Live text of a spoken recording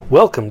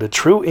Welcome to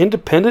True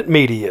Independent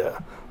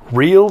Media,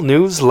 Real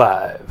News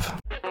Live.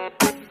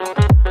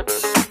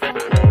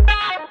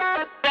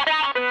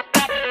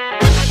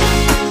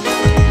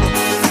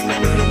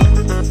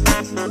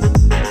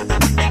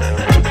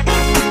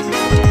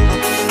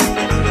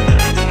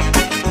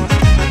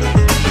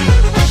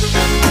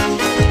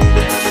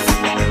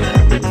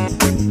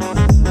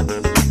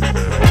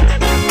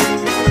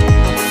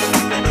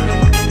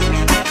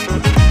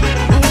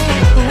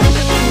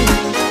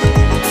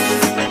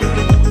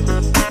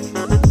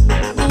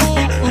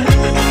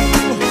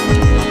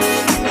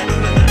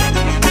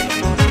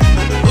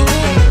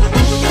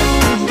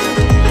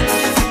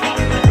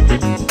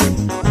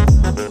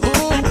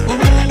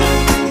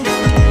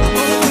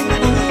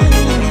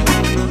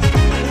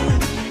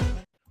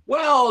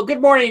 Good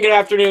morning, good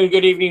afternoon,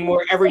 good evening,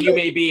 wherever you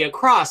may be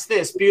across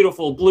this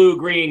beautiful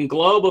blue-green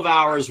globe of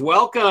ours.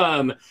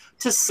 Welcome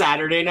to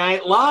Saturday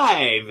Night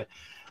Live.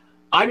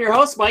 I'm your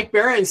host, Mike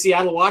Barra in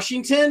Seattle,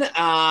 Washington, and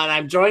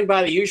I'm joined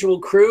by the usual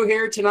crew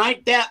here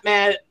tonight. That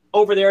man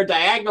over there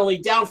diagonally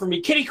down from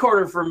me, kitty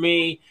corner from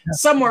me,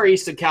 somewhere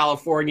east of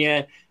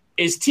California,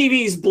 is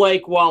TV's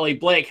Blake Wally.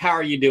 Blake, how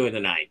are you doing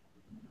tonight?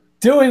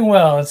 Doing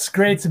well. It's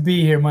great to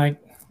be here, Mike.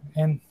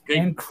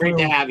 Great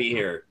to have you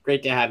here.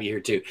 Great to have you here,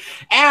 too.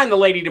 And the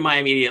lady to my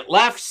immediate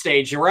left,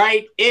 stage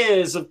right,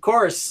 is, of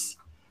course,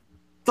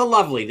 the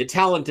lovely, the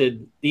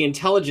talented, the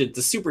intelligent,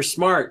 the super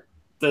smart,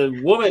 the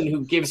woman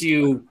who gives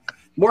you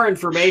more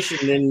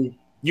information than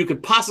you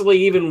could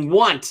possibly even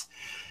want.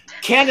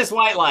 Candace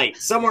Whitelight,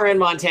 somewhere in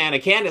Montana.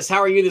 Candace, how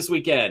are you this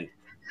weekend?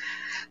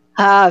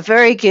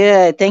 Very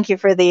good. Thank you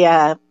for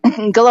the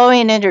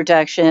glowing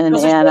introduction.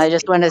 And I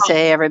just want to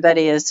say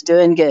everybody is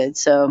doing good.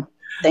 So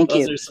thank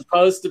you. Those are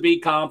supposed to be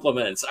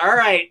compliments. All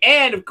right.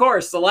 And, of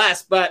course, the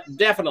last but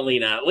definitely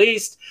not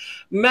least,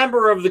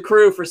 member of the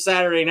crew for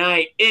Saturday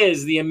night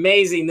is the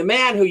amazing, the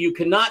man who you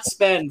cannot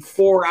spend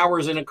 4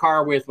 hours in a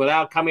car with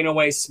without coming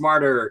away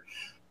smarter,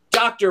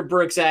 Dr.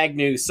 Brooks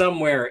Agnew,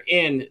 somewhere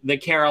in the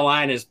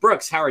Carolinas.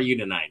 Brooks, how are you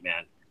tonight,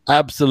 man?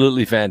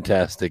 Absolutely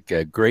fantastic.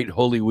 Great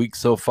Holy Week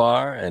so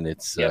far, and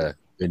it's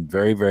been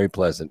very, very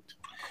pleasant.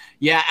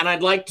 Yeah, and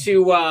I'd like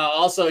to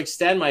also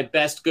extend my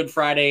best Good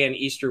Friday and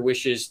Easter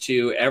wishes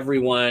to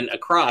everyone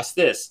across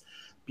this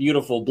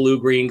beautiful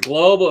blue-green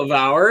globe of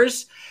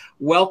ours.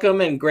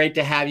 Welcome and great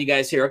to have you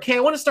guys here. Okay,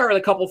 I want to start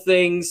with a couple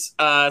things.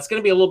 It's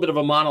going to be a little bit of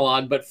a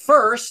monologue, but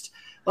first,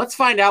 let's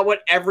find out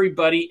what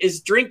everybody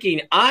is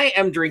drinking. I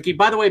am drinking.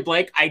 By the way,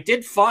 Blake, I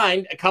did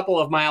find a couple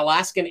of my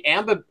Alaskan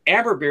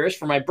amber beers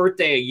for my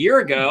birthday a year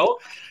ago.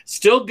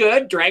 Still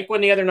good. Drank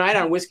one the other night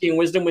on Whiskey and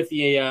Wisdom with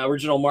the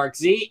original Mark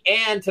Z.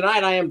 And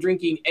tonight I am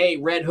drinking a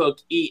Red Hook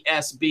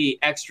ESB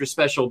Extra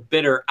Special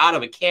Bitter out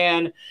of a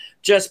can.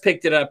 Just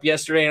picked it up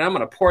yesterday, and I'm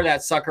going to pour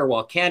that sucker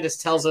while Candace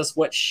tells us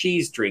what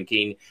she's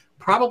drinking.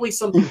 Probably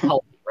something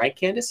healthy, right,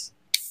 Candace?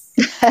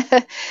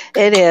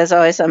 It is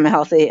always something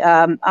healthy.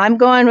 I'm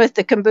going with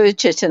the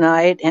kombucha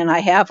tonight, and I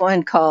have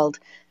one called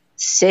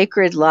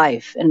Sacred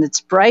Life, and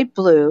it's bright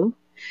blue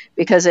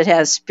because it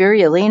has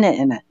spirulina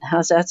in it.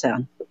 How's that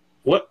sound?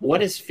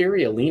 What is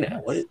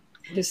spirulina? What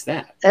is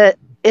that?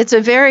 It's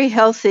a very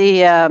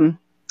healthy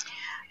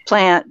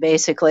plant,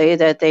 basically,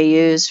 that they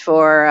use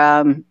for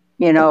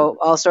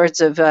all sorts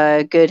of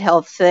good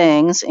health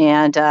things,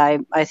 and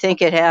I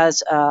think it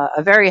has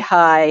a very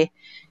high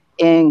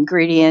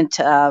ingredient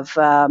of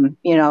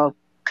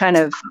kind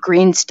of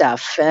green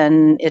stuff,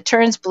 and it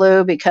turns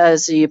blue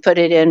because you put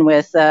it in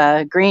with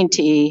green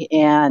tea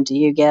and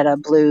you get a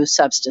blue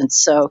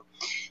substance. So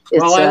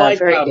it's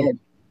very good.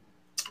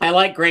 I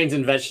like grains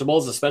and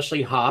vegetables,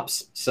 especially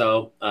hops.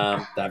 So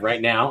that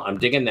right now I'm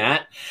digging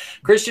that.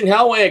 Christian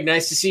Hellwig,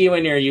 nice to see you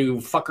in here. You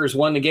fuckers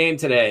won the game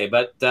today,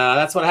 but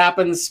that's what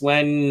happens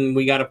when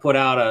we got to put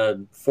out a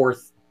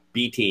fourth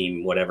B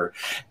team, whatever.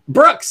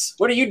 Brooks,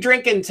 what are you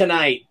drinking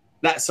tonight?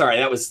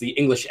 That was the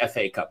English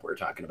FA Cup we were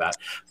talking about.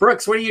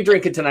 Brooks, what are you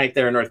drinking tonight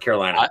there in North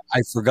Carolina?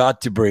 I forgot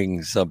to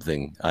bring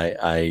something.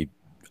 I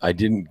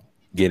didn't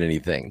get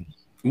anything.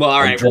 Well,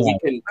 all right.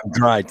 I'm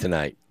dry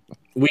tonight.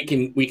 We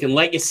can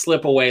let you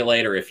slip away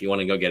later if you want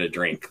to go get a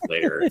drink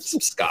later,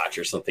 some scotch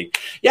or something.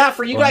 Yeah,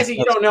 for you guys that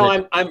you don't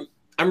know,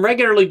 I'm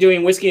regularly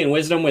doing Whiskey and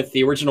Wisdom with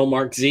the original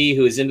Mark Z,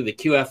 who is into the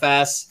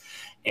QFS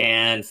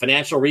and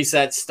financial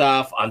reset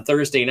stuff on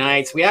Thursday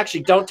nights. We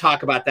actually don't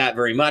talk about that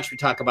very much. We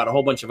talk about a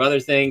whole bunch of other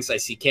things. I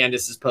see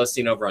Candace is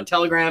posting over on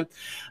Telegram.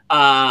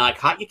 I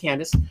caught you,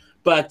 Candace.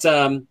 But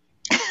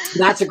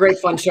that's a great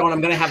fun show, and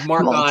I'm going to have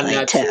Mark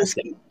on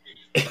Tuesday.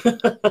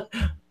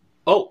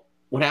 Oh,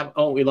 what happened?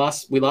 Oh, we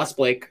lost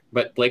Blake,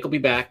 but Blake will be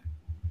back.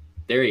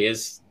 There he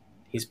is.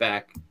 He's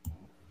back.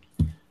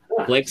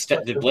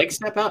 Did Blake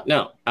step out?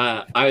 No.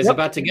 I was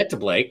about to get to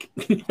Blake.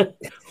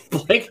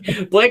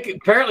 Blake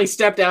apparently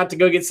stepped out to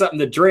go get something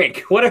to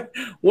drink. What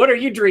are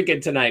you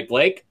drinking tonight,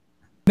 Blake?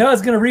 No, I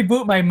was going to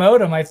reboot my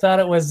modem. I thought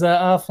it was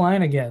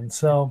offline again.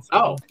 So.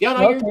 Oh, yeah,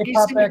 no, you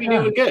seem to be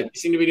doing good. You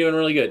seem to be doing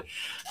really good.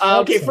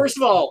 Okay, first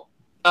of all,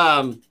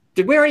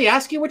 did we already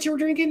ask you what you were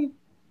drinking?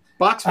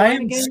 Box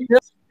wine again? Still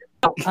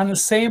on the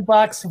same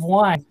box of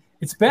wine.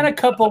 It's been a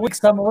couple of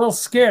weeks. I'm a little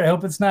scared. I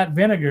hope it's not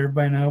vinegar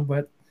by now,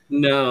 but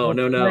No.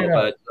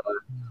 But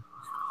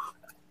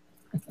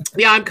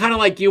yeah, I'm kind of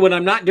like you. When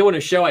I'm not doing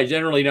a show, I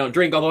generally don't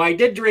drink. Although I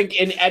did drink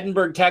in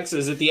Edinburgh,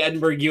 Texas, at the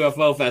Edinburgh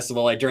UFO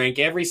Festival. I drank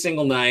every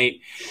single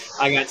night.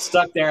 I got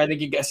stuck there. I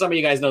think some of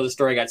you guys know the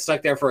story. I got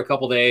stuck there for a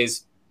couple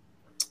days.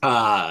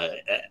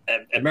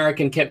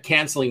 American kept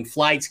canceling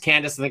flights.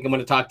 Candace, I think I'm going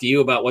to talk to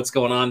you about what's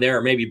going on there,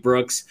 or maybe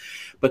Brooks.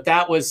 But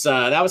that was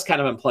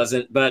kind of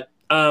unpleasant. But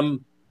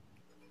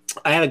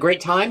I had a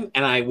great time,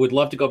 and I would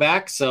love to go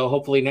back. So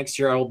hopefully next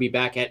year I will be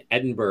back at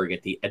Edinburgh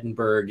at the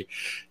Edinburgh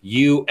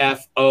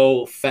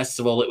UFO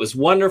Festival. It was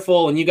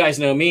wonderful, and you guys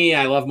know me.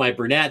 I love my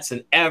brunettes,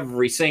 and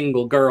every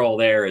single girl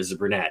there is a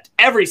brunette.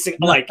 Every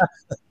single like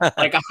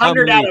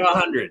 100 out of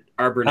 100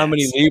 are brunettes. How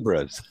many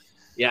Libras?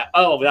 Yeah.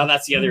 Oh, well,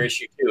 that's the other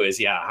issue too.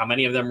 Is how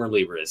many of them are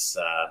Libras?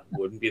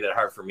 Wouldn't be that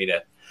hard for me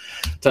to.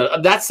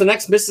 That's the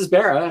next Mrs.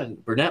 Barra,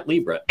 brunette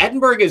Libra.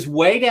 Edinburgh is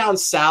way down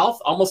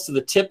south, almost to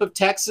the tip of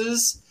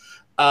Texas.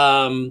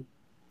 And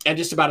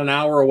just about an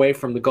hour away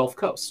from the Gulf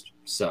Coast.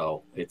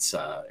 So there's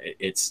a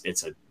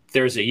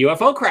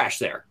UFO crash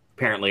there,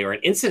 apparently, or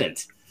an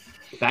incident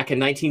back in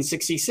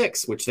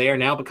 1966, which they are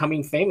now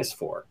becoming famous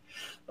for.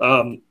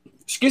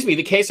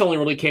 The case only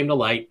really came to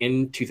light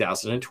in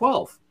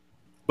 2012.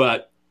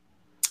 But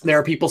there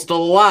are people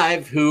still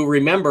alive who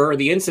remember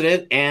the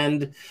incident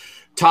and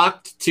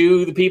talked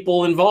to the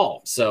people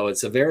involved. So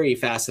it's a very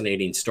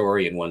fascinating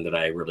story, and one that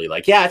I really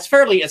like. Yeah, it's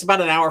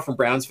about an hour from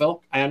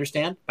Brownsville, I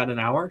understand, about an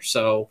hour.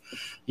 So,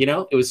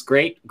 it was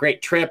great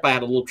trip. I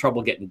had a little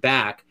trouble getting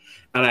back.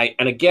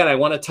 And again, I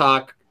want to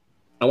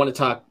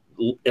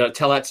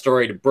tell that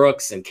story to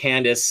Brooks and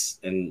Candace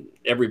and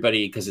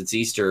everybody, because it's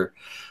Easter,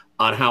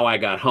 on how I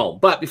got home.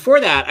 But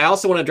before that, I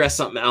also want to address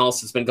something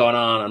else that's been going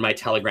on my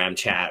Telegram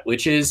chat,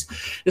 which is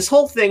this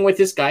whole thing with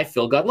this guy,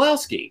 Phil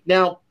Godlewski.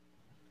 Now,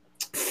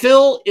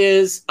 Phil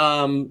is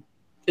a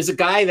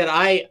guy that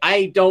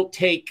I don't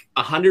take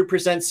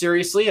 100%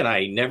 seriously, and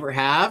I never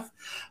have.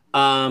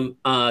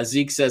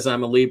 Zeke says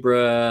I'm a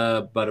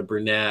Libra, but a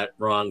brunette.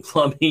 Wrong.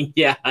 Plumbing.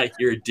 Yeah,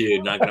 you're a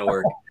dude. Not gonna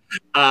work.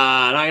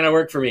 Not gonna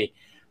work for me.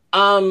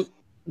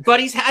 But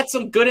he's had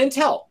some good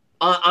intel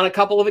on a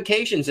couple of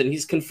occasions, and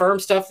he's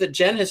confirmed stuff that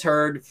Jen has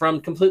heard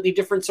from completely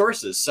different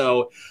sources.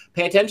 So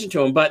pay attention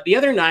to him. But the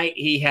other night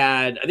he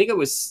had, I think it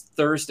was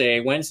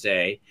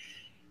Wednesday.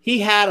 He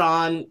had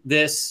on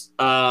this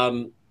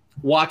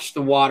Watch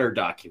the Water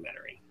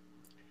documentary.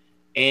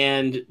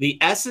 And the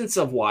essence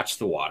of Watch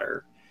the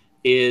Water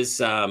is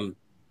that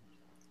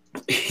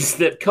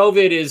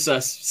COVID is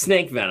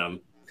snake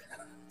venom.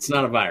 It's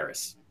not a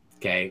virus.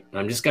 Okay.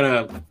 I'm just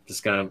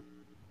gonna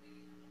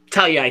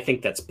tell you I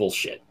think that's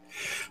bullshit.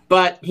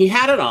 But he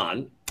had it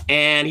on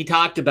and he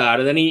talked about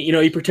it. And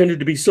he pretended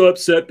to be so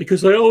upset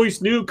because I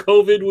always knew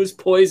COVID was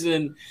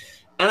poison.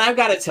 And I've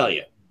got to tell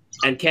you,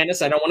 and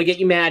Candace, I don't want to get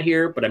you mad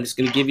here, but I'm just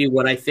going to give you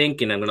what I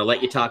think, and I'm going to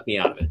let you talk me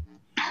out of it.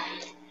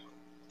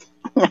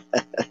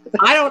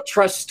 I don't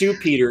trust Stu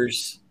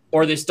Peters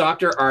or this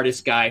Dr.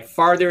 Artist guy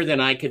farther than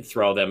I could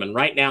throw them. And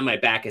right now my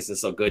back isn't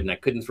so good, and I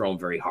couldn't throw them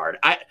very hard.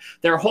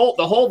 The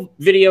whole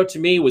video to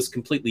me was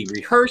completely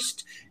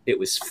rehearsed. It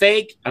was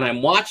fake, and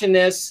I'm watching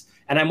this,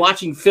 and I'm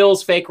watching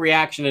Phil's fake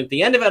reaction. And at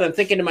the end of it, I'm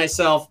thinking to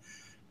myself,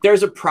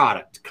 there's a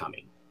product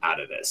coming out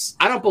of this.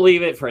 I don't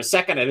believe it for a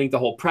second. I think the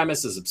whole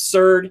premise is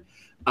absurd.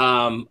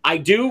 I'm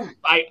down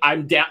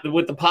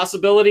with the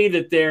possibility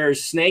that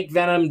there's snake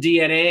venom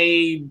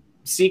DNA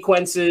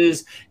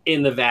sequences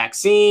in the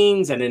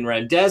vaccines and in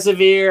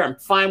remdesivir. I'm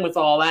fine with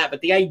all that,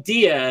 but the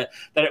idea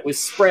that it was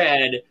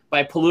spread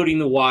by polluting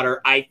the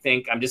water, I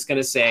think, I'm just going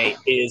to say,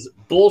 is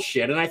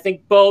bullshit. And I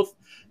think both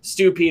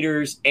Stu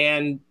Peters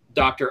and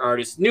Dr.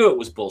 Artist knew it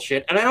was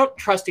bullshit, and I don't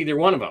trust either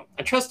one of them.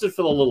 I trusted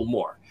Phil a little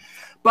more.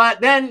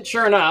 But then,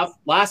 sure enough,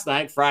 last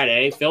night,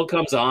 Friday, Phil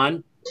comes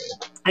on.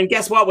 And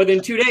guess what? Within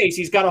 2 days,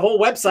 he's got a whole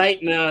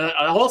website and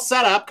a whole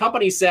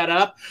company set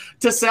up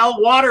to sell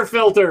water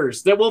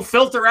filters that will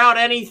filter out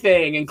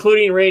anything,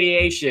 including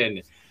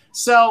radiation.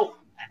 So,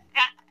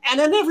 and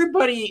then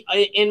everybody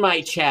in my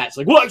chat's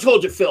like, well, I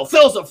told you, Phil.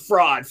 Phil's a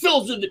fraud.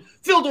 Phil did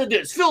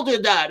this. Phil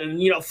did that. And,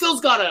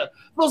 Phil's got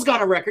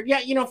a record.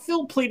 Yeah,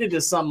 Phil pleaded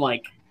to some,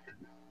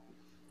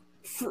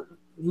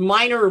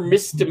 minor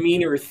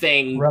misdemeanor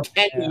thing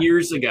 10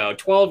 years ago,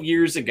 12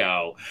 years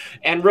ago,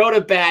 and wrote a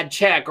bad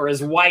check, or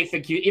his wife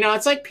accused,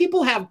 it's like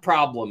people have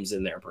problems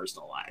in their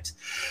personal lives.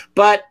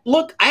 But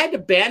look, I had to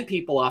ban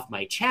people off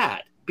my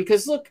chat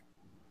because, look,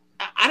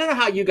 I don't know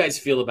how you guys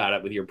feel about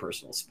it with your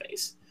personal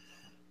space,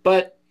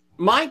 but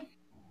my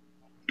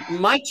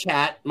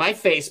chat, my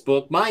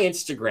Facebook, my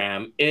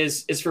Instagram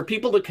is for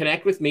people to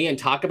connect with me and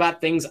talk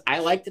about things I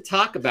like to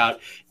talk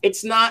about.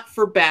 It's not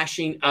for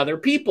bashing other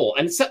people.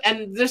 And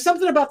there's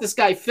something about this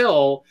guy,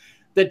 Phil,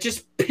 that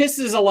just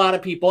pisses a lot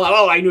of people out.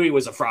 Oh, I knew he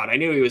was a fraud. I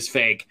knew he was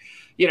fake.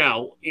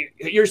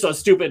 You're so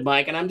stupid,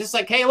 Mike. And I'm just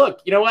like, hey,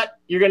 look, you know what?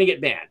 You're going to get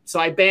banned. So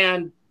I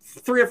banned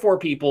 3 or 4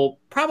 people.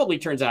 Probably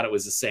turns out it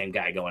was the same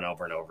guy going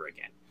over and over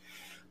again.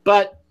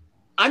 But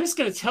I'm just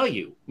going to tell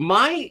you,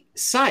 my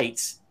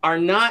sites are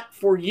not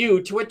for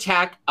you to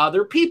attack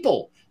other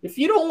people. If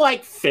you don't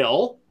like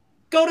Phil,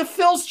 go to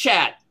Phil's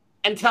chat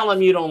and tell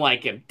him you don't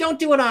like him. Don't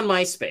do it on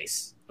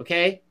MySpace,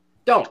 okay?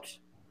 Don't.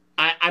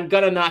 I'm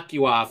going to knock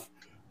you off.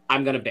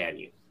 I'm going to ban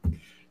you.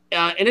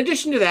 In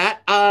addition to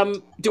that,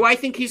 do I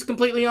think he's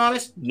completely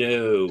honest?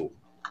 No.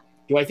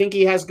 Do I think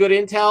he has good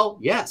intel?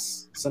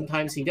 Yes.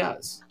 Sometimes he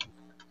does.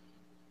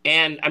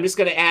 And I'm just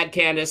going to add,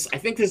 Candace, I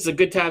think this is a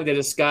good time to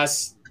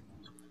discuss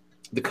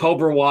the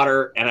Cobra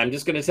water. And I'm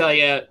just going to tell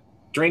you,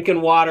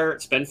 drinking water,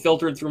 it's been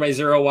filtered through my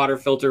Zero water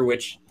filter,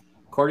 which,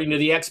 according to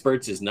the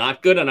experts, is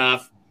not good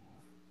enough.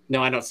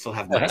 No, I don't still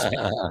have my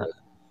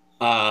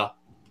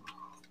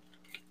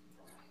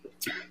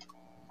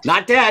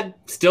not dead.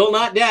 Still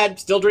not dead.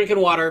 Still drinking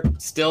water.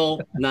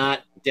 Still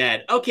not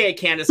dead. Okay,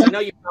 Candace, I know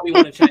you probably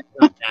want to check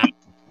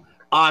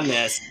on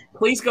this.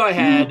 Please go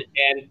ahead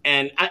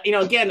and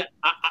again,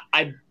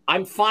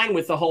 I'm fine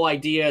with the whole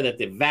idea that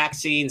the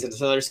vaccines and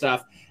this other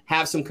stuff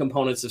have some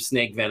components of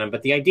snake venom,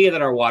 but the idea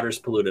that our water's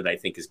polluted, I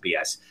think, is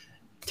BS.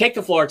 Take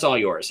the floor. It's all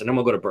yours, and then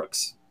we'll go to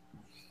Brooks.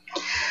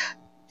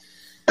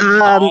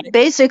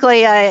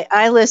 Basically,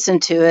 I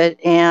listened to it,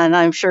 and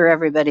I'm sure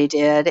everybody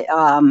did.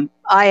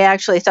 I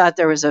actually thought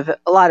there was a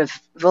lot of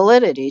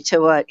validity to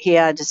what he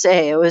had to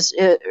say. It was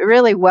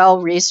really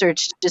well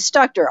researched. Just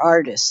Dr.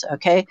 Ardis,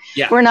 okay?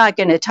 Yeah. We're not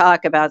going to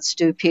talk about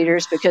Stu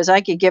Peters because I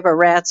could give a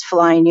rat's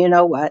flying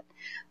you-know-what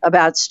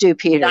about Stu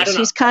Peters.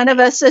 He's kind of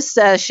a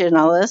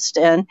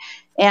secessionalist, and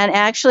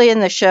actually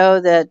in the show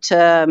that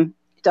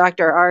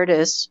Dr.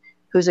 Ardis,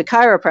 who's a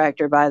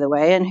chiropractor, by the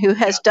way, and who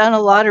has done a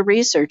lot of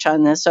research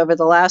on this over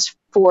the last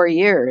 4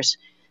 years.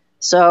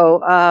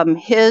 So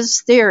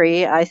his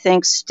theory, I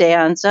think,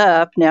 stands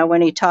up. Now,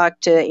 when he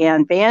talked to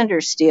Ann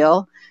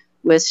Vandersteel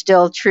with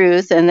Still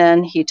Truth, and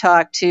then he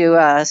talked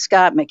to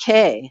Scott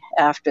McKay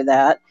after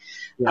that,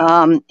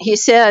 he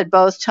said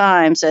both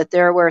times that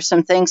there were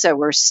some things that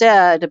were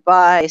said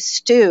by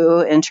Stu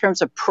in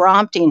terms of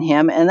prompting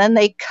him, and then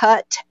they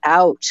cut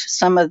out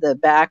some of the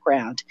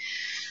background.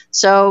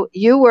 So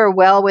you were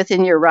well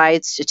within your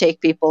rights to take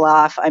people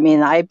off. I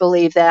mean, I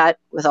believe that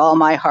with all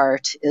my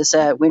heart, is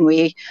that when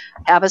we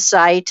have a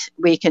site,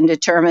 we can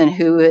determine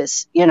who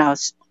is,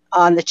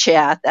 on the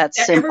chat. That's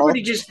simple.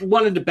 Everybody just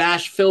wanted to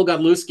bash Phil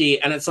Godlewski,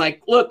 and it's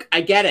like, look,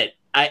 I get it.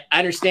 I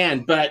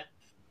understand, but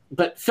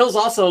Phil's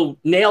also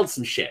nailed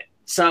some shit.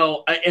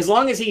 So as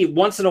long as he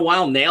once in a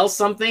while nails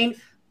something,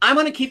 I'm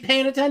going to keep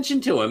paying attention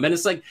to him. And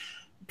it's like,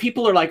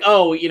 people are like,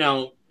 oh,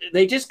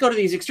 they just go to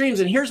these extremes.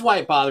 And here's why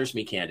it bothers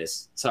me,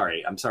 Candace.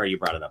 I'm sorry you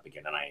brought it up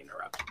again and I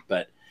interrupted.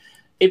 But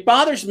it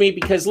bothers me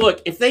because,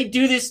 look, if they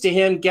do this to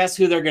him, guess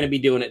who they're going to be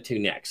doing it to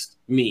next?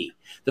 Me.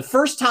 The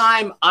first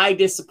time I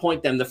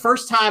disappoint them, the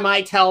first time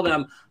I tell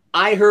them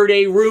I heard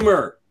a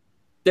rumor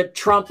that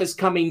Trump is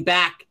coming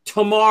back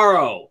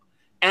tomorrow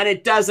and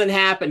it doesn't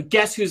happen,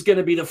 guess who's going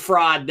to be the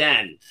fraud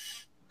then?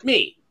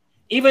 Me.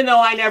 Even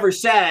though I never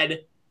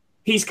said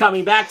he's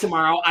coming back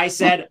tomorrow, I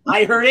said,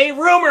 I heard a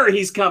rumor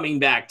he's coming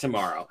back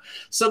tomorrow.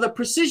 So the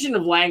precision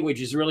of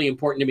language is really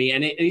important to me.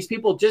 And these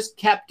people just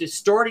kept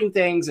distorting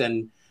things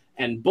and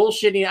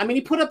bullshitting. I mean,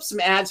 he put up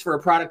some ads for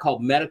a product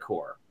called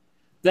Medicor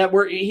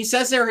he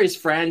says they're his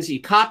friends. He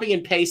copy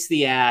and paste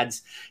the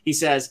ads. He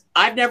says,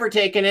 I've never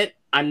taken it.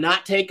 I'm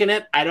not taking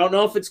it. I don't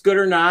know if it's good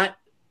or not,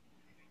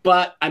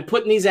 but I'm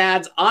putting these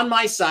ads on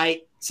my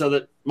site so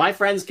that my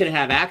friends can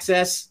have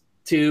access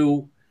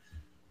to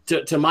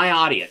my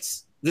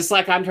audience. Just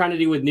like I'm trying to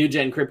do with New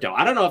Gen Crypto.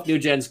 I don't know if New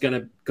Gen's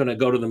gonna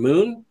go to the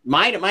moon.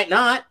 It might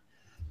not.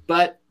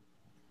 But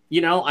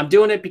I'm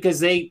doing it because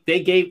they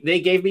gave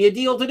me a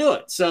deal to do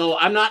it. So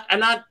I'm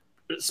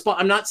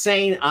not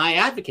saying I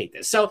advocate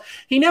this. So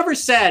he never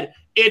said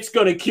it's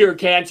going to cure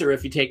cancer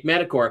if you take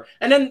Medicor.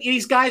 And then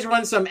these guys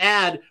run some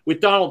ad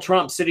with Donald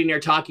Trump sitting there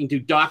talking to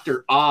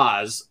Dr.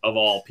 Oz, of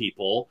all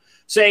people,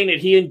 saying that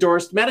he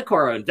endorsed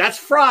Medicor. And that's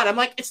fraud. I'm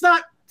like, it's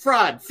not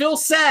fraud. Phil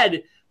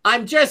said,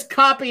 I'm just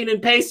copying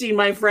and pasting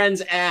my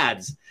friends'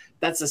 ads.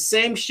 That's the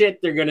same shit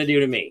they're going to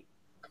do to me.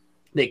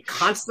 They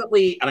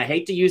constantly, and I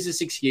hate to use this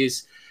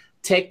excuse,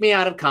 take me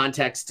out of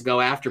context to go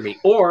after me,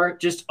 or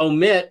just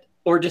omit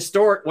or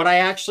distort what I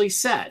actually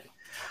said.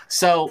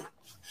 So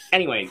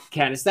anyway,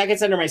 Candace, that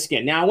gets under my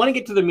skin. Now I want to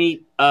get to the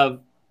meat of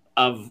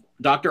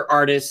Dr.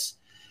 Ardis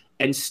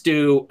and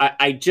Stu.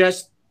 I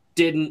just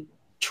didn't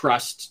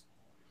trust,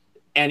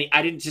 and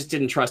I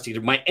didn't trust either.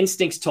 My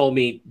instincts told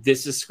me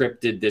this is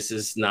scripted. This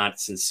is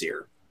not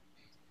sincere.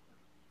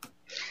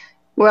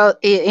 Well,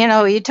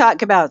 you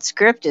talk about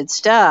scripted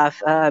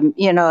stuff.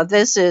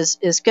 This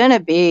is going to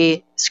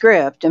be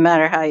script, no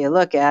matter how you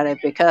look at it,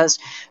 because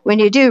when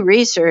you do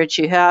research,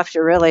 you have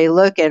to really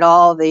look at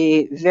all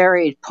the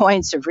varied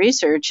points of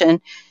research. And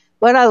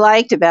what I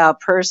liked about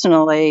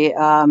personally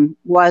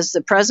was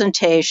the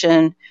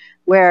presentation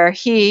where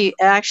he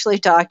actually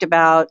talked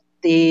about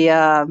the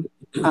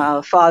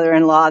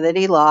father-in-law that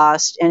he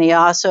lost, and he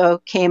also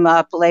came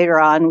up later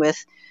on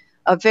with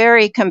a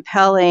very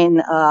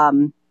compelling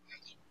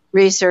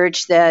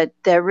research that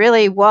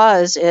really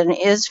was and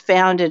is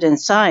founded in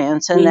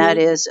science, and that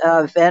is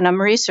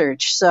venom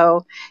research.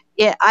 So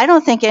I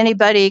don't think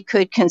anybody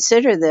could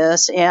consider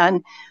this.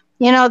 And,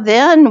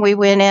 then we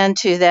went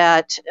into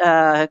that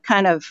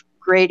kind of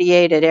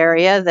gradiated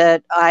area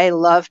that I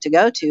love to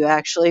go to,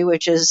 actually,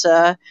 which is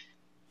the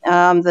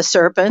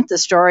serpent, the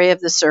story of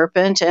the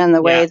serpent, and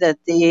the way that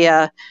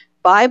the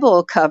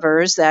Bible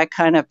covers that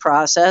kind of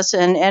process.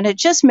 And it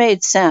just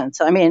made sense.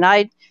 I mean,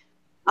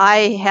 I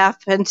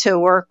happen to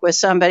work with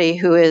somebody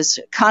who is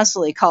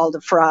constantly called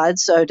a fraud,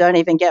 so don't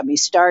even get me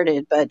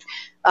started. But,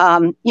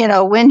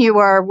 when you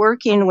are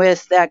working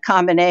with that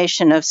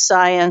combination of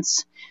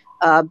science,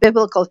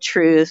 biblical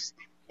truth,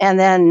 and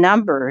then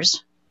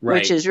numbers,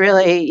 which is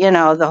really,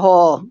 the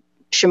whole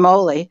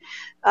shimoli,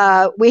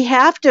 we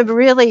have to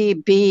really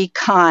be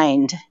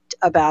kind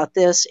about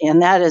this,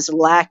 and that is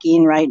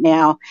lacking right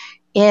now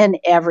in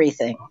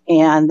everything.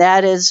 And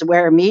that is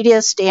where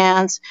media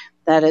stands.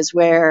 That is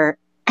where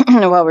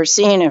what we're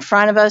seeing in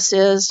front of us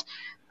is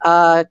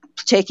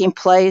taking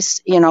place,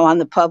 on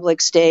the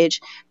public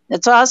stage.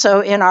 It's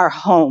also in our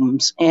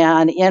homes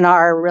and in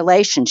our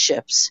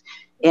relationships.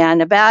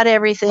 And about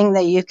everything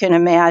that you can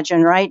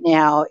imagine right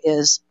now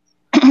is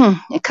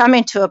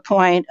coming to a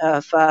point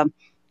of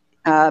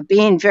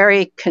being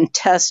very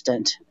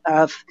contestant,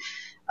 of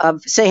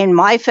saying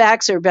my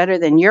facts are better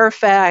than your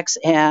facts,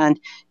 and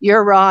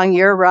you're wrong,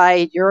 you're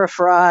right, you're a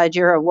fraud,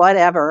 you're a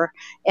whatever.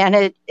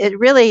 And it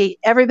really,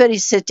 everybody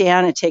sit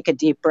down and take a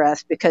deep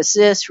breath, because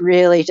this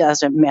really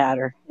doesn't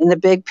matter. In the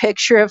big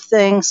picture of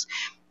things,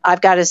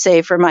 I've got to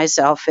say for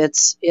myself,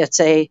 it's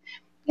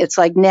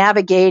like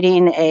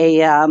navigating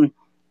a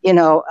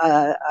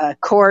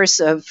course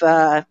of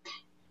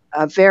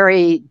a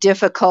very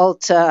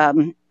difficult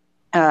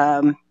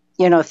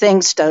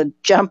things to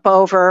jump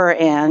over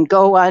and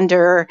go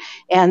under,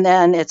 and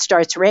then it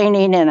starts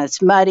raining and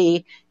it's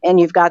muddy and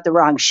you've got the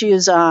wrong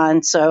shoes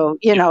on. So,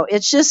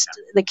 it's just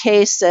the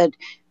case that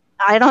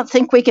I don't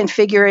think we can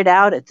figure it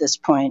out at this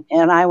point.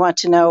 And I want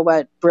to know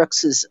what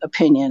Brooks's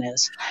opinion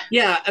is.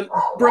 Yeah.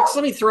 Brooks,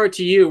 let me throw it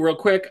to you real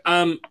quick.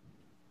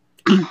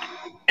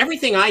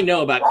 Everything I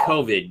know about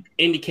COVID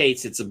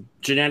indicates it's a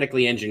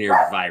genetically engineered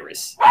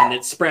virus, and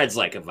it spreads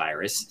like a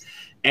virus.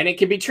 And it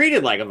can be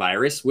treated like a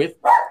virus with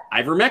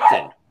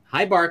ivermectin.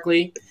 Hi,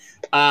 Barkley.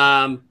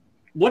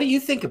 What do you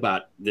think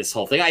about this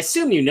whole thing? I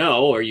assume you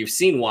know, or you've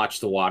seen Watch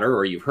the Water,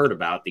 or you've heard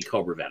about the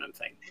Cobra Venom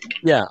thing.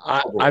 Yeah,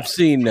 I've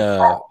seen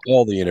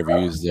all the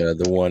interviews,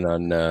 the one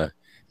on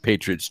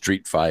Patriot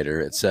Street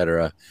Fighter,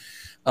 etc.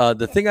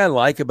 The thing I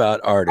like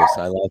about Ardis,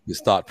 I like his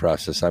thought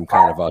process. I'm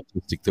kind of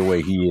autistic the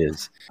way he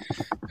is.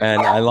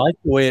 And I like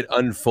the way it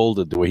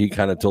unfolded, the way he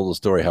kind of told the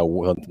story, how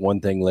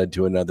one thing led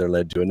to another,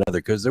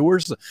 because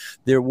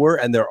there were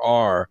and there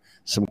are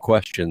some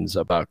questions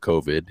about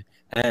COVID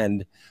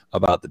and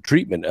about the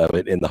treatment of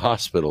it in the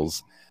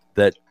hospitals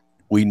that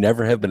we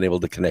never have been able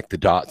to connect the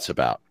dots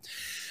about.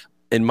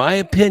 In my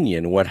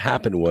opinion, what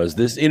happened was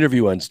this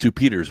interview on Stu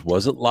Peters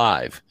wasn't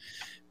live.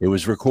 It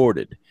was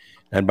recorded.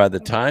 And by the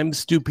time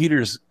Stu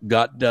Peters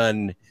got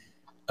done,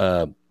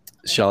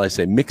 shall I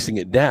say, mixing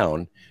it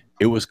down,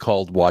 it was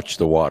called Watch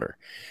the Water.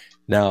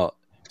 Now,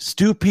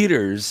 Stu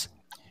Peters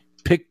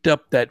picked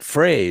up that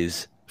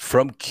phrase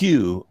from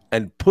Q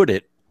and put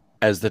it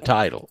as the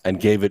title and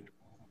gave it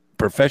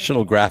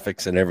professional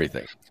graphics and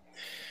everything.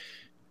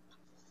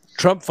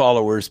 Trump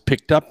followers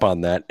picked up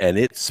on that, and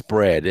it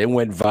spread. It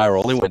went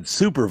viral. It went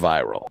super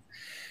viral.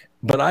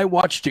 But I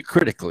watched it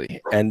critically,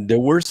 and there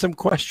were some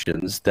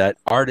questions that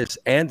Ardis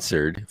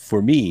answered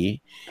for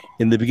me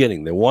in the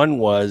beginning. The one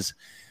was,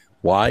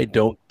 why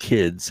don't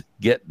kids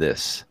get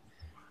this?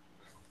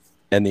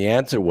 And the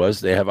answer was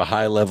they have a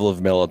high level of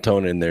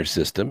melatonin in their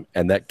system,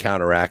 and that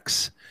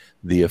counteracts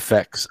the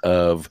effects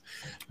of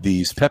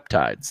these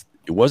peptides.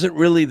 It wasn't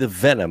really the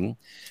venom.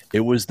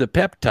 It was the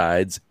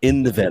peptides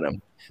in the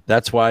venom.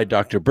 That's why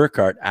Dr.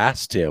 Burkhardt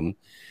asked him,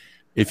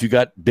 if you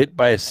got bit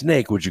by a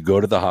snake, would you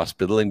go to the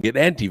hospital and get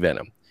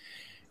antivenom?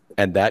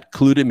 And that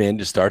clued him in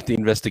to start the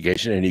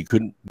investigation, and he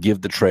couldn't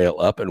give the trail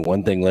up, and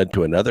one thing led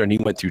to another, and he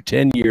went through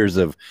 10 years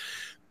of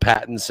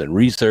patents and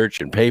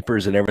research and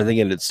papers and everything,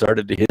 and it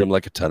started to hit him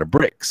like a ton of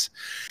bricks.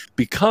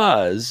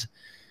 Because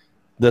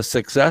the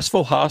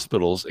successful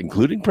hospitals,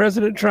 including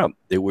President Trump,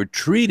 that were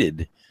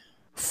treated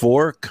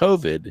for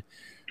COVID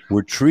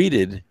were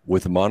treated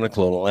with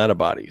monoclonal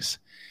antibodies.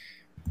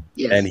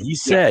 Yes. And he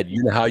said,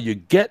 you know how you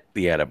get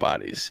the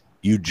antibodies?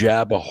 You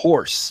jab a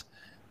horse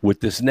with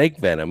the snake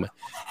venom.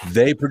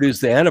 They produce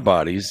the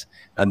antibodies,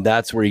 and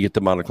that's where you get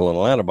the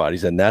monoclonal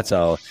antibodies, and that's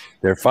how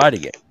they're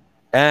fighting it.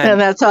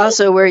 And that's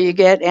also where you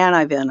get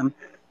antivenom.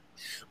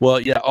 Well,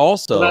 yeah,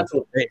 also,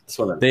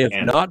 they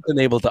have not been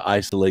able to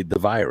isolate the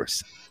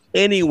virus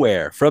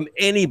anywhere from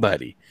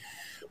anybody.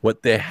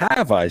 What they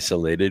have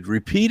isolated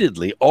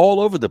repeatedly all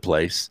over the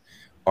place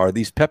are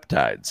these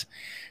peptides.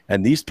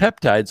 And these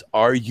peptides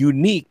are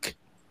unique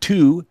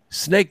to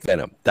snake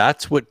venom.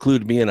 That's what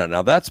clued me in on.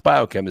 Now that's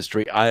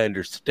biochemistry. I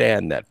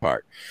understand that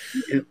part.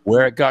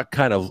 Where it got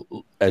kind of,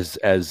 as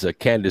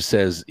Candace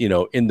says,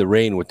 in the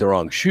rain with the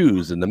wrong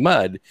shoes in the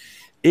mud,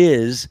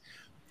 is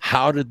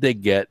how did they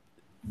get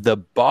the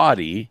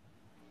body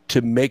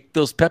to make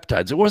those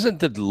peptides? It wasn't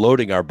that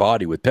loading our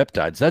body with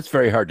peptides. That's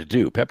very hard to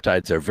do.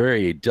 Peptides are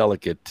very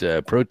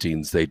delicate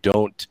proteins. They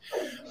don't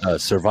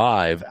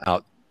survive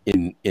out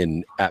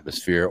in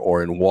atmosphere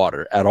or in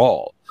water at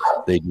all.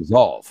 They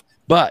dissolve.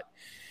 But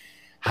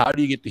how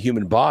do you get the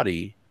human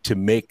body to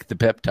make the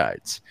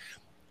peptides?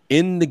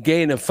 In the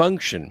gain of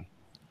function,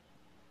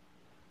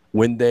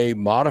 when they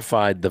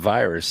modified the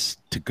virus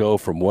to go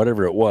from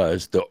whatever it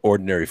was, the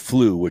ordinary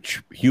flu,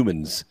 which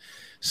humans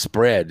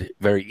spread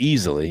very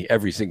easily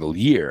every single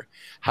year,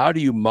 how do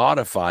you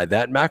modify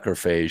that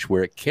macrophage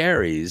where it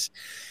carries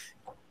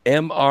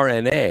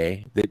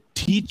mRNA that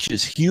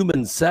teaches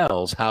human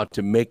cells how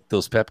to make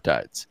those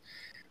peptides?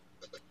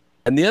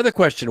 And the other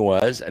question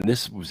was, and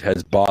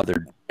has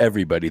bothered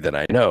everybody that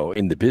I know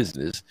in the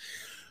business,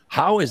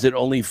 how is it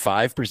only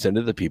 5%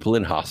 of the people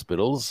in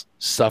hospitals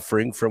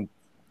suffering from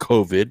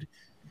COVID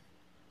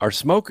are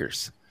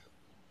smokers?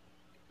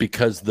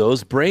 Because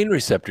those brain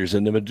receptors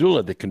in the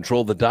medulla that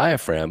control the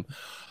diaphragm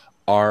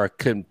are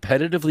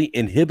competitively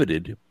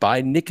inhibited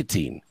by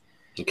nicotine.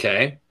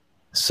 Okay.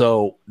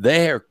 So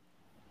they are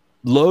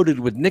loaded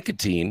with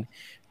nicotine,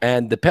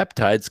 and the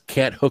peptides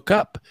can't hook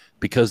up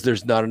because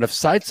there's not enough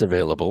sites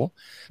available,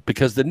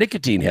 because the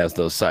nicotine has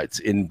those sites.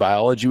 In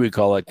biology, we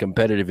call it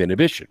competitive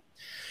inhibition.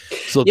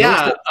 So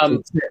yeah,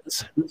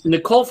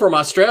 Nicole from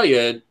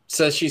Australia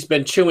says she's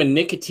been chewing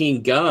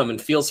nicotine gum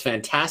and feels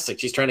fantastic.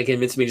 She's trying to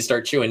convince me to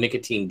start chewing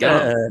nicotine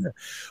gum.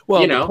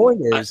 Well, the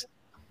point is,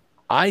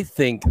 I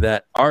think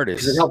that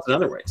because it helps in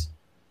other ways.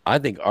 I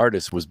think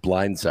Artis was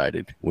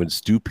blindsided when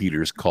Stu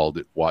Peters called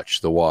it "Watch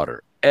the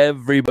Water."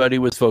 Everybody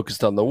was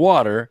focused on the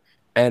water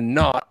and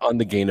not on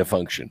the gain of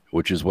function,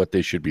 which is what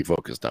they should be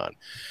focused on.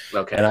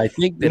 Okay. And I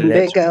think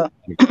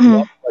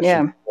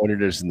that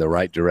pointed us in the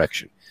right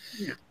direction.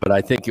 Yeah. But I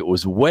think it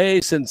was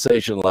way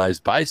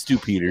sensationalized by Stu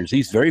Peters.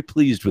 He's very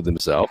pleased with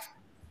himself.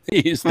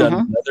 He's done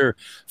another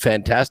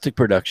fantastic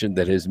production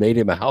that has made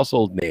him a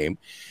household name.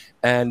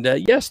 And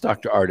yes,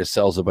 Dr. Artis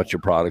sells a bunch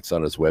of products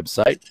on his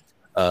website,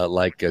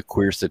 like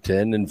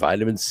quercetin and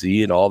vitamin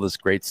C and all this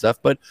great stuff.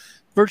 But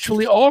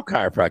virtually all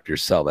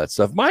chiropractors sell that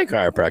stuff. My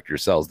chiropractor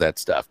sells that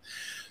stuff.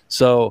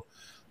 So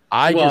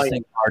I just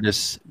think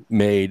Artis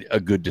made a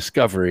good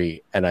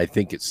discovery, and I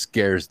think it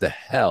scares the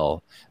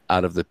hell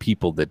out of the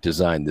people that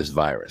designed this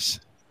virus.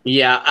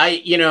 Yeah,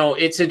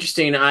 it's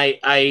interesting. I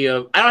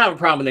don't have a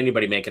problem with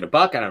anybody making a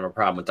buck. I don't have a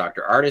problem with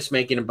Dr. Artis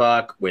making a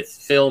buck, with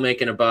Phil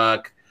making a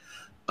buck.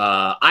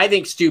 I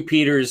think Stu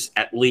Peters,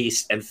 at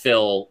least, and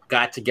Phil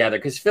got together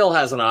because Phil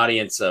has an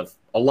audience of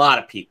a lot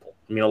of people.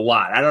 I mean, a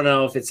lot. I don't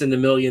know if it's in the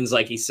millions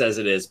like he says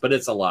it is, but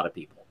it's a lot of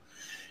people.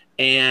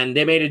 And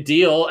they made a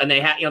deal, and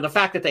they had, the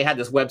fact that they had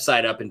this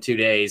website up in 2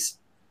 days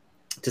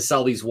to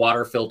sell these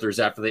water filters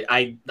after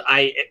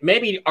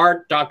maybe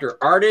Dr.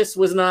 Artis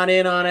was not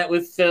in on it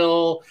with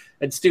Phil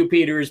and Stu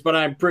Peters, but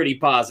I'm pretty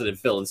positive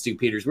Phil and Stu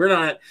Peters were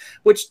not,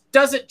 which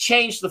doesn't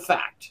change the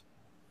fact,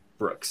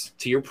 Brooks,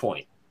 to your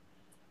point,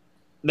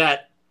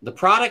 that the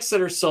products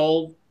that are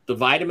sold, the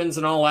vitamins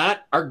and all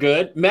that, are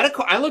good.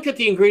 Medicor, I look at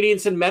the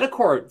ingredients in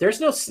Medicor. There's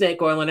no snake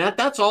oil in that.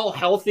 That's all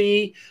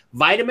healthy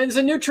vitamins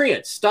and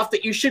nutrients, stuff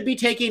that you should be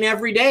taking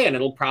every day, and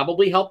it'll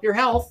probably help your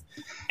health.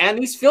 And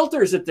these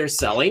filters that they're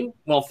selling,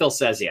 well, Phil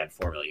says he had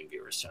 4 million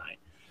viewers tonight.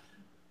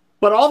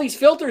 But all these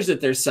filters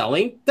that they're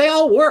selling, they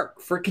all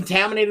work for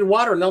contaminated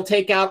water, and they'll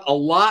take out a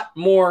lot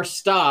more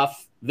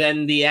stuff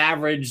than the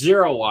average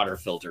zero water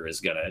filter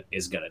is gonna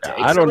take.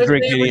 I don't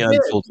drink any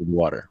unfiltered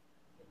water.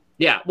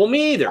 Yeah, well,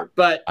 me either.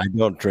 But I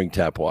don't drink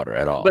tap water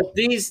at all. But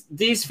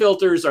these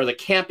filters are the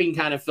camping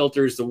kind of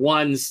filters, the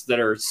ones that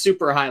are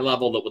super high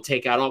level that will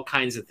take out all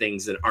kinds of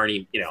things that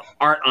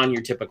aren't on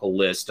your typical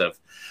list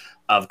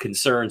of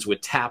concerns with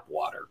tap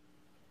water.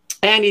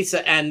 And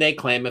they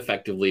claim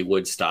effectively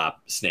would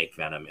stop snake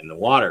venom in the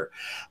water.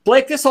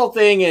 Blake, this whole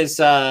thing is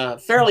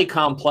fairly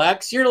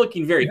complex. You're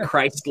looking very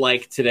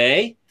Christ-like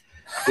today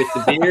with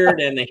the beard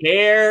and the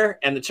hair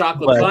and the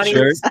chocolate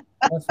bunnies.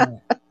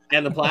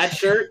 And the plaid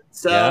shirt.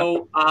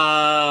 So,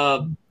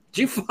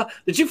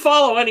 did you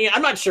follow any?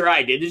 I'm not sure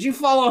I did. Did you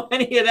follow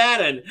any of that?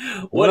 And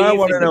what I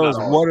want to know is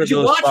what are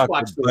those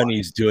chocolate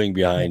bunnies doing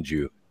behind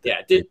you?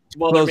 Yeah, they're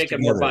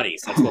making more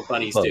bunnies. That's what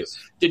bunnies do.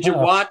 Did you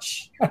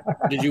watch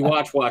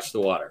Watch the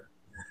Water?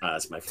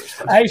 That's my first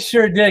question. I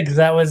sure did, because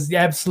that was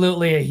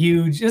absolutely a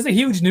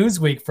huge news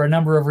week for a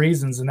number of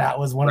reasons, and that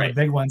was one of the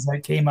big ones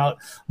that came out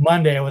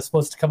Monday. It was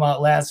supposed to come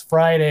out last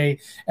Friday,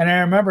 and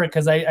I remember it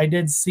because I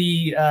did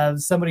see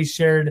somebody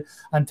shared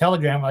on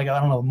Telegram, like, I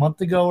don't know, a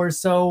month ago or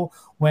so,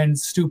 when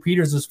Stu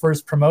Peters was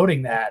first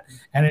promoting that,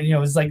 and it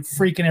was like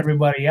freaking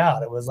everybody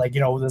out. It was like,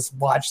 this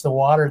Watch the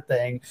Water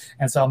thing,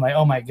 and so I'm like,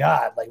 oh my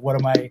God, like, what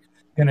am I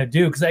gonna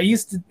do, because I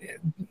used to,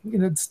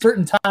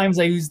 certain times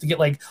I used to get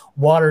like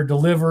water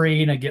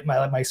delivery and I get my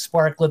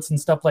sparklets and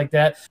stuff like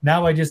that.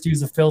 Now I just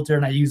use a filter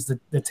and I use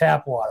the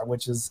tap water,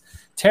 which is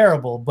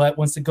terrible. But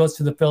once it goes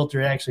through the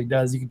filter, it actually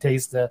does. You can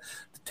taste the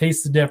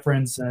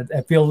difference, and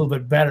I feel a little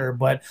bit better.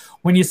 But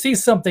when you see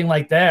something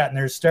like that, and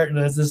there's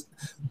this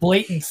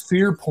blatant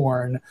fear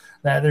porn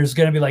that there's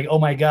going to be like, oh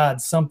my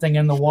God, something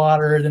in the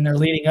water, then they're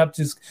leading up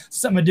to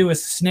something to do with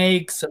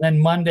snakes, and then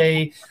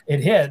Monday it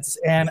hits,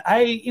 and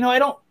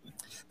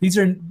these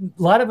are a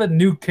lot of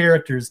new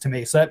characters to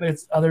me. So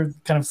it's other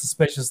kind of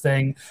suspicious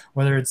thing,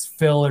 whether it's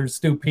Phil or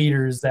Stu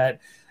Peters,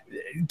 that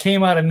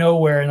came out of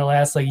nowhere in the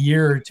last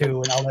year or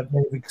two, and all that.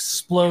 They've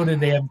exploded.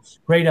 They have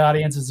great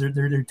audiences.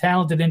 They're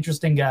talented,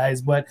 interesting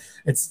guys, but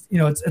it's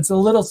a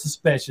little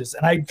suspicious.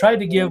 And I tried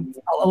to give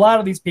a lot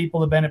of these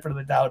people the benefit of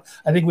the doubt.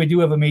 I think we do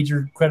have a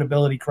major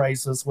credibility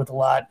crisis with a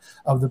lot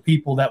of the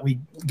people that we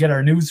get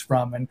our news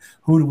from, and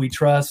who do we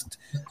trust,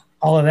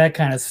 all of that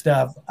kind of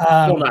stuff.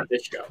 Well, not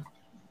this show.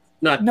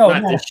 Not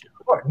this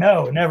show.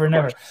 No,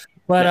 never.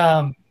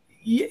 But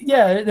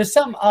yeah, there's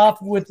something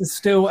off with the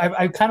Stu.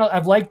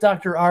 I've liked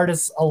Dr.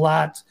 Ardis a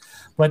lot,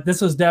 but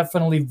this was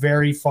definitely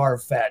very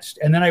far-fetched.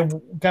 And then I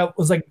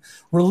was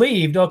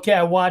relieved. Okay,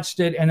 I watched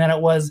it, and then it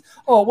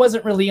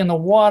wasn't really in the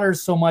water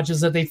so much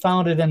as that they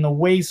found it in the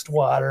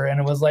wastewater,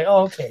 and it was like,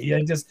 oh, okay, yeah,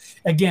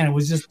 it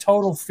was just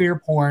total fear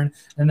porn,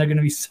 and they're going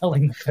to be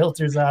selling the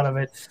filters out of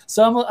it.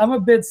 So I'm a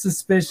bit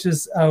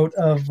suspicious out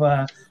of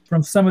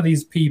from some of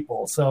these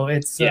people. So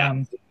it's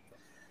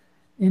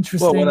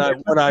interesting. Well,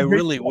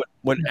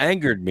 what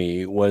angered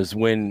me was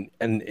when,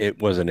 and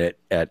it wasn't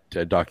at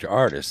Dr.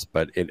 Ardis,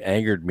 but it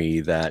angered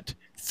me that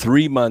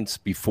 3 months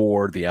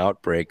before the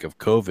outbreak of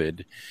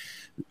COVID,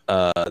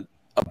 a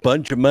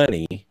bunch of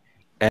money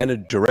and a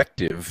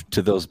directive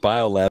to those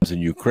biolabs in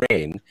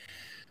Ukraine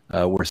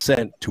were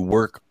sent to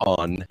work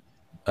on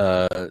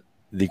the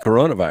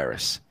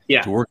coronavirus,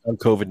 to work on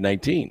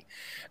COVID-19.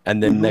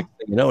 And then next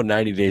thing you know,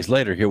 90 days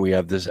later, here we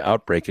have this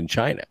outbreak in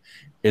China.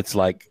 It's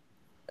like,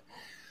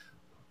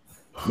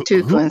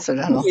 too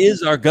coincidental. Who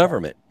is our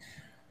government?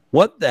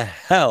 What the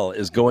hell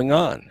is going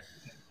on?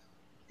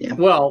 Yeah.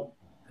 Well,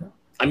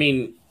 I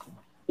mean,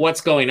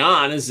 what's going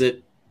on is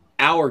that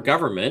our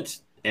government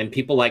and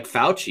people like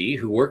Fauci,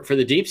 who work for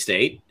the deep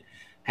state,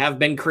 have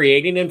been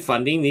creating and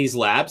funding these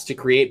labs to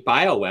create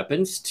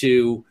bioweapons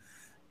to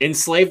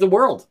enslave the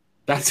world.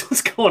 That's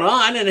what's going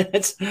on,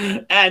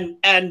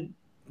 and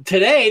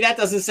today that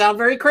doesn't sound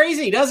very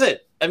crazy, does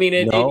it? I mean,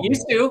 it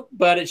used to,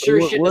 but it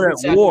sure should. We're at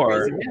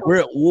war. We're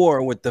at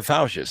war with the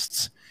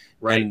fascists,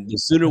 right? And the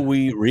sooner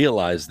we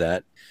realize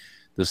that,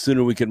 the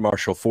sooner we can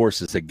marshal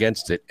forces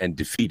against it and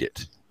defeat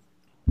it.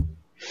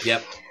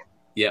 Yep.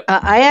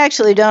 I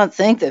actually don't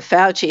think that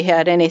Fauci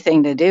had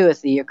anything to do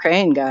with the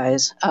Ukraine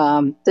guys.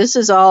 This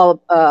is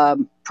all a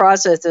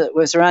process that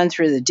was run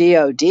through the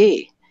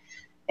DOD,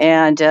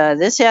 and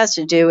this has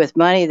to do with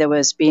money that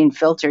was being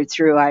filtered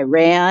through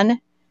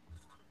Iran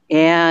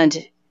and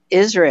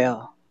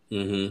Israel.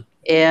 Mm-hmm.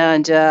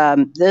 And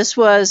this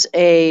was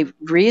a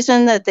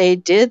reason that they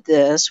did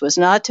this, was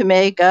not to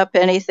make up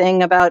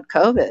anything about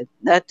COVID.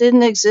 That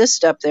didn't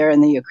exist up there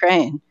in the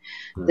Ukraine.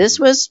 Mm-hmm. This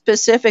was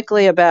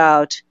specifically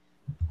about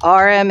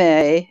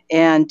RMA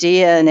and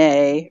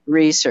DNA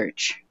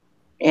research.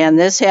 And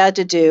this had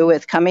to do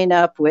with coming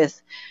up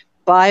with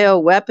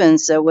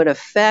bioweapons that would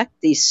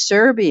affect the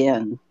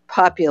Serbian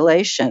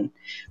population.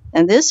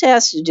 And this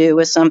has to do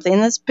with something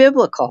that's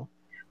biblical.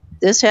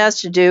 This has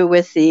to do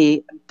with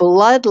the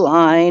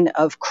bloodline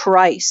of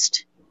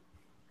Christ.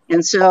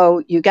 And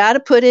so you got to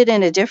put it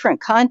in a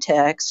different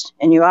context,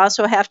 and you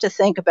also have to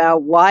think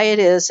about why it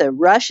is that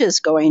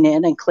Russia's going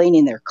in and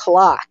cleaning their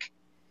clock.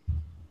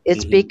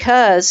 It's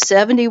because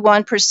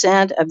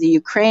 71% of the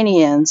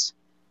Ukrainians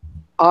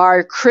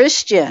are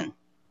Christian,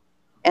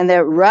 and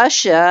that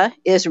Russia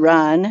is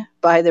run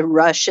by the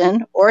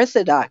Russian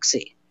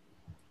Orthodoxy.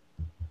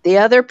 The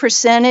other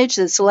percentage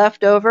that's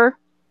left over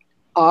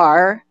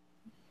are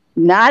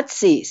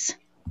Nazis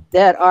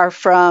that are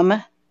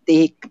from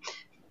the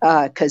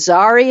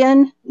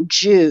Khazarian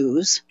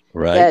Jews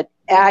that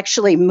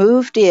actually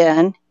moved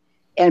in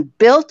and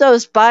built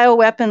those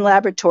bioweapon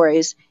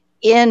laboratories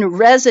in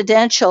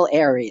residential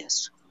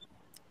areas.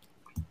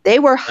 They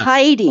were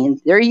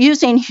hiding. They're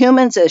using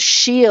humans as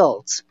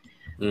shields.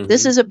 Mm-hmm.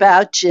 This is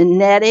about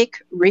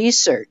genetic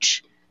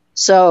research.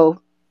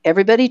 So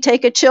everybody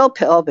take a chill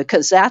pill,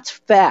 because that's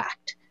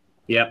fact.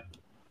 Yep.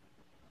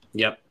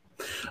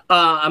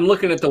 I'm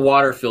looking at the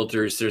water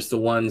filters. There's the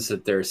ones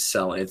that they're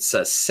selling. It's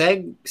a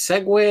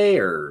Segway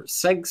or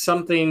Seg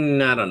something.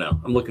 I don't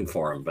know. I'm looking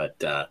for them,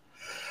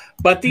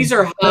 but these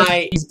are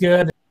high. He's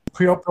good.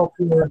 Pure,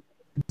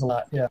 a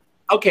lot. Yeah.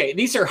 Okay,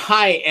 these are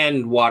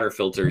high-end water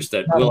filters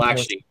that will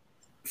actually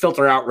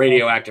filter out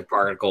radioactive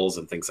particles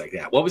and things like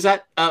that. What was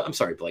that? I'm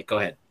sorry, Blake. Go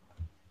ahead.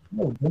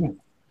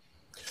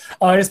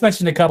 I just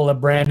mentioned a couple of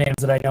brand names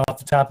that I know off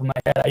the top of my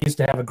head. I used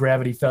to have a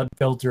gravity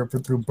filter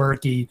through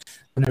Berkey,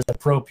 and there's a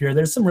ProPure.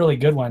 There's some really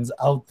good ones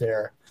out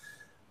there.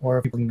 or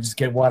if people can just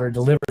get water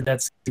delivered,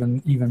 that's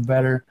even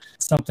better,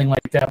 something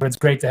like that. But it's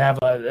great to have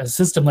a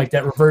system like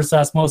that, reverse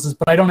osmosis.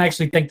 But I don't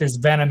actually think there's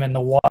venom in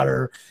the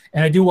water.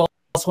 And I do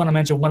also want to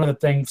mention one other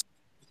thing.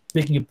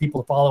 Speaking of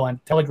people to follow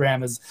on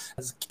Telegram, is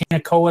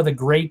Kanekoa the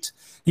Great.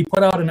 He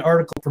put out an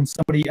article from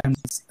somebody on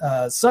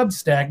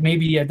Substack.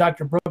 Maybe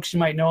Dr. Brooks, you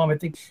might know him. I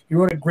think he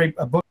wrote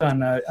a book on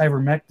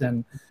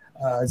ivermectin.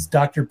 It's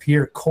Dr.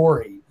 Pierre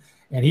Corey.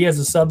 And he has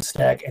a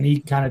Substack, and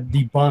he kind of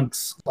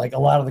debunks like a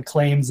lot of the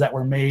claims that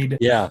were made,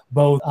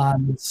 both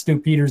on the Stu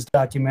Peters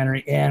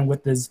documentary and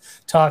with his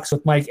talks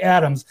with Mike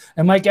Adams.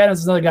 And Mike Adams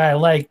is another guy I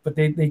like, but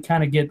they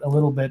kind of get a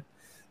little bit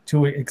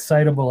too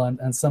excitable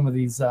on some of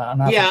these. I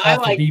like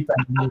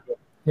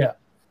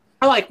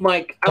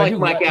Mike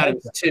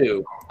Adams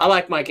too. I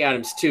like Mike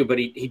Adams too, but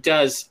he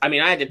does. I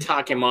mean, I had to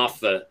talk him off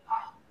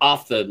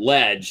the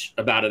ledge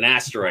about an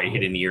asteroid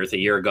hitting the Earth a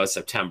year ago,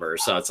 September.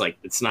 So it's like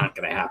it's not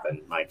going to happen,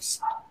 Mike.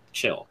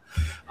 Chill.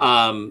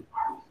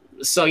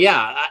 So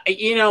yeah,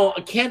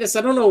 Candace,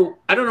 I don't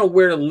know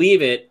where to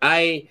leave it.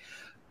 I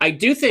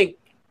do think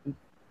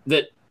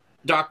that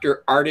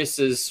Dr.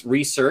 Ardis's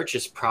research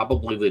is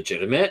probably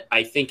legitimate.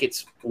 I think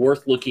it's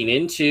worth looking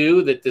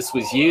into that this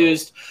was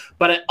used,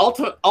 but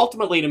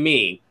ultimately to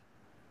me,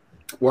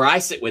 where I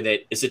sit with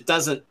it is it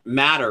doesn't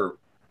matter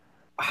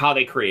how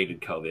they created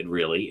COVID,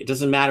 really. It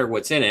doesn't matter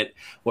what's in it.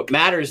 What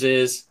matters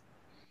is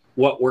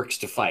what works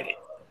to fight it.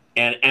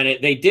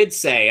 They did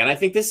say, and I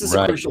think this is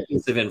a crucial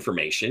piece of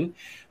information,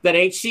 that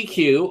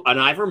HCQ, an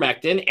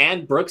ivermectin,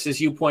 and Brooks,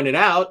 as you pointed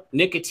out,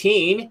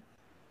 nicotine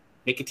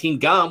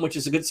gum, which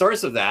is a good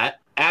source of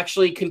that,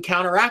 actually can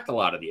counteract a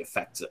lot of the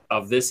effects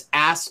of this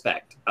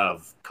aspect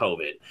of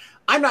COVID.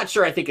 I'm not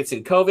sure I think it's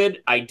in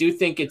COVID. I do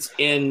think it's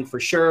in,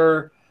 for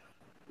sure,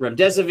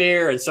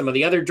 remdesivir and some of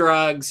the other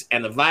drugs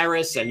and the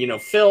virus.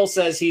 And, Phil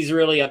says he's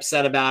really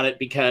upset about it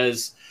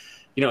because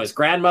his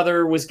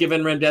grandmother was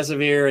given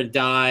remdesivir and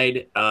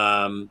died.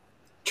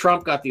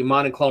 Trump got the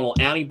monoclonal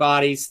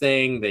antibodies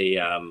thing, the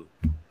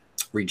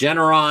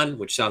Regeneron,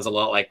 which sounds a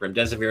lot like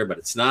remdesivir, but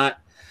it's not.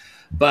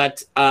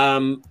 But,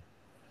 all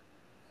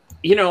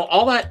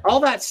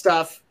that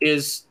stuff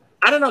is,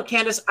 I don't know,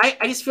 Candace, I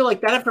just feel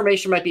like that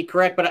information might be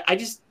correct, but I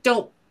just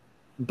don't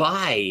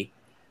buy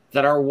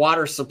that our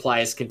water supply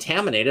is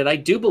contaminated. I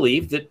do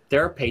believe that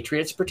there are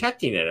patriots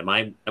protecting it. Am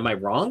I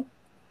wrong?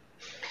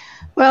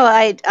 Well,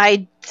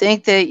 I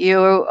think that you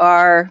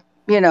are,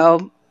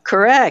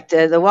 correct.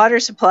 The water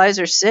supplies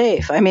are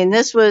safe. I mean,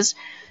 this was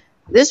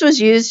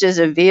used as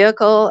a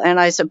vehicle, and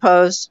I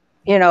suppose,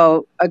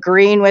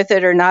 agreeing with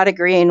it or not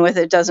agreeing with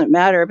it doesn't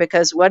matter,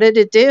 because what did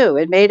it do?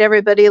 It made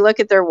everybody look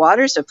at their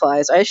water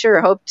supplies. I sure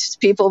hoped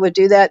people would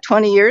do that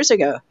 20 years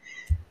ago.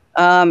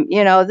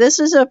 This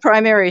is a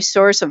primary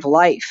source of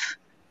life.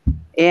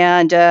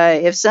 And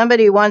if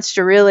somebody wants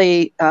to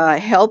really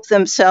help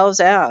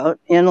themselves out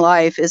in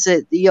life, is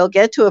that you'll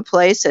get to a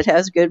place that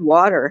has good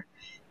water.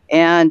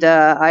 And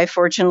I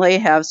fortunately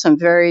have some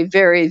very,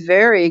 very,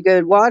 very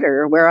good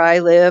water where I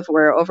live,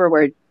 where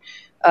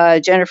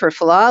Jennifer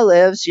Flaw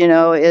lives,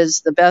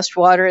 is the best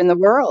water in the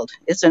world.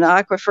 It's an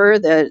aquifer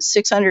that's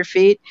 600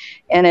 feet,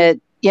 and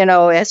it,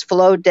 has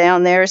flowed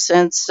down there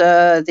since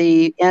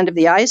the end of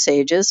the ice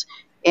ages.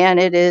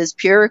 And it is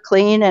pure,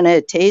 clean, and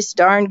it tastes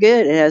darn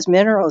good. It has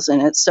minerals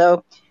in it.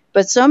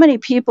 But so many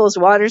people's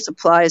water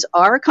supplies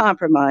are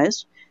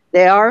compromised.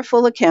 They are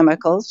full of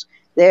chemicals.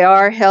 They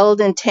are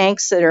held in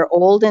tanks that are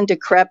old and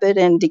decrepit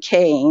and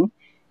decaying.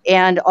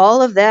 And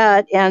all of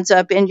that ends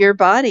up in your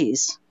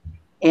bodies.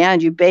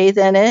 And you bathe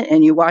in it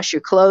and you wash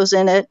your clothes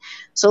in it.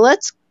 So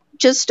let's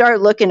just start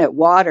looking at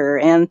water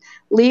and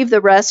leave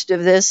the rest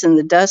of this in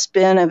the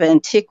dustbin of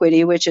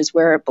antiquity, which is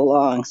where it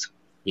belongs.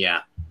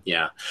 Yeah.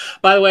 Yeah.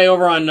 By the way,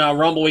 over on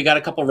Rumble, we got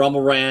a couple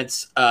Rumble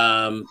rants,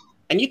 and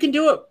you can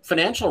do a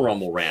financial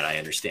Rumble rant, I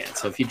understand.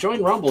 So if you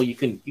join Rumble, you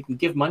can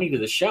give money to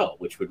the show,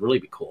 which would really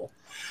be cool.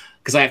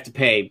 Because I have to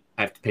pay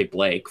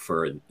Blake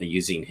for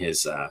using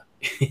his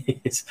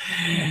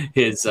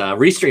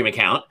Restream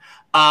account.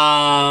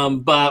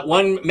 But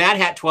one Mad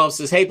Hat 12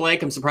 says, "Hey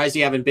Blake, I'm surprised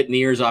you haven't bitten the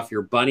ears off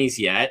your bunnies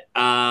yet."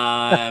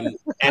 And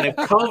if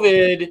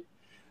COVID.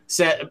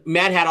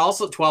 Mad Hat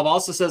 12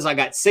 also says, "I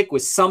got sick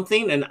with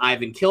something and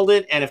Ivan killed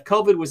it. And if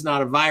COVID was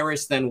not a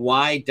virus, then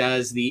why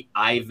does the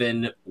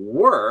Ivan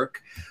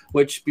work?"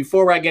 Which,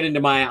 before I get into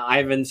my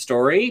Ivan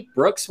story,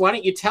 Brooks, why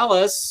don't you tell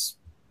us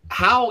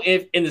how,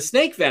 if in the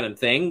snake venom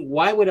thing,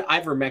 why would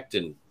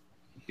ivermectin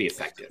be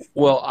effective?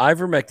 Well,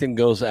 ivermectin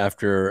goes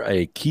after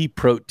a key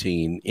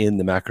protein in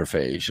the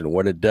macrophage. And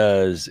what it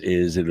does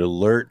is it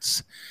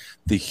alerts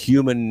the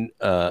human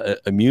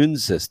immune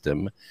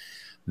system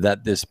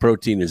that this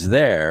protein is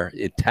there.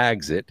 It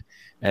tags it,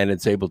 and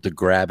it's able to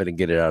grab it and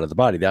get it out of the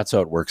body. That's how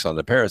it works on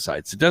the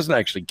parasites. It doesn't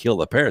actually kill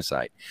the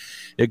parasite.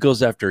 It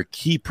goes after a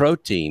key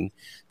protein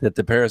that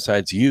the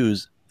parasites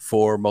use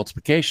for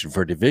multiplication,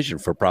 for division,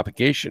 for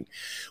propagation.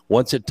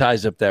 Once it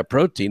ties up that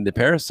protein, the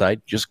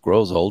parasite just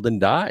grows old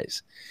and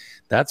dies.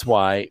 That's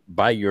why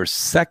by your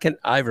second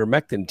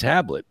ivermectin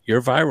tablet,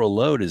 your viral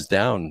load is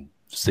down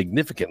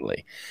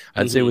significantly.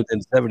 I'd say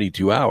within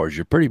 72 hours,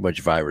 you're pretty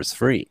much virus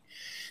free.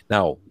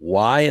 Now,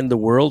 why in the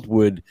world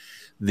would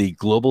the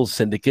global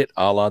syndicate,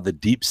 a la the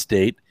deep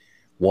state,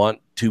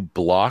 want to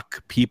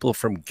block people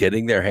from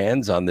getting their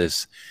hands on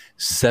this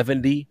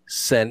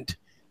 70-cent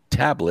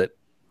tablet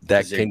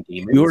that can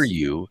cure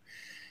you?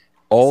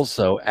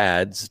 Also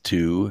adds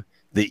to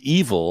the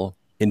evil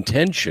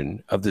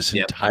intention of this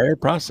entire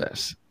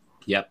process.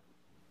 Yep.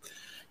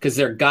 Because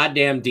they're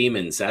goddamn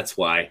demons. That's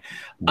why.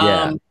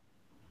 Yeah.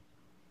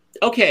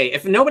 Okay.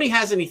 If nobody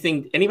has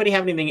anything, anybody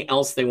have anything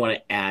else they want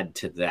to add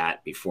to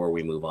that before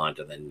we move on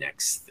to the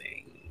next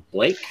thing?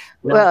 Blake?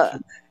 Well,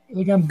 I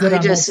think I'm good. I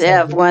just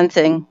have one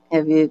thing.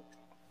 Have you?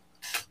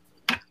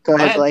 Go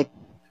ahead, Blake.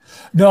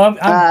 No,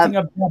 I'm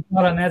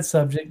not on that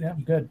subject.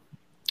 I'm good.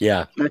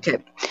 Yeah. Okay.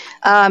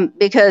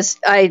 Because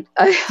I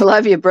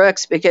love you,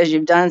 Brooks, because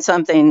you've done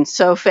something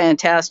so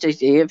fantastic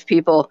to give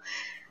people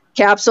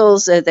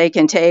capsules that they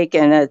can take,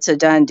 and it's a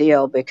done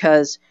deal,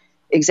 because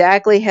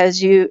exactly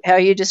how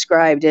you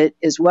described it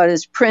is what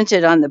is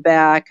printed on the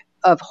back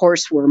of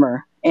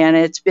Horsewormer. And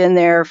it's been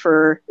there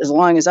for as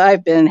long as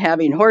I've been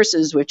having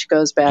horses, which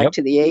goes back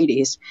to the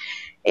 80s.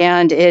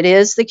 And it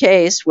is the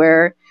case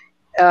where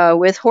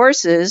with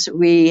horses,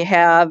 we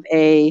have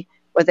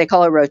what they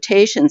call a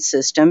rotation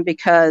system,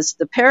 because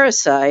the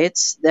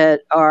parasites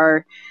that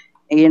are,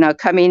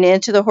 coming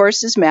into the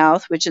horse's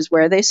mouth, which is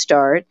where they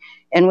start,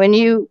 and when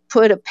you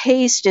put a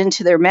paste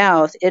into their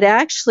mouth, it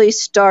actually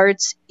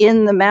starts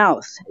in the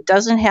mouth. It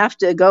doesn't have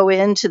to go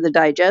into the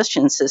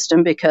digestion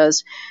system,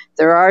 because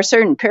there are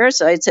certain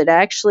parasites that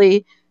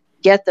actually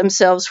get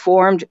themselves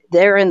formed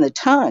there in the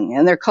tongue,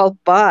 and they're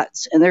called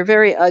bots, and they're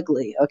very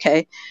ugly,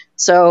 okay?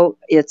 So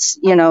it's,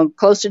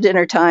 close to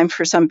dinner time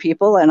for some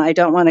people, and I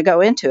don't want to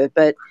go into it,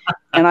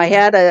 and I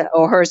had a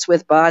horse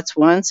with bots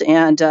once,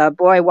 and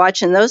boy,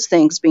 watching those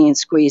things being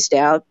squeezed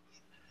out,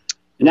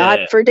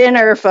 not for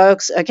dinner,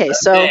 folks. Okay,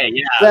 so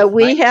but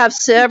we have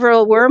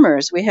several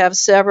wormers. We have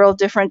several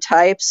different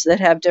types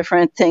that have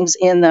different things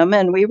in them,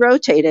 and we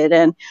rotate it,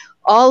 and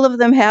all of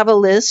them have a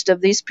list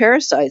of these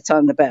parasites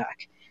on the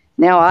back.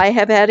 Now, I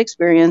have had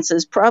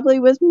experiences probably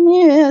with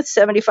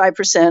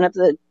 75% of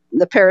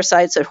the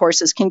parasites that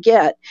horses can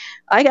get.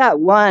 I got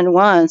one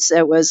once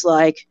that was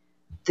like,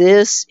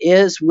 this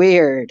is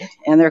weird,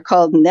 and they're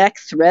called neck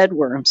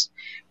threadworms.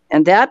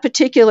 And that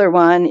particular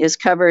one is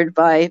covered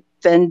by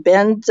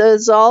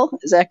fenbendazole.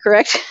 Is that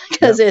correct?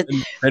 Because you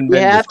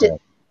have to.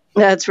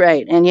 That's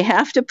right, and you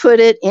have to put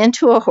it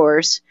into a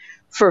horse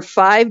for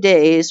 5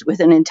 days with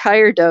an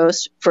entire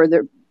dose for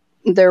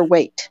their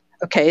weight.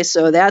 Okay,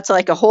 so that's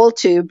like a whole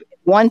tube,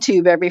 one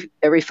tube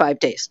every 5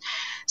 days.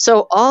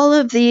 So all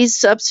of these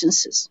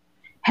substances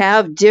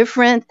have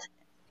different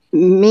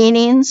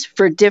meanings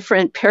for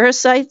different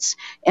parasites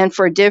and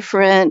for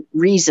different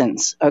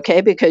reasons,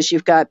 okay? Because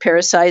you've got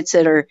parasites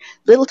that are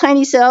little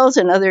tiny cells,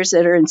 and others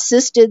that are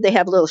encysted. They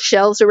have little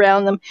shells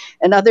around them,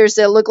 and others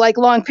that look like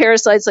long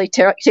parasites like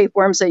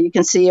tapeworms, that you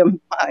can see them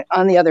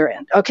on the other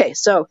end. Okay,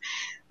 so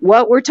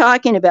what we're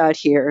talking about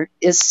here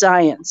is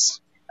science.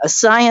 A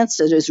science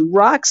that is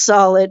rock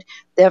solid,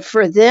 that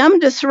for them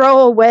to throw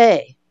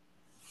away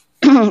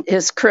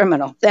is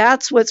criminal.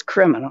 That's what's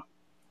criminal.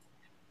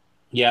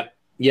 Yep.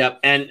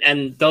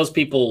 And those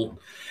people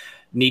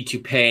need to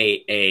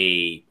pay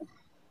a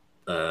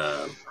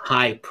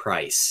high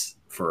price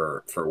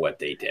for what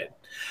they did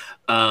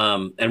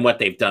and what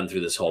they've done through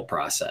this whole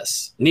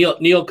process.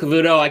 Neil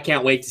Cavuto, I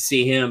can't wait to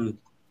see him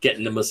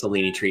getting the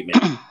Mussolini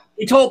treatment.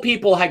 He told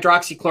people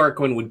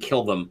hydroxychloroquine would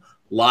kill them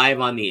live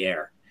on the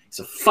air. He's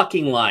a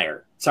fucking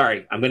liar.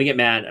 Sorry, I'm going to get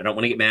mad. I don't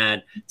want to get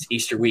mad. It's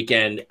Easter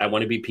weekend. I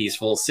want to be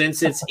peaceful.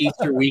 Since it's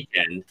Easter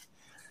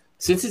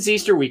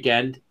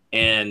weekend,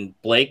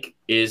 and Blake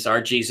is our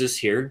Jesus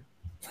here.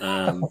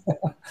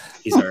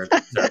 He's our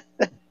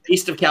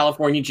East of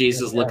California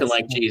Jesus, looking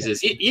like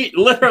Jesus. You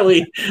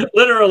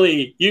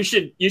literally, you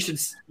should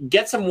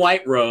get some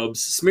white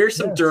robes, smear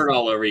some dirt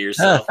all over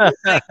yourself,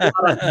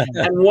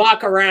 and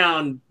walk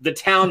around the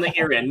town that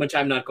you're in, which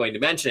I'm not going to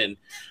mention,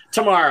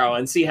 tomorrow,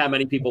 and see how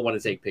many people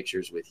want to take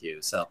pictures with you.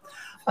 So,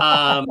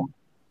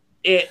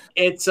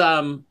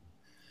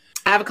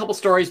 I have a couple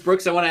stories,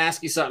 Brooks. I want to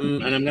ask you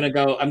something, and I'm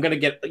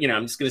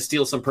just going to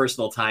steal some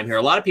personal time here.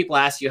 A lot of people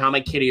ask you how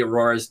my kitty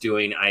Aurora is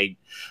doing. I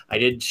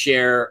did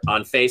share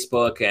on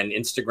Facebook and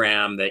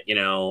Instagram that,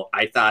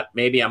 I thought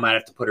maybe I might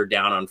have to put her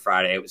down on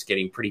Friday. It was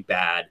getting pretty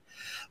bad.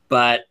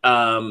 But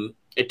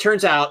it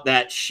turns out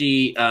that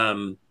she got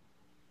an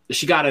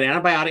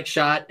antibiotic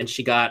shot and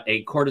she got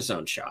a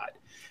cortisone shot.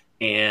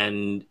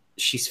 And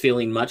she's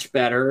feeling much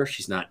better.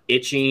 She's not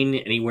itching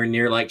anywhere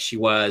near like she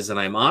was. And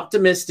I'm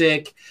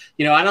optimistic.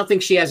 I don't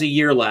think she has a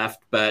year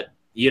left, but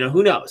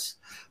who knows?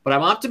 But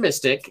I'm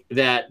optimistic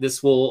that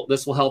this will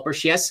help her.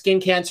 She has skin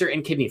cancer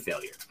and kidney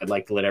failure. I'd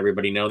like to let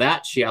everybody know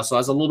that. She also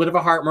has a little bit of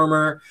a heart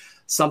murmur.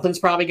 Something's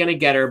probably going to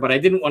get her, but I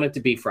didn't want it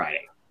to be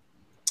Friday.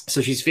 So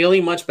she's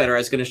feeling much better. I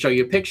was going to show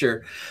you a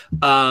picture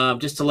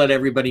just to let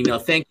everybody know.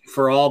 Thank you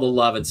for all the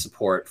love and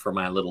support for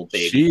my little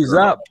baby. She's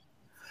girl. Up.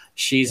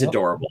 She's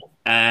adorable.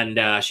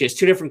 And she has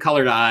 2 different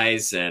colored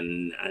eyes,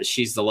 and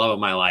she's the love of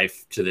my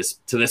life to this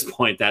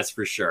point. That's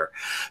for sure.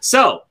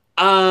 So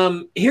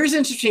Here's an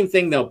interesting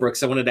thing, though,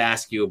 Brooks, I wanted to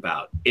ask you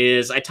about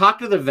is I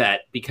talked to the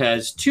vet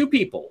because two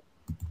people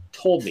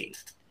told me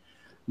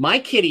my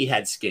kitty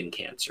had skin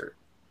cancer.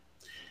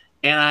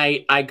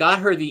 And I got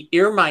her the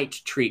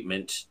Earmite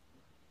treatment,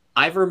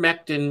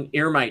 ivermectin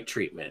Earmite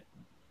treatment,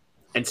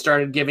 and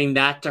started giving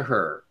that to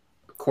her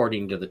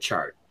according to the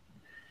chart.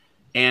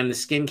 And the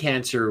skin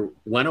cancer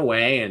went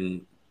away,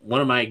 and one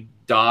of my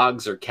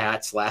dogs or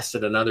cats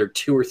lasted another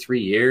 2 or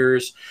 3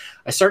 years.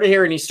 I started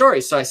hearing these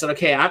stories. So I said,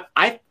 okay,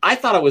 I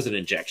thought it was an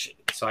injection.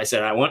 So I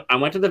said, I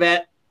went to the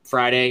vet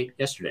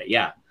yesterday.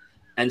 Yeah.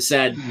 And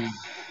said,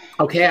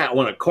 okay, I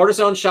want a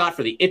cortisone shot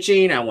for the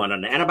itching. I want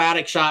an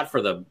antibiotic shot for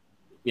the,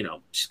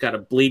 she's got a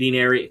bleeding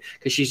area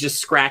because she's just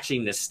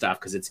scratching this stuff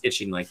because it's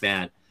itching like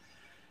that.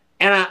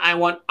 And I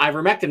want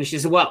ivermectin. And she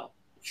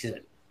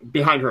said,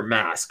 behind her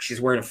mask, she's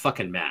wearing a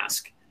fucking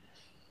mask.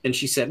 And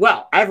she said,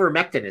 well,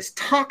 ivermectin is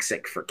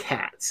toxic for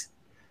cats.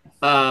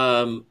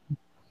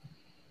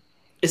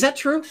 Is that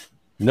true?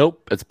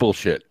 Nope, it's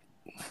bullshit.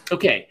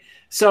 Okay,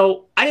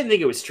 so I didn't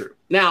think it was true.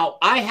 Now,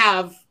 I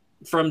have,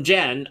 from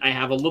Jen, I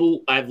have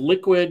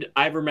liquid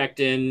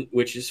ivermectin,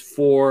 which is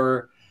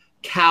for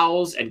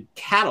cows and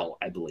cattle,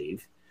 I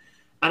believe.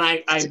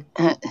 And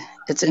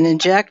it's an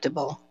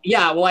injectable.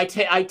 Yeah, well, I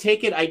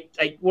take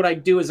it. What I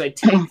do is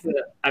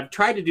I've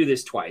tried to do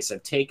this twice.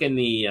 I've taken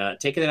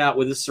it out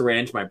with a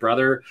syringe.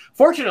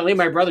 Fortunately,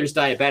 my brother's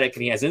diabetic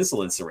and he has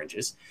insulin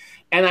syringes,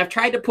 and I've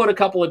tried to put a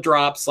couple of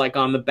drops like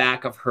on the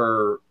back of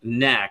her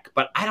neck,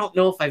 but I don't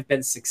know if I've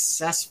been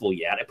successful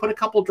yet. I put a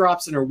couple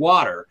drops in her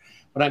water.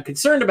 What I'm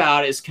concerned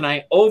about is, can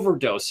I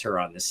overdose her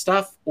on this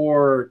stuff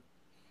or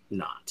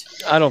not?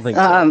 I don't think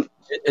so.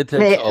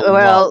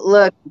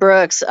 Look,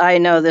 Brooks, I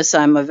know this.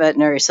 I'm a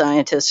veterinary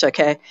scientist,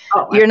 okay?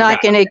 You're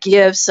not going to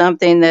give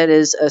something that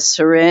is a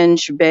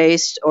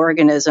syringe-based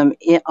organism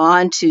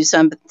onto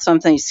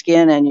something's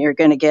skin and you're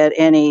going to get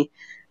any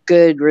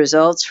good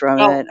results from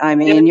it. I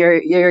mean,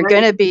 you're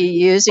going to be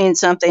using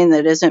something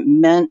that isn't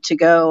meant to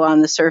go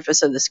on the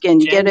surface of the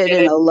skin. You get it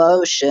in a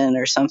lotion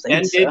or something.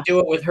 Jen did do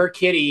it with her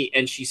kitty,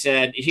 and she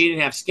said she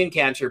didn't have skin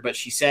cancer, but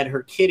she said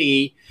her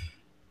kitty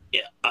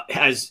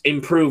has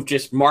improved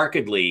just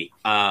markedly,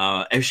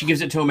 and she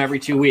gives it to him every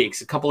 2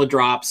 weeks, a couple of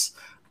drops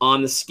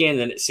on the skin,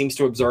 and it seems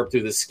to absorb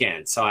through the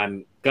skin. So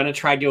I'm gonna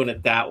try doing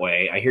it that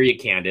way. I hear you,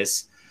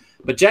 Candace,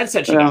 but Jen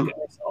said she got good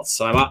results,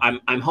 so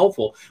I'm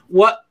hopeful.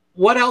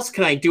 What else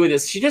can I do with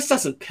this? She just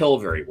doesn't pill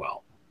very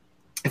well.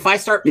 If I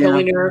start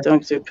pilling her,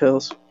 don't do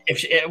pills.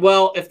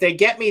 If they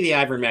get me the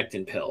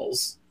ivermectin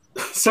pills.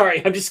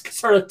 Sorry, I'm just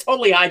sort of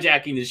totally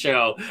hijacking the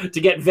show to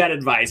get vet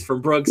advice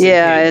from Brooks.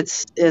 Yeah,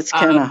 it's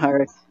kind of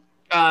hard.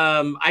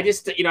 I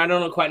just, I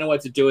don't quite know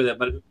what to do with it.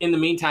 But in the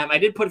meantime, I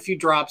did put a few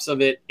drops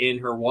of it in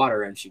her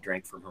water, and she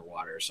drank from her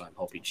water. So I'm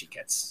hoping she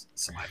gets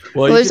some ivermectin.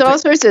 Well, there's all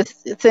sorts of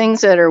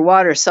things that are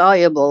water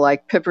soluble,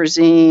 like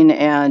piperazine,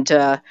 and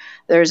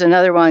there's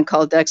another one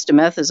called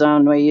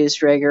dexamethasone we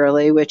use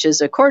regularly, which is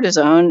a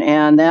cortisone,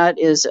 and that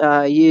is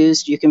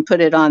used. You can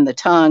put it on the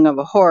tongue of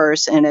a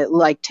horse, and it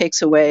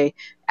takes away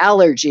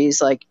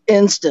allergies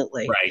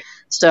instantly. Right.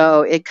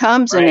 So it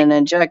comes in an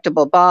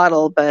injectable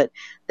bottle, but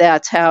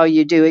that's how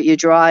you do it. You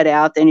draw it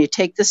out, then you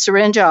take the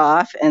syringe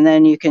off, and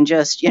then you can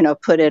just,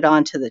 put it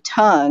onto the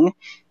tongue,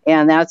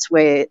 and that's the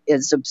way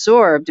it's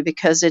absorbed,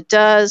 because it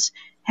does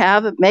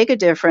make a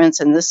difference,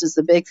 and this is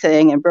the big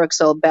thing, and Brooks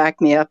will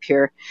back me up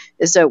here,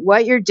 is that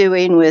what you're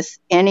doing with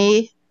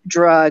any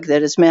drug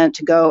that is meant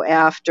to go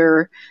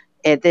after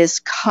this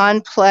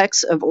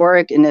complex of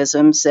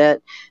organisms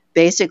that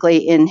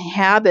basically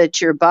inhabit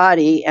your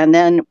body, and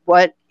then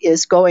what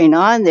is going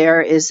on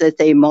there is that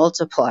they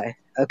multiply.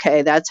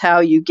 Okay, that's how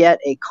you get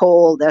a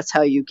cold. That's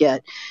how you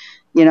get,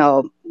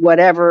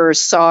 whatever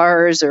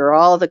SARS or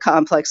all the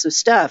complex of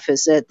stuff,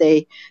 is that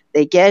they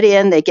get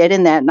in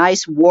that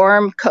nice,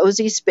 warm,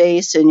 cozy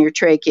space in your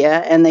trachea,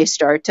 and they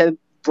start to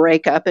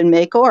break up and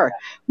make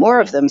more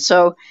of them.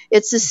 So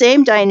it's the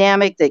same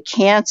dynamic that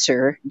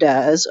cancer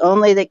does,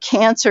 only that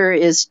cancer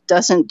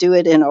doesn't do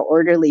it in an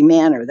orderly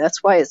manner.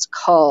 That's why it's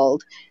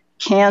called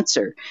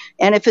cancer.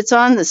 And if it's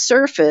on the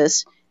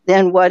surface,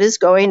 then what is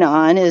going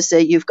on is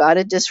that you've got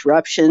a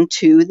disruption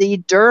to the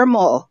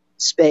dermal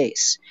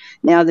space.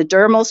 Now, the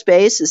dermal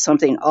space is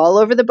something all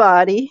over the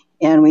body,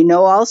 and we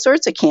know all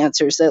sorts of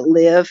cancers that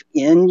live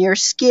in your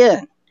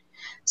skin.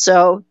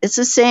 So it's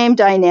the same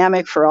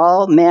dynamic for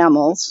all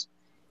mammals,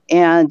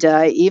 and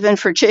even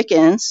for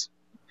chickens.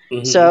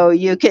 Mm-hmm. So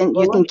you can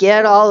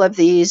get all of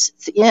these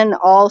in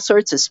all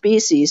sorts of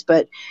species,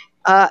 but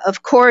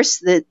of course,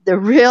 the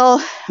real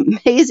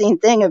amazing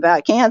thing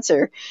about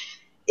cancer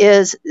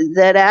is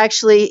that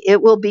actually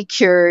it will be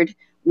cured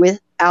with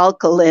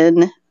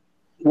alkaline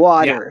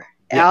water.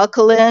 Yeah.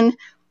 Alkaline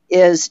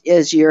is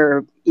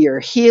your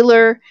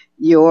healer,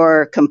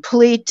 your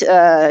complete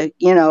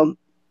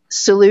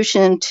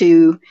solution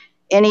to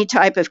any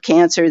type of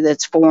cancer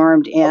that's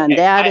formed, and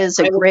that is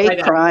a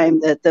great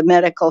crime that the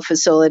medical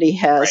facility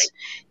has,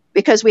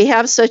 because we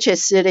have such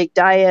acidic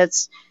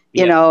diets.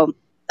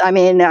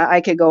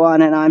 I could go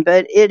on and on,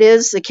 but it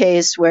is the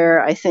case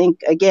where I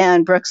think,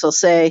 again, Brooks will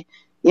say,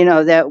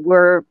 that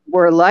we're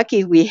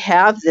lucky we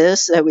have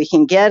this, that we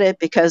can get it,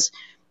 because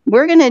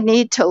we're going to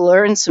need to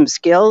learn some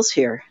skills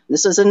here.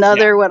 This is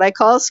another what I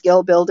call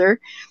skill builder.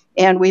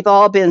 And we've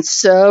all been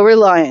so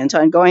reliant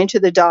on going to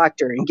the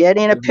doctor and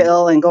getting a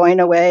pill and going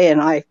away,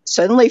 and I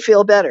suddenly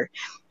feel better.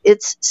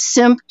 It's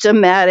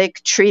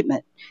symptomatic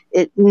treatment.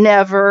 It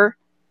never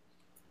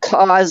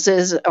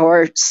causes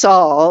or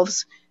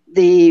solves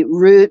the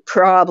root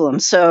problem.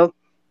 So,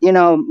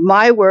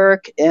 my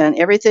work and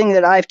everything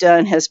that I've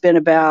done has been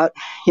about,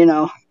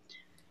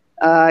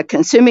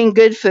 consuming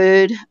good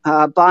food,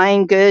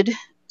 buying good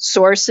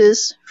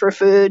sources for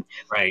food,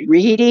 right,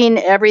 reading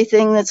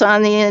everything that's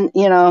on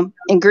the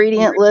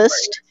ingredient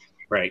list,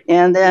 right,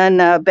 and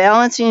then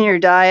balancing your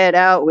diet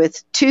out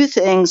with two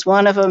things.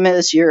 One of them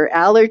is your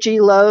allergy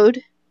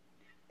load,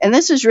 and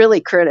this is really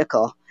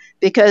critical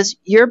because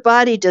your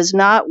body does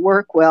not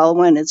work well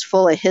when it's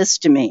full of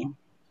histamine.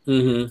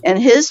 And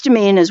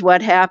histamine is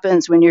what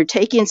happens when you're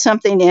taking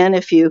something in,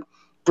 if you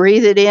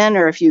breathe it in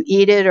or if you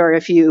eat it or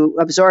if you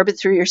absorb it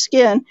through your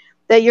skin,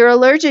 that you're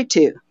allergic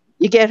to.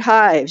 You get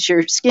hives,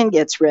 your skin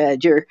gets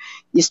red,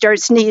 you start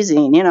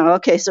sneezing,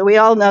 Okay, so we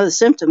all know the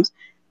symptoms.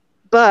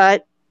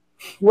 But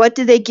what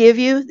do they give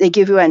you? They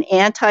give you an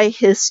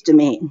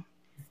antihistamine.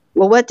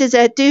 Well, what does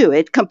that do?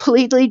 It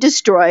completely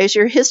destroys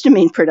your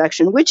histamine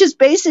production, which is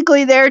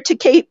basically there to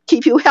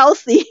keep you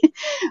healthy.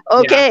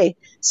 Okay,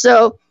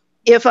 so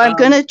if I'm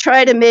going to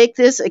try to make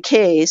this a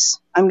case,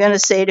 I'm going to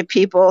say to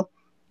people,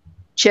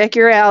 check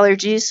your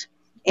allergies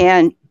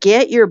and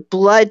get your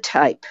blood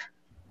type.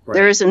 Right.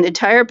 There is an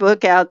entire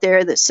book out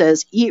there that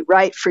says eat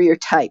right for your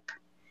type.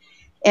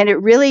 And it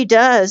really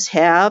does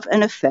have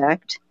an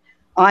effect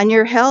on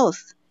your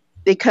health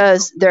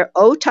because they're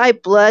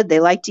O-type blood.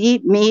 They like to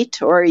eat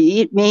meat, or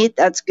you eat meat,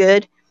 that's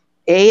good.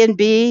 A and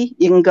B,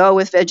 you can go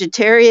with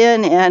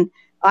vegetarian. And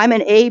I'm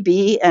an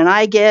AB, and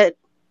I get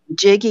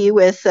jiggy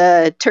with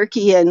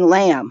turkey and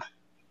lamb.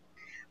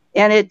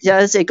 And it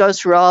goes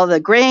through all the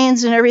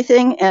grains and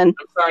everything. And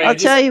I'll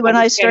tell you, when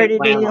I started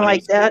eating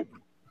like that,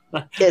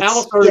 I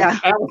almost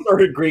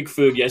ordered Greek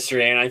food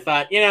yesterday, and I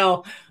thought,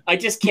 I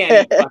just can't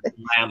eat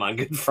fucking lamb on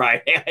Good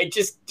Friday. I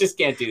just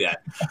can't do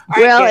that.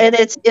 And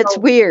it's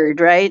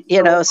weird, right?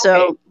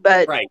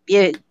 But right.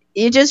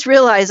 You just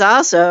realize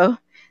also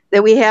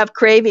that we have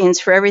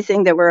cravings for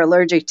everything that we're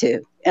allergic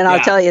to, and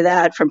I'll tell you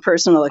that from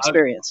personal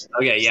experience.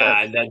 Okay,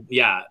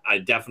 yeah, I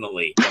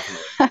definitely.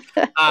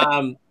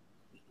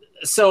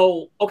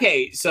 So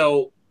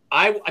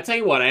I tell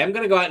you what, I am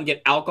going to go out and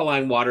get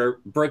alkaline water.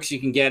 Brooks, you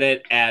can get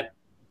it at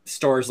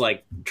stores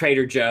like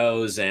Trader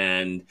Joe's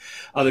and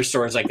other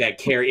stores like that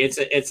carry.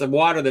 It's a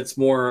water that's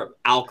more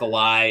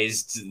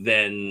alkalized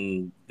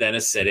than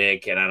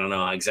acidic, and I don't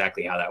know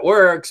exactly how that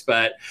works,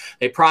 but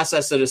they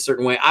process it a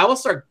certain way. I will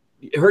start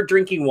her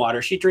drinking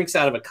water. She drinks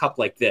out of a cup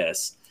like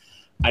this.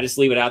 I just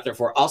leave it out there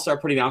for her. I'll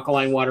start putting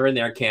alkaline water in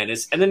there,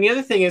 Candace. And then the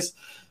other thing is,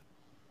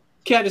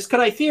 Candace, could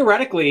I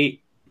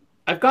theoretically,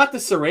 I've got the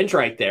syringe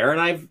right there,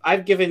 and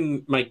I've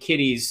given my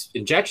kitties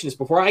injections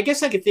before. I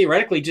guess I could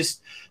theoretically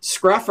just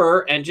scruff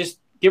her and just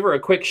give her a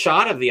quick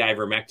shot of the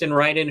ivermectin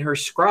right in her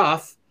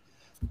scruff.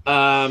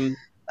 I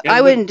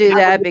wouldn't do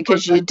that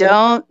because you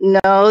don't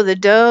know the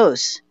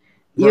dose.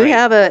 You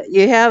have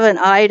an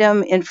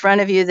item in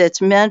front of you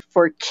that's meant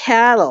for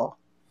cattle.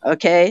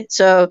 Okay,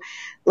 so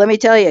let me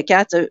tell you,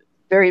 cats are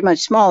very much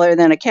smaller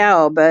than a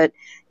cow, but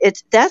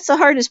that's the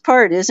hardest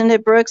part, isn't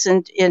it, Brooks?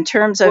 In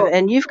terms of,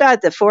 and you've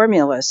got the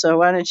formula, so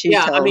why don't you?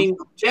 Yeah, tell I mean,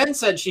 Jen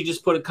said she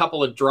just put a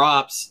couple of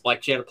drops,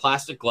 like she had a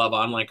plastic glove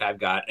on, like I've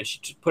got, and she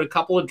just put a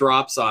couple of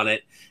drops on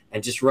it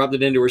and just rubbed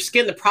it into her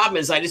skin. The problem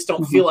is, I just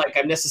don't feel like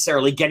I'm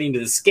necessarily getting to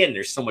the skin.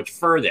 There's so much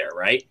fur there,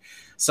 right?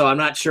 So I'm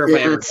not sure if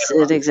I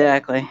ever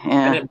exactly.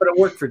 Yeah, but it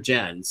worked for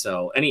Jen.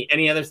 So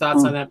any other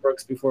thoughts on that,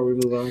 Brooks, before we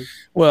move on?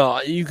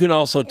 Well, you can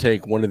also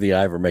take one of the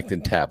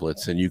ivermectin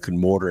tablets and you can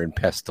mortar and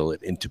pestle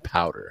it into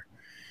powder.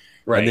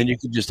 Right. And then you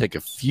can just take a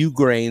few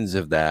grains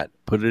of that,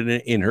 put it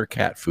in her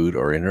cat food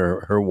or in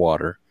her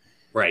water,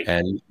 right,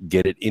 and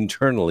get it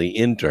internally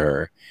into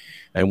her.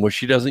 And what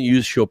she doesn't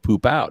use, she'll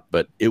poop out,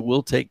 but it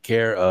will take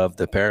care of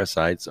the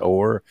parasites.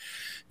 Or,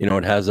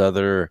 it has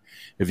other.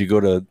 If you go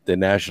to the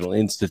National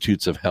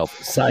Institutes of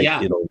Health site,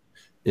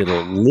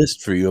 it'll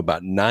list for you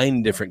about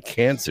 9 different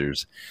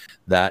cancers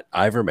that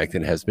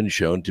ivermectin has been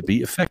shown to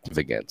be effective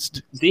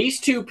against. These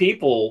 2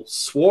 people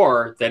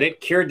swore that it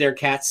cured their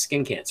cat's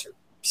skin cancer.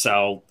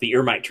 So the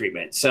Ermite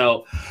treatment.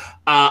 So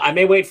I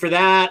may wait for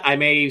that. I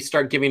may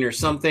start giving her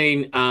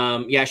something.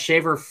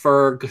 Shave her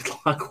fur. Good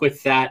luck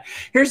with that.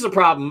 Here's the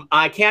problem.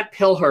 I can't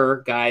pill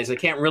her, guys. I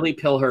can't really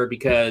pill her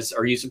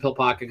or use a pill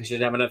pocket because she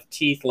doesn't have enough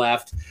teeth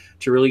left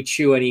to really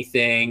chew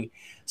anything.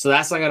 So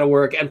that's not going to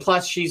work. And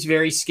plus, she's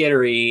very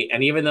skittery.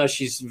 And even though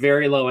she's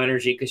very low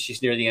energy because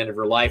she's near the end of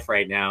her life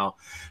right now,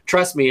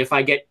 trust me, if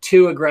I get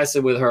too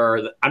aggressive with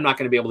her, I'm not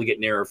going to be able to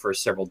get near her for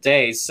several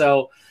days.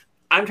 So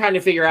I'm trying to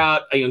figure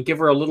out, give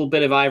her a little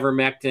bit of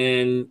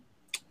ivermectin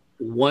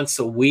once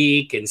a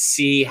week and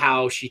see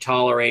how she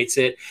tolerates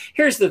it.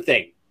 Here's the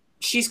thing.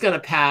 She's going to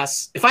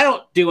pass. If I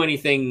don't do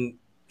anything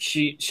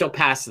she'll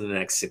pass in the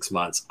next 6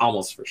 months,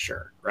 almost for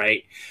sure,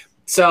 right?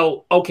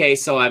 So okay,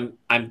 so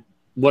I'm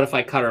what if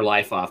I cut her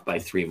life off by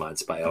 3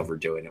 months by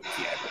overdoing it with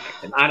the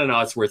ivermectin? I don't know.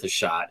 It's worth a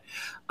shot.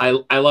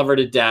 I love her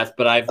to death,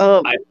 but I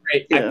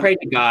prayed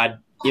to God.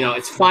 You know,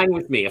 it's fine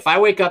with me. If I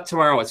wake up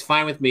tomorrow, it's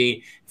fine with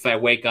me. If I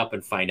wake up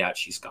and find out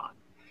she's gone,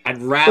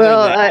 I'd rather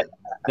that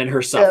than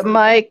her suffer.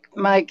 Mike,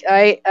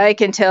 I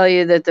can tell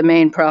you that the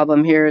main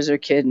problem here is her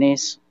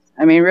kidneys.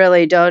 I mean,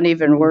 really, don't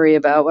even worry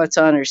about what's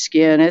on her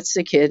skin. It's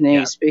the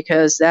kidneys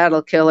because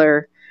that'll kill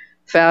her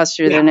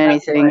faster than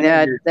anything.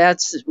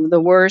 That's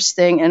the worst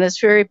thing, and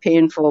it's a very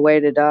painful way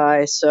to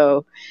die.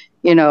 So,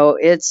 you know,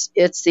 it's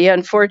the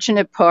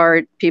unfortunate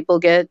part. People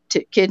get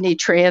kidney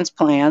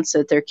transplants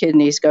that their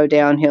kidneys go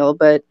downhill,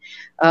 but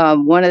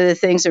one of the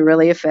things that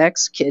really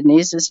affects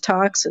kidneys is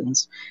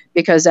toxins,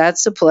 because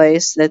that's the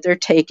place that they're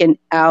taken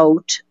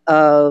out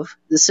of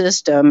the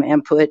system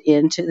and put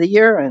into the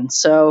urine.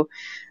 So,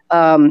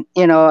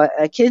 you know,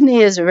 a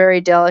kidney is a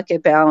very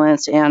delicate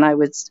balance, and I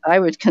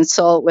would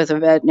consult with a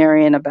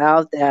veterinarian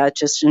about that,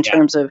 just in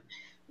terms of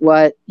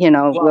what, you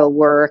know, will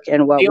work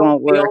and what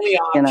won't work. The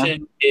only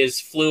option is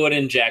fluid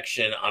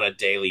injection on a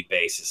daily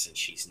basis, and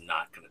she's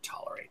not going to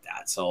tolerate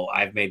that. So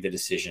I've made the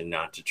decision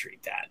not to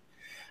treat that.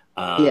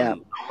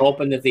 I'm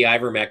hoping that the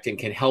ivermectin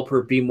can help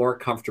her be more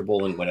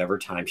comfortable in whatever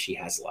time she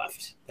has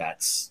left.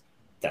 That's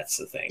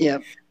the thing.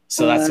 Yep.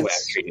 So that's the way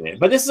I'm treating it.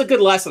 But this is a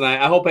good lesson.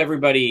 I hope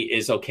everybody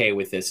is okay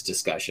with this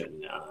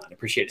discussion. I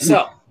appreciate it.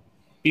 So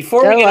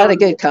before we get a lot of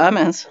good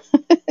comments.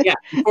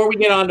 Before we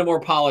get on to more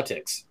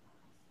politics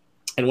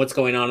and what's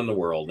going on in the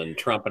world and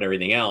Trump and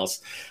everything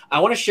else, I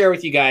want to share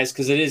with you guys,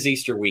 because it is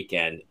Easter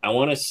weekend. I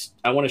want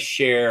to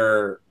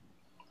share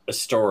a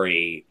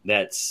story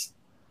that's,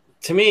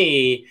 to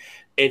me,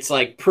 it's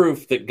like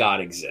proof that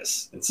God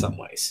exists in some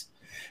ways.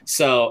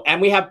 So,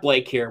 and we have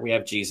Blake here. We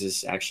have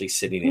Jesus actually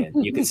sitting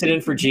in. You can sit in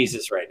for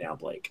Jesus right now,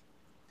 Blake.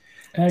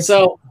 Excellent.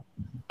 So,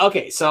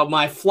 okay. So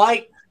my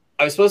flight,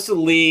 I was supposed to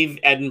leave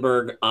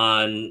Edinburgh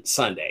on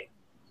Sunday.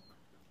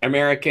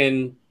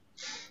 American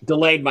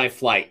delayed my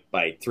flight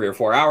by 3 or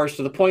 4 hours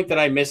to the point that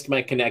I missed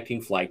my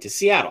connecting flight to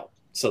Seattle.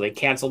 So they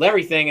canceled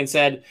everything and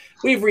said,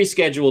 we've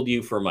rescheduled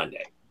you for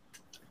Monday.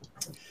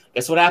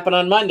 Guess what happened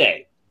on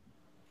Monday?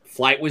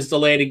 Flight was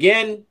delayed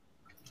again.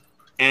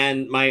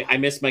 And I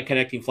missed my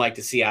connecting flight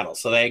to Seattle.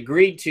 So they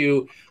agreed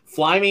to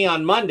fly me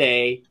on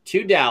Monday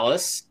to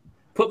Dallas,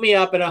 put me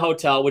up in a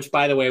hotel, which,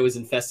 by the way, was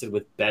infested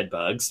with bed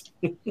bugs.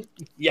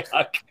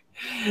 Yuck.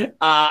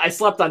 I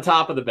slept on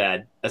top of the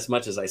bed as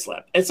much as I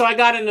slept. And so I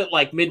got in at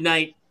like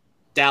midnight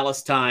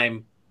Dallas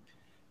time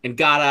and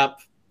got up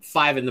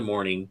 5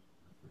 a.m.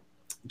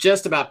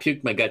 Just about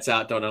puked my guts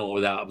out. Don't know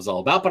what that was all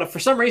about. But for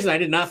some reason, I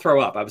did not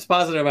throw up. I was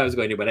positive I was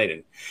going to, but I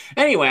didn't.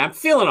 Anyway, I'm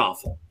feeling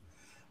awful.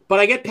 But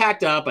I get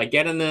packed up. I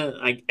get in the,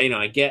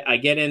 I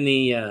get in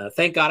the.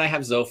 Thank God I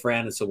have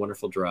Zofran. It's a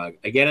wonderful drug.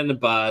 I get in the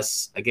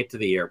bus. I get to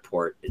the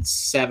airport. It's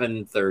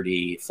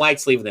 7:30.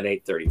 Flight's leaving at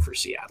 8:30 for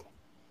Seattle.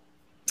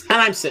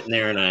 And I'm sitting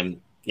there, and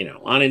I'm,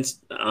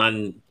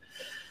 on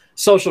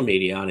social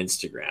media, on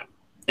Instagram,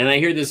 and I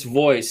hear this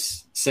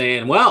voice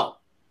saying,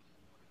 "Well,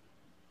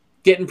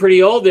 getting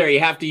pretty old there. You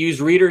have to use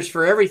readers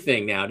for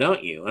everything now,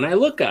 don't you?" And I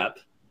look up,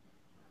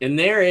 and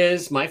there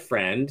is my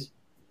friend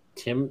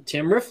Tim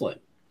Rifflin.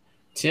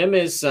 Tim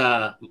is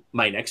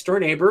my next door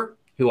neighbor,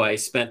 who I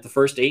spent the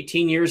first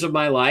 18 years of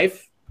my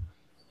life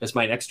as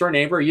my next door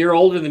neighbor, a year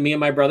older than me and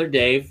my brother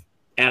Dave,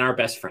 and our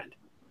best friend.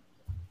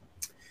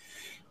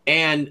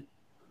 And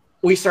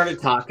we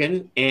started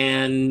talking,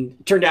 and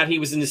it turned out he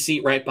was in the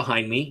seat right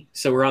behind me.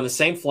 So we're on the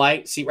same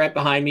flight, seat right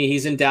behind me.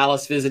 He's in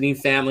Dallas visiting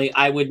family.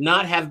 I would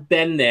not have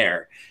been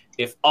there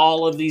if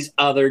all of these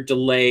other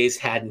delays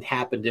hadn't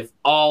happened, if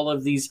all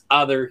of these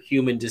other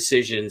human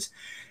decisions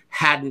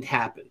hadn't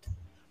happened.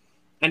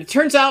 And it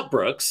turns out,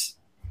 Brooks,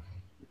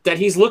 that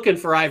he's looking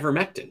for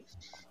ivermectin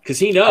because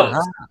he knows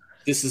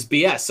this is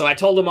BS. So I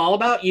told him all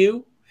about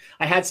you.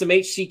 I had some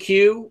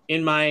HCQ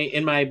in my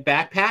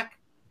backpack.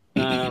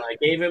 I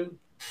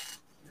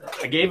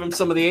gave him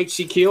some of the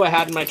HCQ I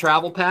had in my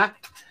travel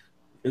pack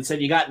and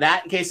said, you got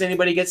that in case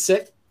anybody gets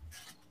sick?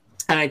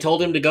 And I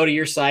told him to go to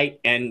your site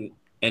and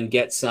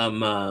get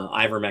some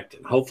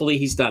ivermectin. Hopefully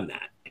he's done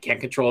that. I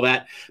can't control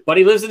that. But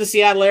he lives in the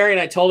Seattle area,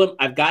 and I told him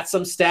I've got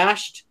some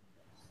stashed.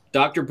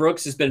 Dr.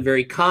 Brooks has been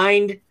very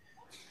kind.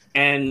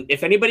 And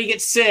if anybody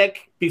gets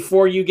sick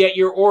before you get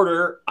your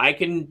order, I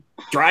can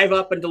drive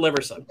up and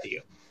deliver some to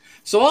you.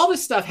 So all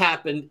this stuff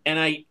happened, and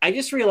I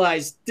just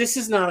realized this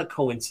is not a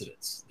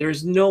coincidence.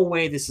 There's no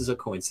way this is a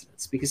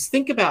coincidence, because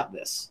think about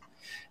this.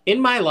 In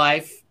my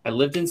life, I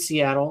lived in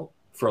Seattle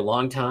for a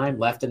long time,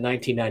 left in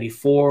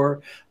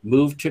 1994,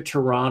 moved to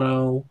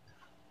Toronto.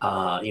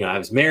 I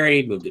was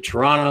married, moved to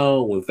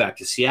Toronto, moved back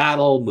to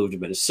Seattle, moved to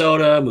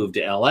Minnesota, moved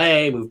to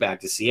LA, moved back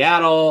to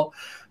Seattle,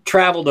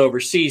 traveled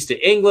overseas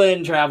to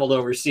England, traveled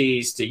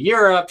overseas to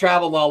Europe,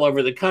 traveled all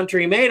over the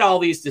country, made all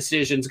these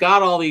decisions,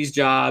 got all these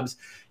jobs,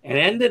 and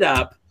ended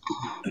up,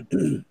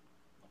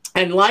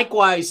 and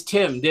likewise,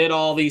 Tim did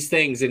all these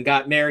things and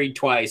got married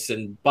twice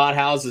and bought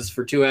houses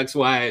for 2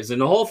 ex-wives and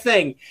the whole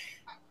thing.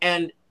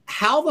 And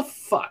how the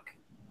fuck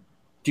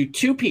do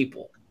two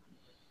people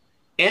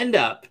end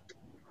up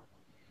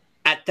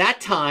at that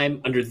time,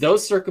 under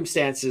those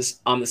circumstances,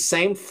 on the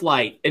same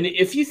flight? And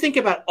if you think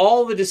about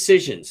all the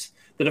decisions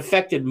that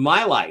affected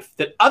my life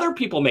that other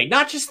people made,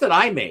 not just that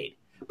I made,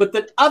 but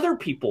that other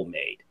people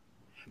made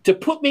to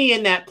put me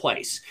in that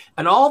place,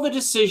 and all the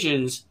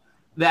decisions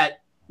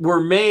that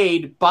were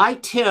made by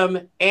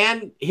Tim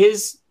and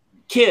his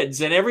kids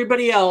and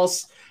everybody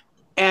else,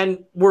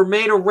 and were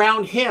made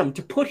around him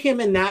to put him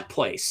in that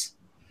place.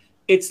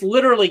 It's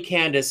literally,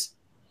 Candace,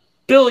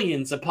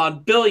 billions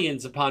upon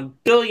billions upon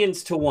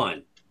billions to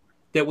one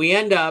that we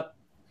end up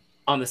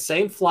on the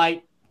same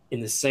flight in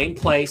the same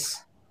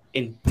place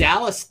in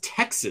Dallas,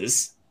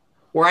 Texas,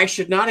 where I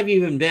should not have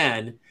even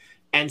been,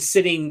 and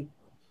sitting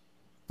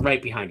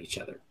right behind each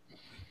other.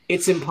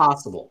 It's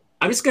impossible.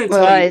 I'm just going to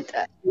tell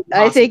you.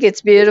 I think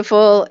it's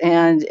beautiful,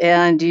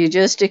 and you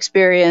just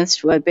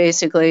experienced what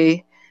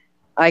basically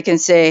I can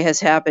say has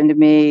happened to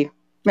me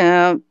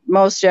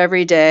most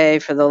every day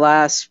for the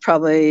last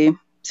probably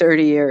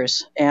 30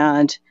 years.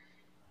 And,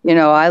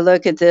 I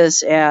look at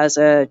this as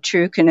a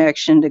true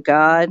connection to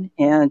God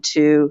and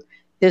to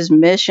his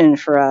mission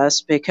for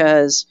us,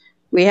 because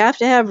we have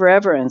to have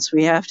reverence.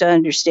 We have to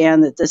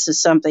understand that this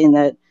is something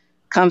that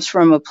comes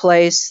from a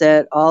place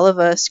that all of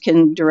us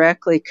can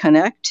directly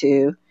connect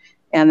to,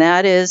 and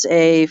that is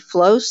a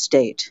flow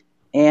state.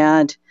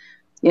 And,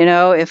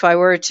 if I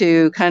were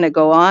to kind of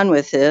go on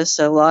with this,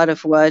 a lot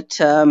of what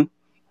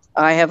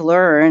I have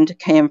learned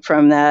came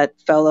from that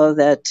fellow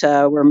that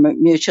we're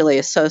mutually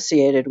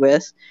associated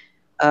with,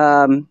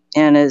 and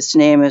his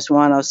name is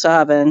Juan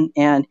Osaban,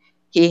 and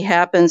he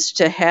happens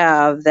to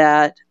have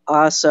that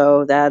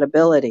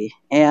ability.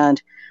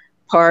 And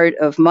part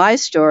of my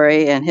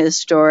story and his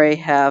story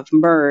have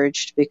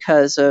merged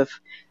because of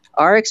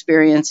our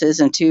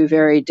experiences in two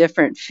very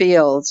different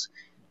fields.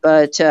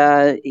 But,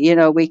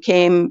 we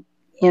came,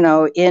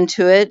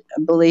 into it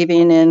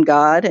believing in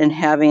God and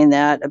having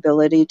that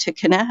ability to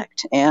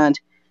connect. And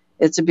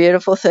it's a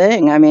beautiful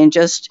thing. I mean,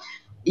 just,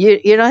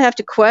 you don't have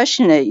to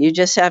question it. You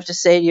just have to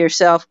say to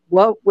yourself,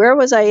 where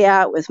was I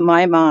at with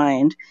my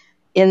mind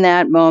in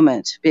that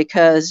moment?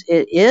 Because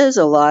it is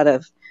a lot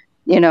of,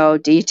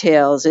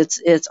 details.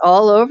 It's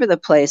all over the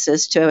place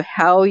as to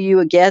how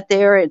you get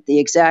there at the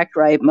exact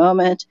right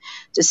moment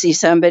to see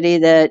somebody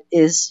that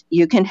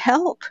you can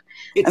help.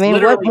 It's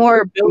what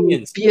more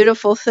billions.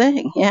 Beautiful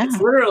thing? Yeah. It's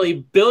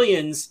literally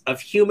billions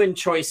of human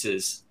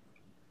choices,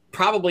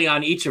 probably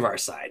on each of our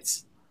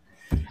sides.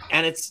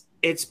 And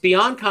it's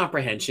beyond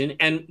comprehension.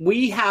 And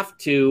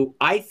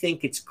I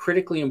think it's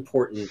critically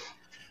important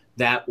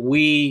that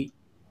we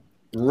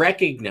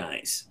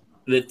recognize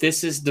that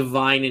this is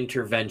divine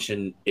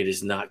intervention. It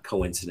is not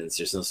coincidence.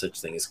 There's no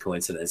such thing as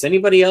coincidence.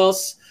 Anybody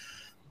else?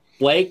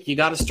 Blake, you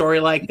got a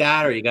story like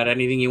that, or you got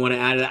anything you want to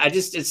add?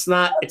 It's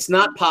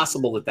not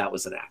possible that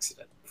was an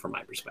accident from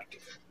my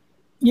perspective.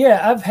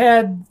 Yeah, I've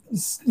had,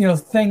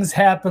 things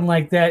happen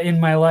like that in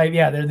my life.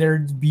 Yeah, they're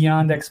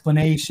beyond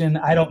explanation.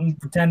 I don't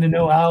pretend to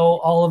know how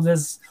all of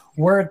this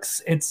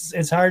works.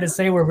 It's hard to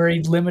say. We're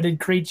very limited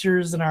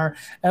creatures in our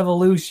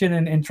evolution,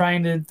 and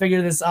trying to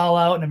figure this all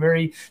out in a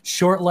very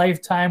short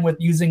lifetime with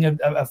using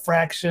a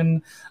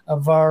fraction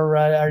of our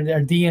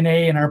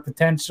DNA and our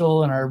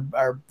potential and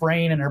our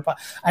brain and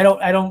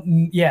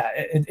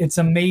it's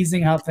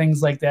amazing how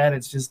things like that.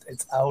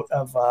 It's out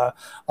of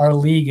our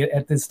league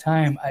at this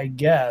time, I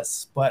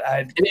guess. But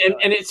and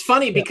it's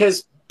funny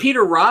because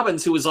Peter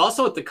Robbins, who was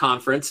also at the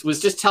conference, was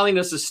just telling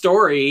us a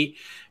story,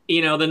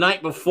 the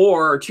night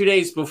before or 2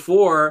 days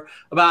before,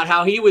 about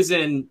how he was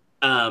in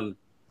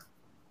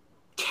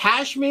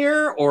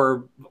Kashmir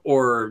or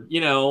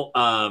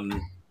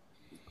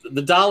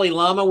the Dalai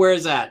Lama. Where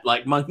is that?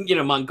 Like,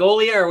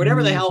 Mongolia or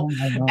whatever the hell.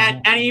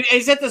 And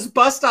he's at this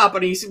bus stop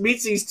and he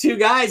meets these two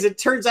guys. It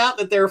turns out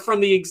that they're from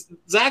the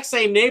exact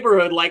same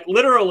neighborhood, like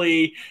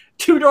literally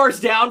 2 doors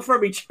down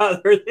from each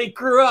other. They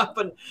grew up.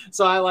 And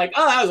so I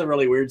that was a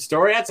really weird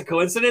story. That's a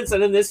coincidence.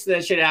 And then this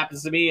shit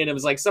happens to me. And it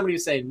was like somebody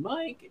was saying,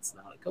 Mike, it's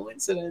not a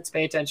coincidence.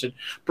 Pay attention.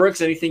 Brooks,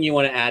 anything you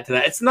want to add to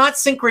that? It's not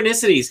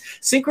synchronicities.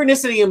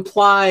 Synchronicity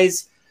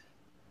implies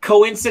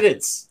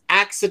coincidence,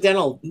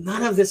 accidental.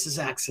 None of this is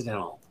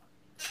accidental.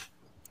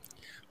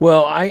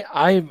 Well,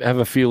 I have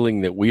a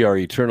feeling that we are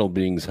eternal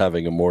beings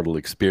having a mortal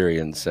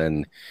experience,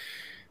 and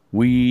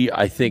we,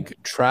 I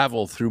think,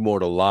 travel through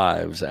mortal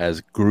lives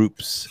as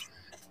groups,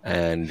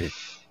 and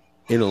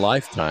in a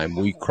lifetime,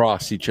 we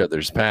cross each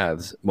other's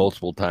paths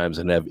multiple times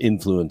and have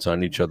influence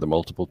on each other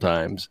multiple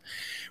times.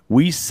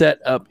 We set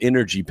up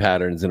energy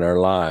patterns in our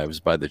lives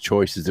by the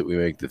choices that we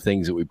make, the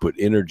things that we put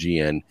energy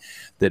in,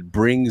 that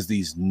brings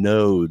these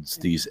nodes,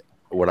 these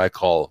what I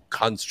call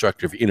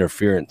constructive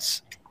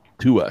interference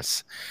to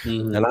us.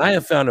 Mm-hmm. And I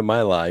have found in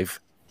my life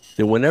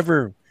that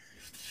whenever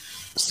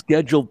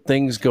scheduled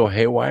things go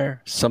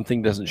haywire,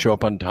 something doesn't show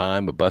up on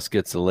time, a bus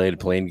gets delayed, a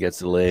plane gets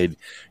delayed,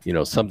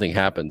 something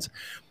happens,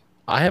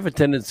 I have a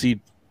tendency,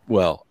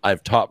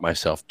 I've taught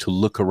myself to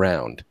look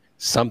around,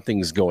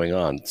 something's going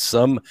on.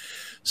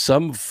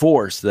 Some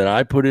force that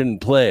I put in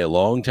play a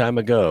long time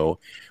ago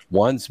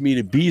wants me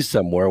to be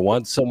somewhere,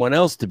 wants someone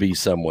else to be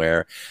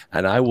somewhere,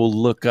 and I will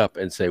look up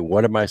and say,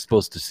 what am I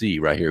supposed to see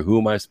right here? Who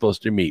am I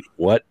supposed to meet?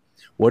 What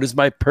is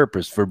my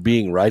purpose for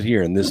being right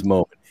here in this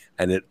moment?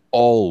 And it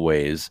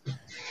always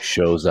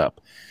shows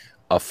up.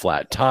 A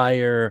flat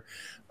tire,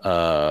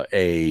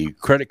 a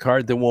credit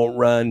card that won't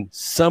run,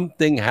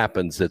 something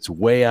happens that's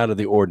way out of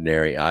the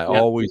ordinary. I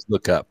always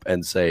look up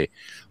and say,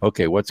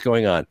 okay, what's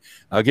going on?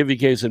 I'll give you a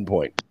case in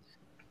point.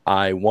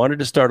 I wanted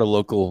to start a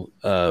local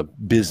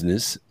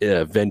business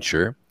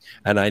venture,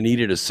 and I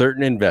needed a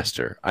certain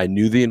investor. I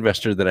knew the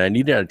investor that I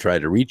needed. I tried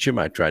to reach him.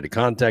 I tried to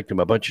contact him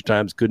a bunch of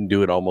times, couldn't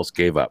do it, almost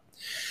gave up.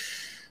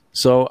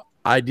 So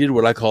I did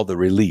what I call the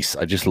release.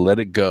 I just let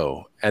it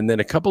go. And then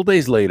a couple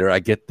days later, I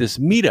get this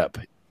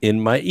meetup in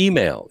my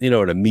email. You know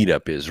what a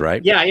meetup is,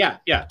 right? Yeah.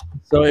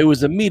 So it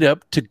was a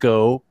meetup to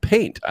go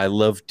paint. I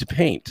love to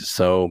paint.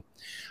 So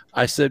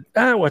I said,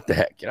 what the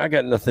heck? I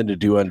got nothing to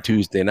do on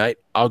Tuesday night.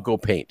 I'll go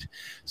paint.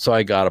 So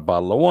I got a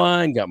bottle of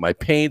wine, got my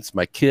paints,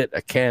 my kit,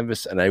 a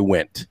canvas, and I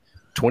went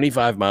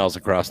 25 miles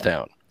across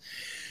town.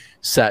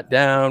 Sat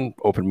down,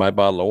 opened my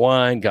bottle of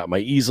wine, got my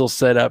easel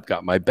set up,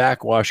 got my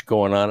backwash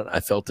going on, and I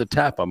felt a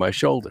tap on my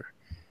shoulder.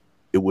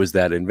 It was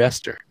that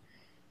investor.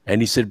 And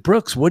he said,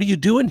 Brooks, what are you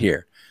doing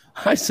here?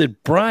 I said,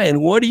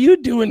 Brian, what are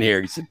you doing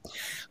here? He said,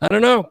 I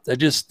don't know. I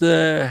just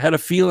had a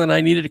feeling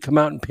I needed to come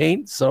out and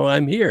paint, so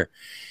I'm here.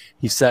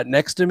 He sat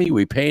next to me,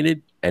 we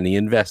painted, and he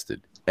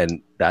invested.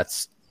 And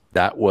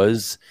that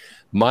was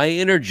my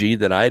energy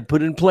that I had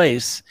put in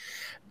place.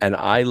 And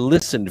I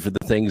listened for the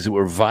things that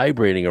were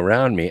vibrating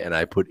around me, and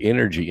I put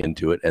energy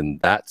into it, and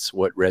that's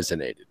what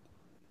resonated.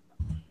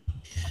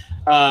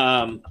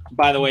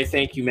 By the way,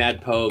 thank you,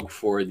 Mad Pogue,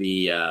 for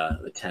the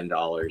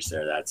 $10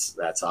 there.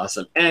 That's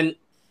awesome. And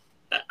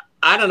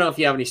I don't know if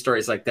you have any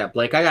stories like that,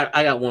 Blake.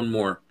 I got one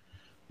more.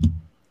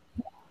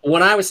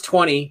 When I was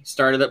 20,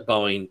 started at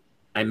Boeing,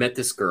 I met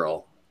this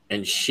girl,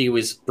 and she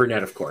was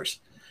brunette, of course.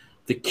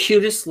 The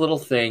cutest little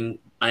thing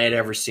I had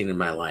ever seen in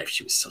my life.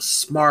 She was so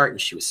smart,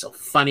 and she was so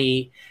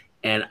funny.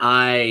 And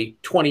I,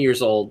 20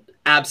 years old,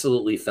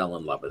 absolutely fell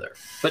in love with her.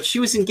 But she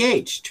was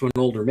engaged to an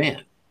older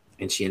man,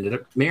 and she ended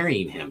up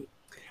marrying him,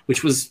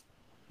 which was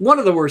one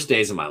of the worst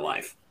days of my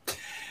life.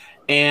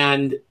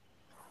 And,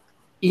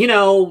 you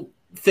know,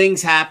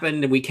 things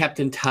happened, and we kept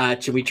in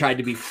touch, and we tried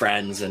to be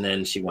friends, and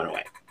then she went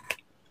away.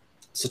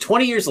 So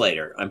 20 years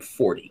later, I'm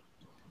 40.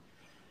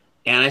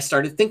 And I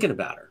started thinking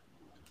about her.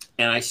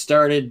 And I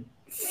started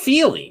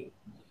feeling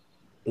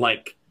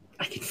like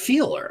I can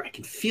feel her. I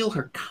can feel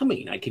her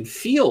coming. I can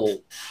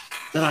feel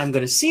that I'm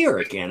going to see her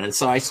again. And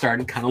so I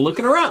started kind of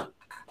looking around.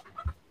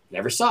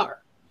 Never saw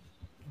her.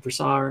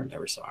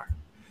 Never saw her.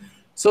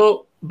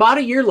 So about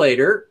a year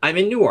later, I'm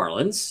in New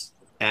Orleans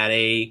at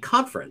a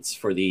conference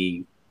for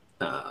the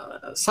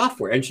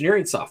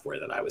engineering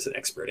software that I was an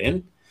expert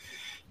in.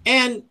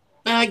 And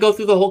I go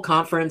through the whole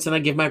conference, and I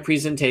give my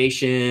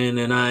presentation,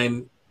 and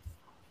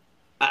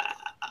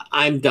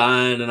I'm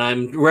done, and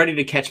I'm ready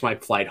to catch my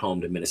flight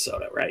home to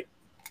Minnesota, right?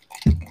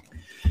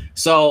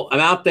 So I'm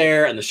out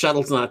there, and the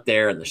shuttle's not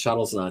there, and the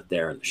shuttle's not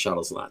there, and the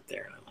shuttle's not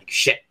there. And I'm like,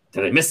 shit,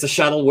 did I miss the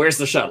shuttle? Where's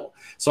the shuttle?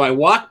 So I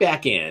walk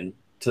back in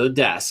to the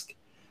desk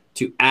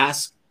to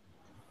ask,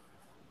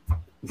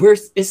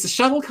 is the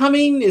shuttle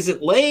coming? Is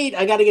it late?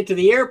 I got to get to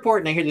the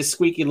airport. And I hear this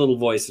squeaky little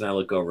voice, and I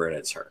look over, and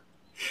it's her.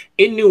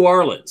 In New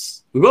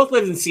Orleans. We both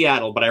lived in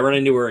Seattle, but I run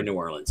into her in New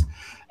Orleans.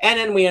 And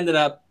then we ended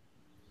up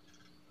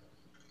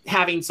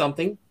having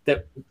something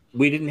that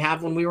we didn't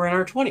have when we were in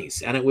our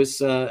 20s. And it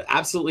was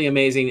absolutely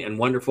amazing and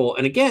wonderful.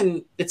 And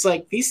again, it's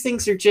like these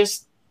things are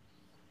just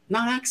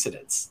not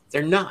accidents.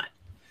 They're not.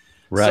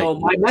 Right. So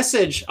my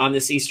message on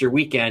this Easter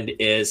weekend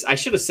is, I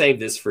should have saved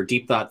this for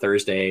Deep Thought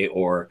Thursday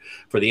or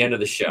for the end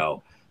of the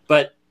show,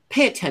 but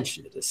pay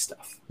attention to this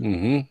stuff.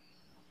 Mm-hmm.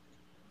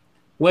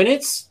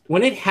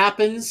 When it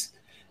happens,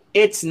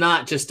 it's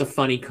not just a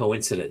funny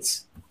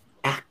coincidence.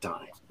 Act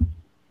on it.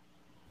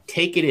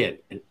 Take it in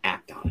and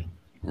act on it.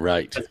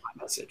 Right. That's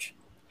my message.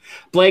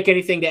 Blake,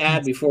 anything to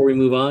add before we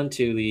move on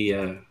to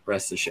the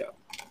rest of the show?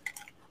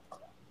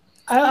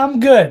 I'm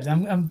good.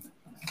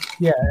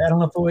 Yeah, I don't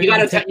know if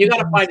you got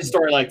to find a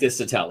story like this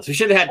to tell us. We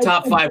should have had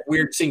top 5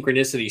 weird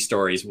synchronicity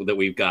stories that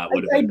we've got.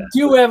 I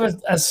do have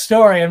a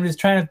story. I'm just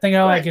trying to think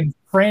how I can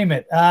frame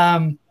it.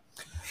 I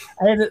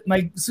had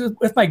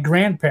with my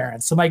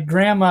grandparents. So my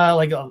grandma,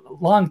 like a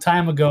long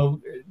time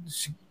ago,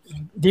 she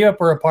gave up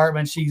her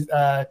apartment. She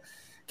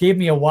gave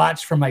me a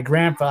watch from my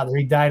grandfather.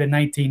 He died in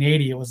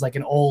 1980. It was like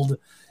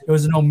it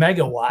was an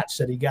Omega watch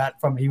that he got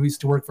he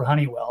used to work for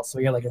Honeywell. So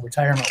he had like a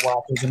retirement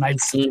watch. It was a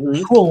nice,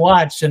 cool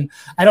watch. And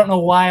I don't know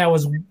why I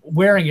was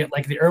wearing it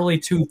like the early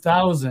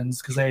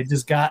 2000s, because I had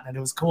just gotten it.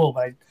 It was cool,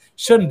 but I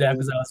shouldn't have,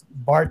 because I was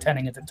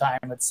bartending at the time.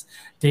 It's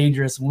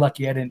dangerous. I'm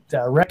lucky I didn't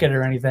wreck it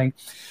or anything.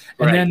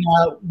 And then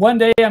one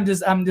day I'm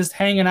just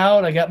hanging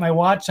out. I got my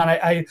watch on.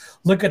 I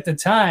look at the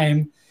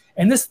time,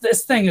 and this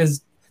thing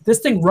is, this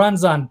thing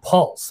runs on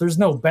pulse. There's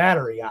no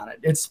battery on it.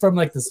 It's from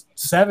like the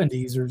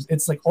 70s, or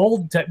it's like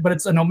old tech, but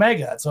it's an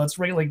Omega, so it's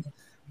really like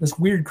this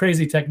weird,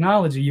 crazy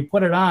technology. You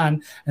put it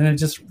on, and it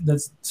just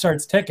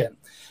starts ticking.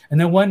 And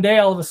then one day,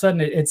 all of a sudden,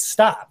 it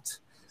stopped.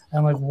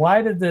 I'm like,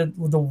 why did the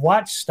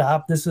watch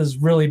stop? This is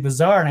really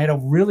bizarre. And I had a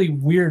really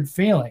weird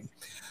feeling.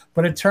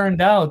 But it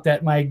turned out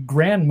that my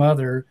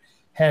grandmother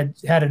had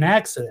an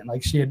accident.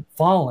 Like, she had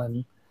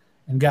fallen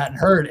and gotten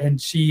hurt,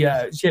 and she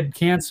had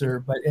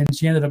cancer, and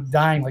she ended up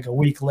dying like a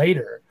week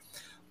later.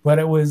 But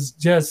it was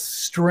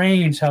just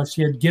strange how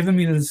she had given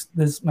me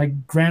this my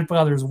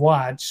grandfather's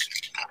watch,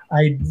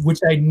 which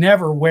I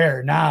never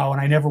wear now, and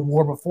I never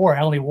wore before.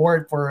 I only wore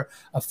it for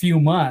a few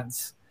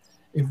months.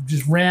 It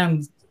just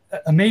ran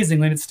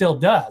amazingly, and it still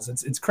does.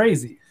 It's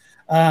crazy,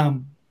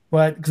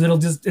 but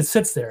because it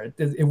sits there,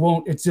 it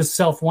won't. It's just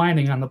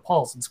self-winding on the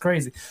pulse. It's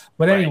crazy.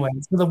 But anyway,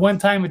 so the one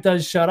time it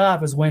does shut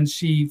off is when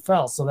she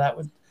fell. So that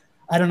would,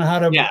 I don't know how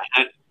to. Yeah.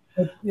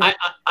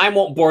 I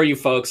won't bore you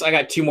folks. I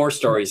got 2 more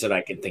stories that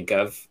I can think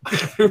of.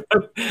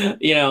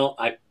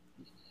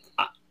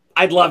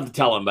 I'd love to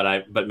tell them,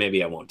 but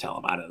maybe I won't tell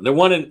them. I don't know.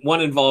 The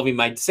one involving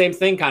my same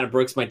thing, kind of,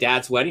 Brooks, my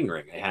dad's wedding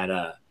ring. I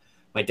had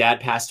my dad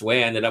passed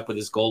away. I ended up with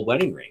his gold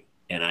wedding ring,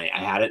 and I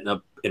had it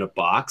in a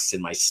box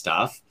in my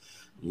stuff.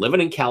 I'm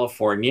living in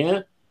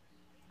California.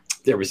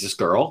 There was this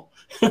girl,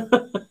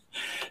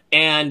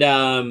 and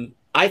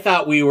I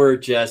thought we were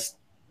just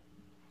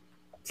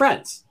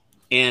friends.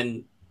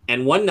 And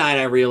one night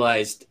I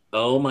realized,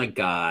 oh my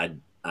God,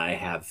 I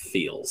have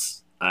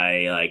feels.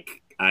 I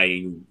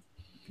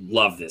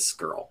love this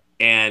girl.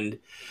 And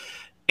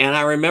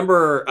I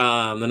remember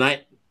the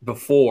night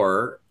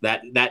before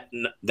that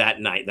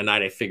night, the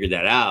night I figured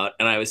that out,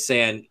 and I was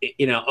saying,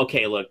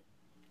 okay, look,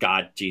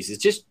 God, Jesus,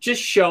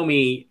 just show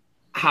me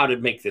how to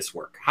make this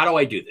work. How do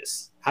I do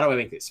this? How do I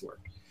make this work?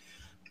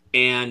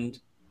 And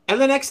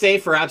the next day,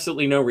 for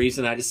absolutely no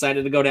reason, I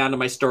decided to go down to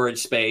my storage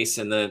space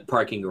in the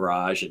parking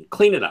garage and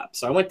clean it up.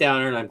 So I went down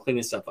there and I'm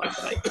cleaning stuff up.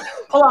 And I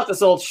pull out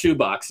this old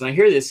shoebox and I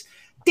hear this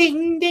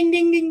ding, ding,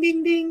 ding, ding,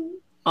 ding, ding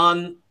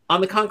on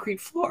the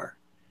concrete floor.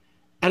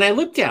 And I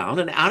look down,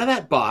 and out of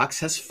that box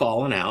has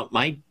fallen out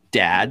my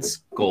dad's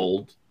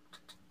gold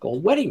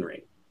wedding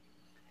ring.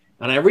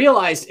 And I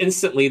realized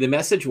instantly the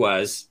message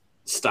was,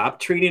 stop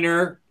treating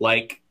her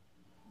like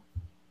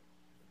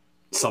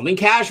something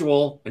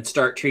casual and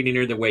start treating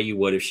her the way you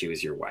would if she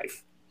was your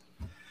wife.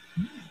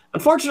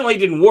 Unfortunately, it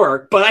didn't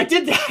work, but I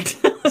did that.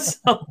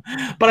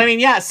 But I mean,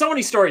 yeah, so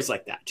many stories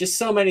like that. Just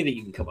so many that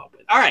you can come up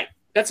with. All right,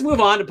 let's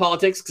move on to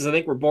politics, because I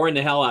think we're boring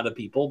the hell out of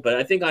people. But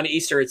I think on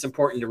Easter, it's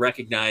important to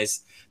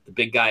recognize the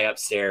big guy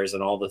upstairs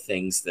and all the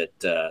things that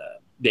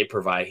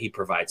he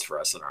provides for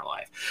us in our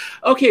life.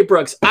 Okay,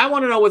 Brooks, I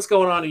want to know what's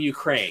going on in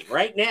Ukraine.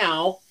 Right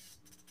now,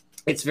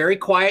 it's very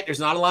quiet. There's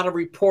not a lot of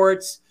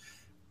reports.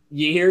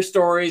 You hear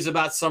stories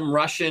about some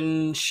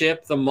Russian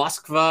ship, the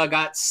Moskva,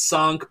 got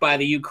sunk by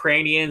the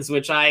Ukrainians,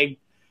 which I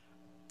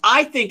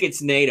think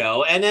it's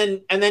NATO. And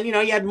then you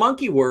had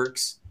Monkey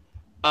Works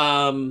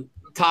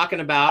talking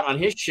about on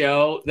his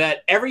show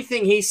that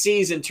everything he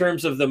sees in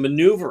terms of the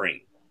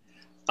maneuvering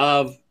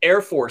of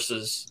air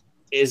forces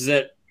is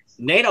that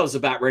NATO's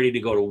about ready to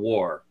go to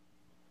war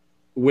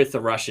with the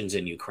Russians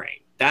in Ukraine.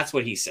 That's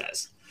what he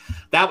says.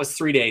 That was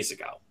 3 days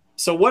ago.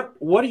 So what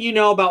do you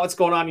know about what's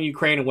going on in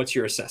Ukraine, and what's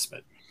your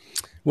assessment?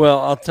 Well,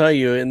 I'll tell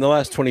you, in the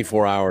last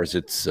 24 hours,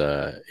 it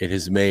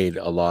has made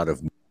a lot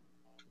of.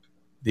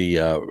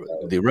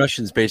 The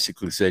Russians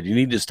basically said, you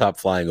need to stop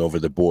flying over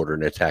the border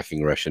and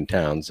attacking Russian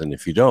towns, and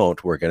if you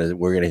don't, we're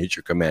gonna hit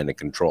your command and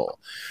control.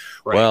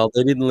 Right. Well,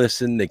 they didn't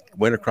listen. They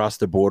went across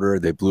the border.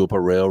 They blew up a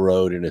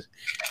railroad in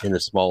a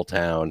small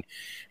town,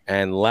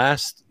 and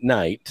last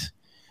night,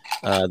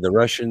 the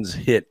Russians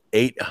hit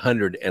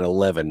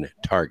 811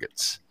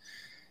 targets.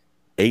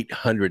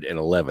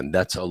 811.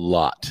 That's a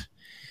lot.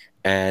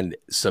 And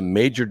some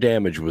major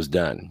damage was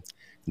done.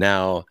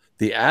 Now,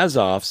 the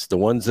Azovs, the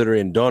ones that are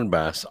in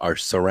Donbass, are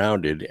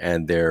surrounded,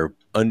 and they're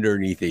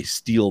underneath a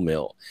steel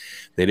mill.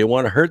 They didn't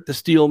want to hurt the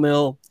steel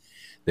mill.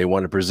 They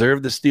want to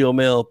preserve the steel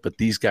mill, but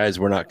these guys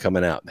were not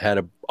coming out.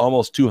 Had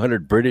almost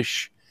 200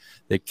 British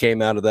that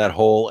came out of that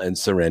hole and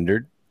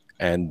surrendered,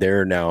 and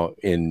they're now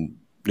in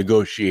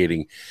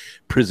negotiating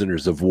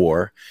prisoners of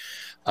war.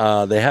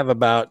 They have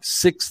about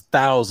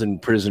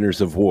 6,000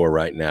 prisoners of war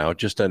right now,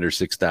 just under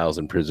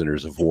 6,000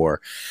 prisoners of war.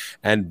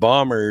 And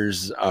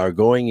bombers are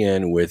going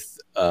in with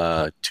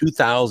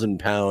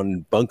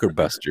 2,000-pound bunker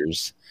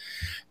busters,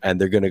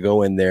 and they're going to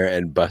go in there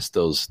and bust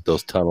those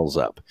tunnels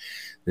up.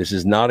 This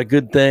is not a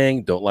good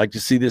thing. Don't like to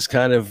see this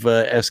kind of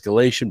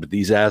escalation, but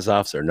these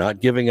Azovs are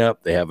not giving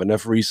up. They have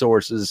enough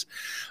resources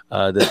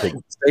that they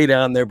can stay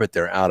down there, but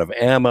they're out of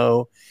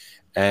ammo.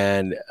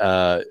 And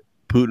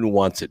Putin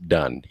wants it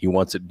done. He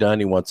wants it done.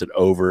 He wants it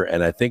over.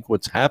 And I think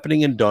what's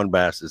happening in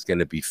Donbass is going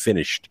to be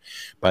finished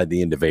by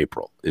the end of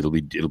April. It'll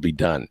be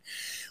done.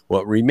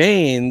 What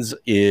remains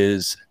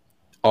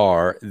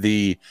are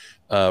the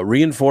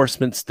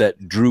Reinforcements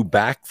that drew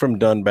back from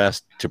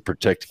Donbass to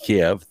protect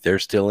Kiev, they're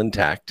still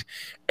intact,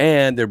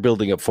 and they're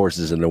building up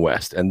forces in the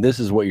West. And this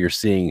is what you're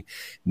seeing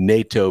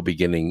NATO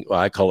beginning, well,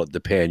 I call it the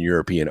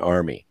Pan-European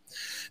Army.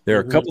 There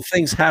are a couple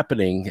things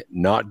happening,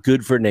 not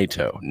good for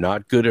NATO,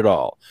 not good at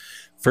all.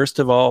 First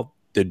of all,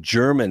 the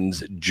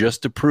Germans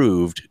just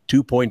approved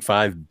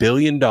 $2.5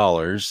 billion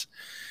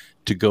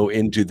to go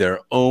into their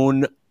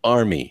own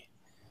army,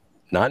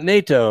 not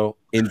NATO,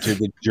 into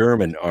the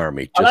German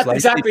army. Just that's like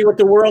exactly what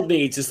the world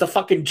needs is the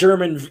fucking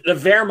the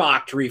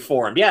Wehrmacht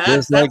reform. Yeah,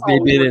 just like they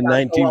did in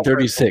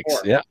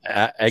 1936. Yeah,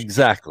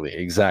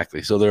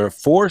 exactly. So there are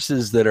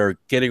forces that are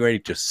getting ready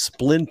to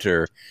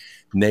splinter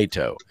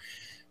NATO.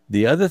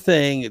 The other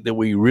thing that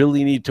we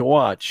really need to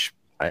watch,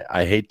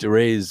 I hate to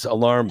raise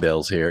alarm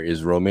bells here,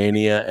 is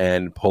Romania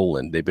and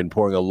Poland. They've been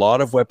pouring a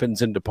lot of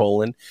weapons into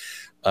Poland.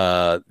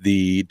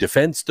 The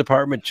Defense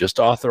Department just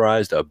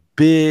authorized a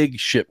big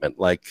shipment,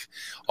 like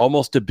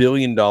almost $1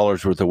 billion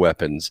worth of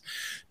weapons,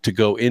 to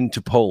go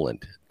into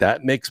Poland.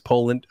 That makes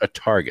Poland a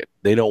target.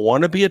 They don't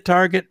want to be a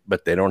target,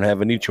 but they don't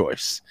have any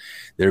choice.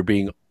 They're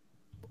being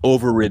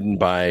overridden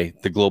by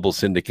the global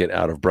syndicate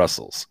out of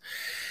Brussels.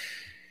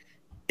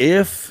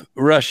 If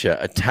Russia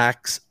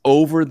attacks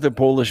over the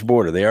Polish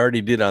border, they already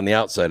did on the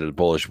outside of the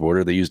Polish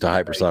border. They used a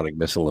hypersonic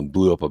missile and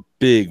blew up a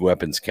big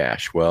weapons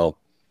cache. Well,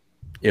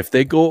 if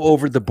they go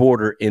over the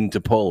border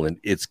into Poland,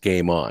 it's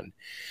game on.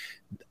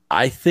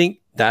 I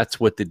think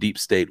that's what the deep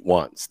state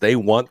wants. They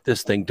want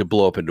this thing to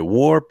blow up into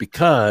war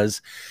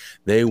because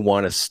they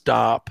want to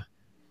stop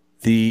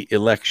the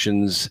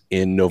elections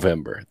in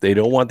November. They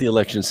don't want the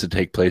elections to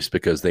take place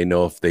because they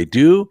know if they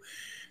do,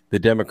 the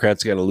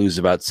Democrats are going to lose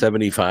about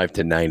 75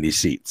 to 90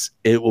 seats.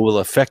 It will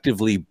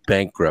effectively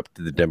bankrupt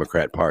the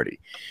Democrat Party.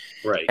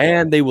 Right.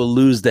 And they will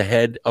lose the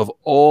head of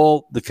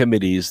all the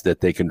committees that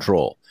they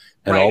control.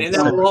 And right,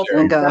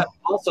 and that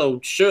also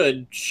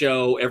should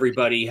show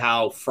everybody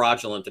how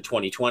fraudulent the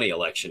 2020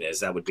 election is.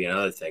 That would be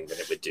another thing that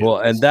it would do. Well,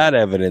 and that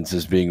evidence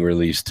is being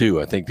released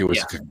too. I think there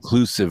was a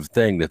conclusive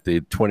thing that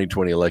the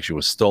 2020 election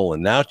was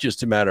stolen. Now it's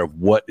just a matter of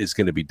what is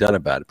going to be done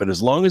about it. But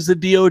as long as the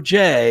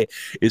DOJ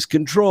is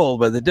controlled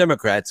by the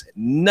Democrats,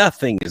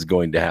 nothing is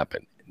going to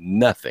happen.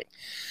 Nothing.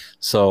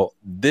 So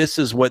this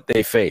is what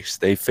they face.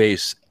 They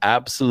face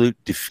absolute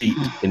defeat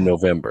in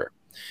November.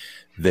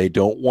 They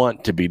don't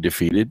want to be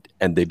defeated,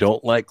 and they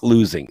don't like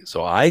losing.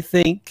 So I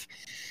think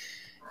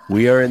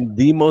we are in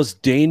the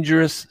most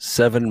dangerous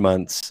 7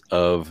 months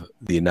of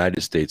the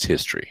United States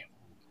history.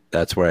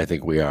 That's where I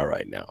think we are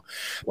right now.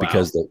 Wow.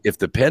 Because if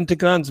the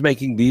Pentagon's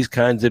making these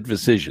kinds of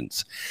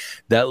decisions,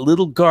 that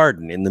little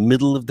garden in the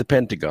middle of the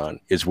Pentagon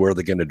is where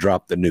they're going to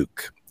drop the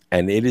nuke.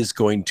 And it is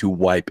going to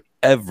wipe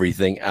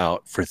everything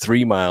out for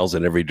 3 miles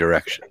in every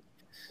direction.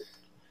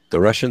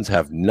 The Russians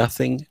have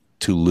nothing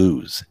to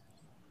lose.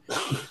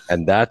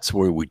 And that's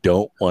where we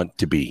don't want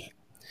to be.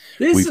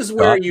 This is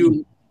where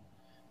you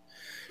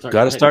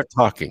got to start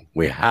talking.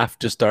 We have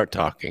to start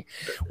talking.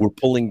 We're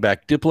pulling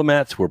back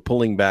diplomats. We're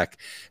pulling back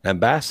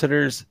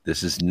ambassadors.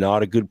 This is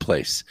not a good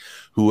place.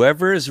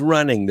 Whoever is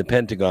running the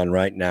Pentagon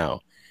right now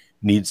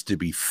needs to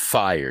be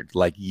fired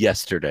like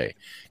yesterday,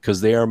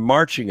 because they are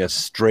marching us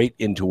straight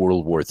into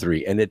World War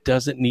III, and it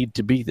doesn't need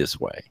to be this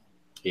way.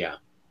 Yeah.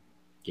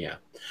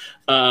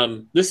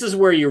 This is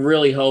where you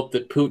really hope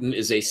that Putin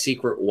is a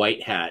secret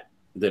white hat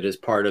that is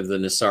part of the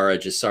Nasara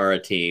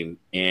Jassara team,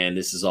 and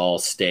this is all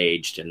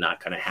staged and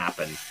not going to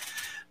happen.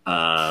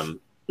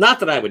 Not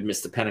that I would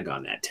miss the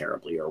Pentagon that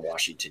terribly, or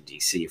Washington,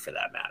 D.C. for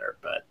that matter.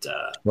 But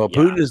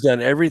Putin has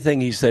done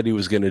everything he said he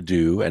was going to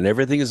do, and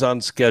everything is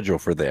on schedule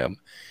for them.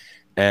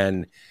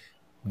 And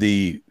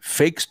the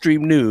fake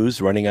stream news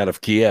running out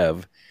of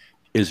Kiev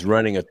is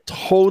running a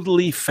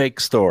totally fake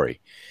story.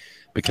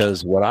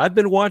 Because what I've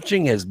been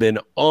watching has been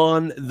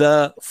on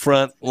the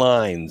front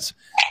lines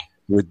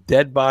with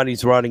dead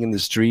bodies rotting in the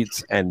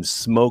streets and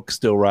smoke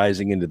still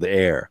rising into the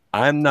air.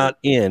 I'm not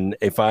in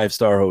a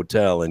 5-star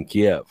hotel in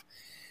Kiev.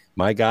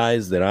 My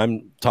guys that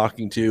I'm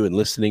talking to and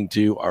listening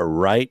to are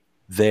right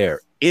there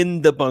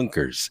in the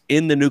bunkers,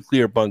 in the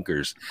nuclear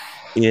bunkers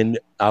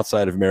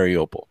outside of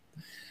Mariupol.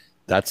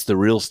 That's the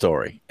real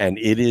story. And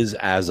it is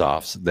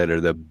Azovs that are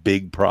the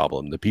big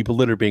problem. The people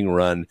that are being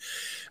run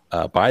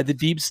by the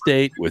deep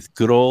state, with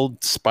good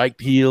old spiked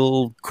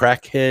heel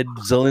crackhead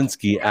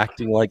Zelensky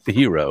acting like the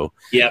hero.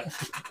 Yep.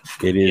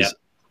 It is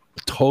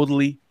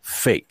totally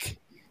fake,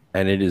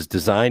 and it is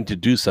designed to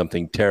do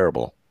something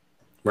terrible.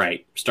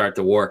 Right. Start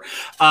the war.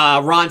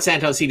 Ron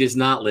Santos, he does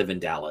not live in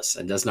Dallas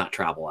and does not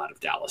travel out of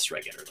Dallas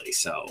regularly.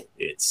 So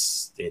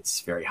it's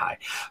very high.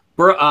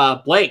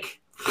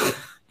 Blake,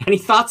 any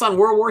thoughts on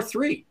World War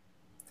III?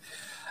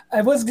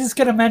 I was just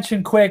going to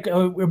mention quick.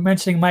 We were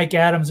mentioning Mike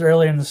Adams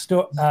earlier in the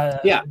show.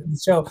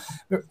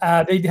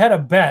 They had a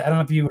bet. I don't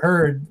know if you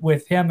heard,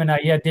 with him and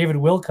David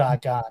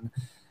Wilcock on,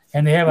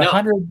 and they have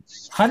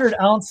 100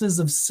 ounces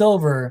of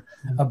silver,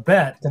 a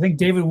bet. I think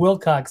David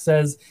Wilcock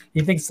says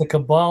he thinks the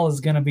cabal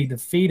is going to be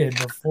defeated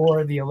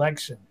before the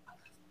election.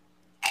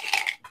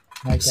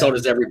 So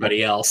does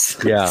everybody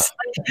else. Yeah.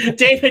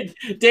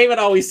 David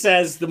always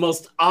says the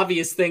most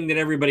obvious thing that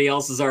everybody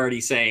else is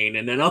already saying,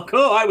 and then I'll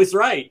go, I was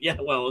right. Yeah,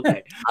 well,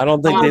 okay. I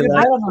don't think they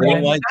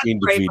like being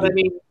Right, defeated. but I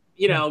mean,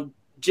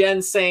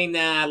 Jen's saying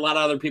that. A lot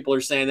of other people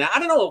are saying that. I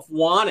don't know if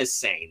Juan is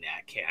saying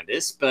that,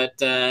 Candace, but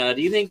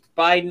do you think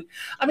Biden?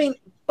 I mean,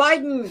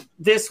 Biden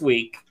this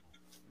week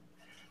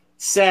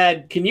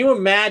said, can you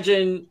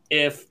imagine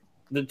if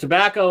the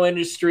tobacco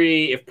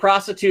industry, if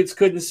prostitutes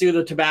couldn't sue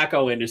the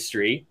tobacco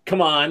industry?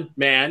 Come on,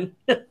 man.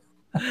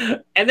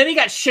 And then he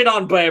got shit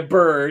on by a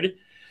bird.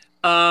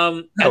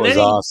 That was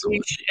awesome.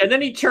 And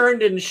then he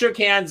turned and shook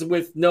hands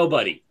with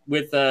nobody,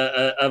 with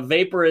a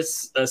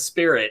vaporous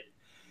spirit.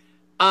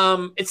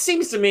 It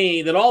seems to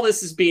me that all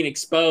this is being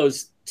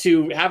exposed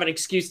to have an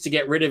excuse to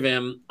get rid of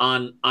him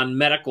on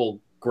medical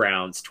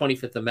grounds,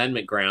 25th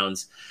Amendment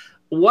grounds.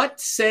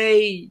 What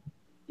say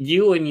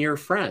you and your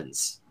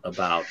friends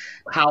about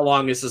how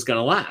long this is going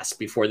to last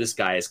before this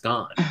guy is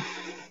gone?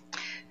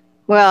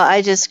 Well,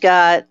 I just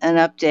got an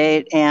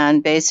update,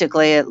 and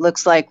basically it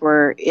looks like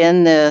we're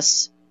in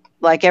this,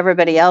 like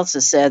everybody else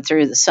has said,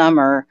 through the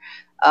summer.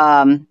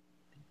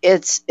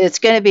 It's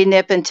going to be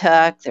nip and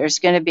tuck. There's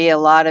going to be a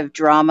lot of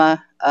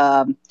drama.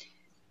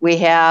 We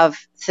have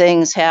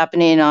things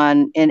happening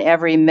in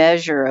every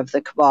measure of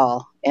the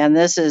cabal, and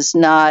this is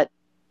not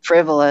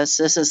frivolous.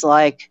 This is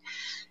like,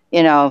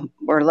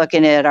 we're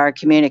looking at our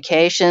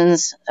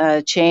communications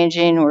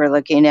changing. We're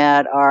looking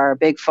at our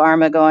big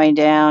pharma going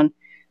down.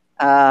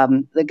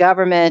 The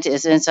government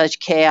is in such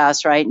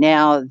chaos right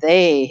now,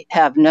 they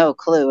have no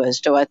clue as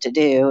to what to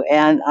do.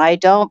 And I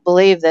don't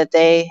believe that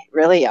they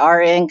really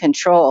are in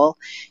control.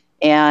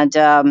 And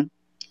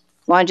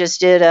Juan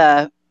just did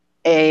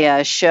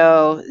a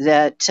show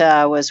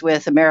that was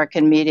with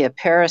American Media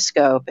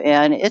Periscope,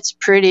 and it's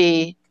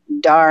pretty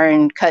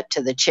darn cut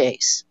to the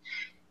chase.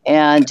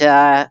 And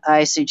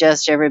I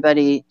suggest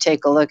everybody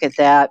take a look at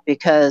that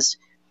because,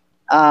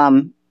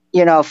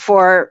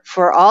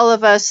 for all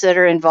of us that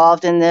are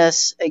involved in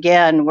this,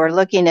 again, we're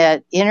looking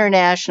at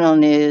international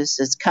news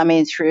that's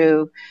coming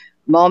through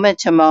moment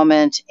to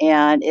moment,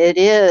 and it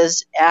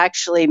is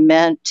actually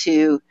meant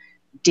to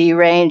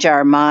derange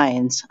our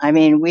minds. I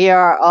mean, we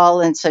are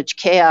all in such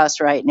chaos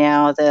right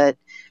now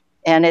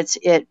and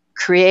it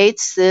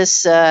creates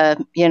this,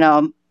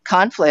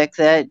 conflict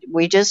that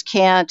we just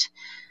can't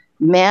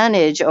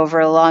manage over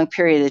a long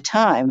period of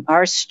time.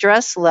 Our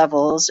stress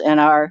levels and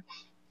our,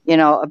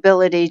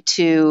 ability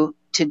to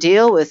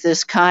deal with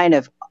this kind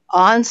of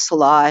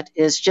onslaught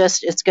is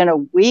just, it's going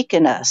to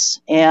weaken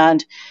us.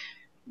 And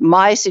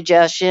my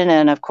suggestion,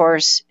 and of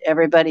course,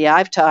 everybody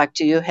I've talked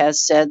to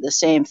has said the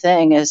same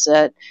thing, is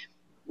that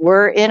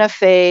we're in a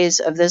phase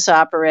of this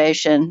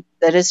operation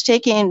that is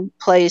taking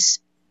place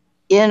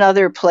in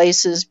other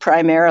places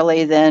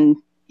primarily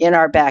than in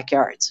our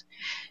backyards.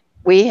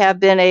 We have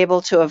been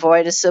able to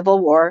avoid a civil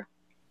war.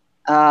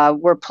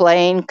 We're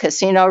playing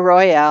Casino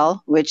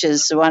Royale, which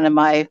is one of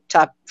my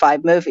top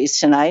 5 movies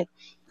tonight.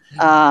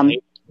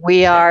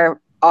 We are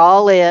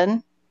all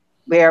in.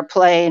 We are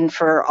playing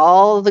for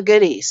all the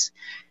goodies.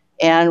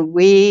 And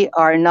we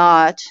are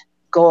not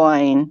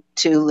going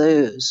to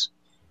lose.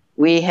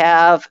 We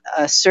have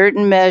a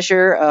certain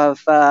measure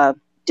of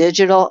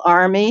digital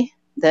army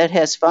that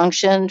has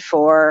functioned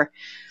for,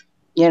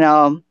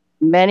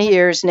 many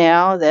years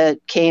now,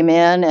 that came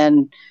in,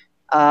 and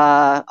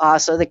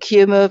also the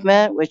Q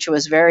movement, which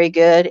was very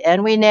good.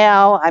 And we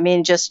now,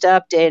 just to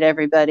update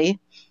everybody,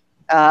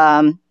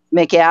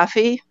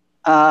 McAfee,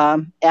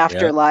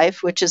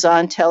 Afterlife, which is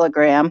on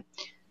Telegram,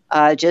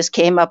 just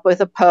came up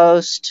with a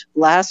post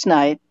last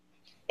night,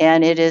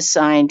 and it is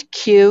signed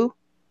Q.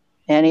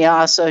 And he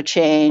also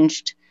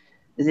changed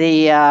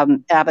the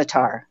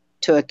avatar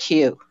to a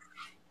Q.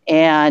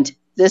 And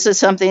this is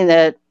something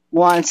that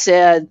Juan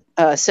said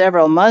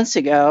several months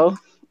ago.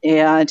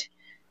 And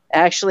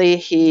actually,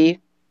 he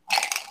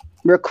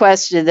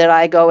requested that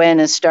I go in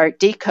and start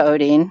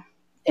decoding.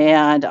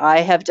 And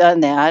I have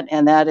done that.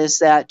 And that is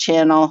that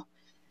channel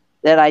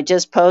that I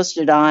just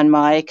posted on,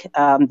 Mike,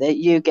 that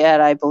you get,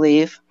 I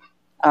believe.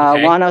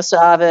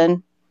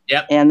 107.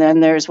 Yep. And then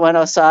there's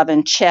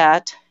 107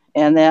 chat.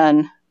 And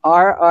then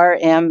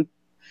RRM,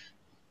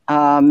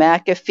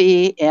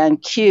 McAfee,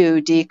 and Q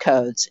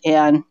decodes.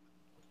 And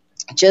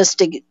just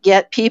to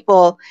get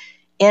people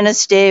in a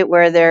state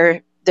where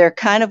they're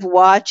kind of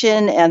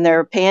watching and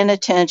they're paying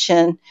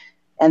attention,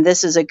 and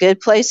this is a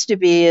good place to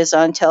be, is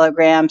on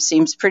Telegram.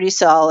 Seems pretty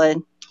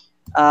solid.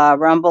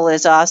 Rumble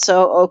is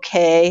also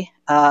okay.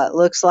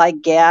 Looks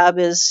like Gab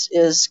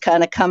is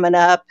kind of coming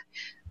up.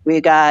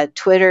 We got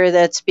Twitter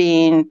that's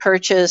being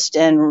purchased,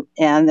 and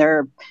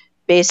they're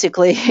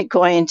basically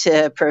going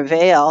to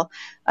prevail.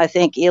 I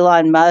think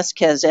Elon Musk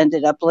has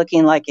ended up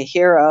looking like a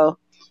hero.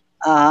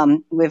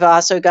 We've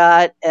also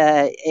got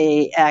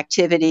a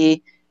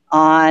activity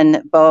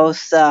on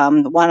both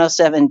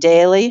 107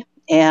 Daily,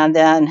 and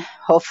then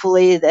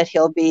hopefully that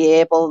he'll be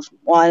able,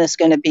 Juan is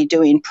going to be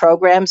doing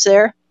programs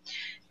there.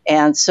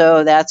 And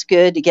so that's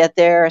good to get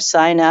there,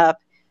 sign up.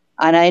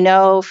 And I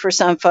know for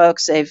some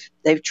folks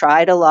they've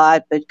tried a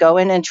lot, but go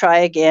in and try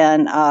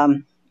again.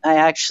 I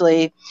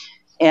actually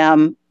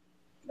am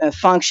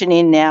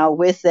functioning now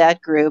with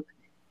that group,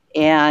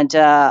 and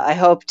I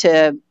hope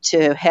to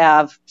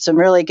have some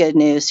really good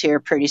news here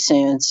pretty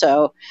soon.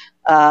 So,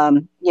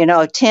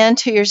 tend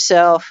to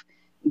yourself,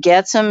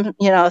 get some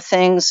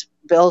things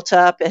built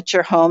up at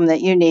your home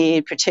that you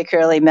need,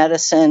 particularly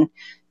medicine.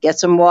 Get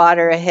some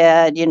water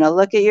ahead.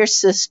 Look at your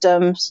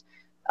systems.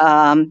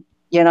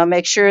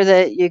 Make sure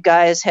that you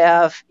guys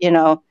have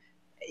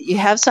you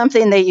have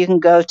something that you can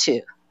go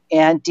to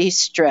and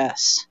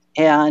de-stress.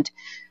 And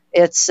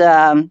it's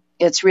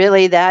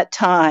really that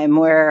time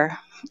where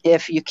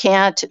if you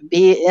can't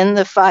be in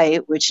the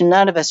fight, which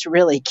none of us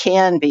really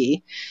can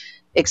be,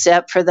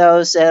 except for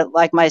those that,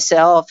 like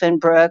myself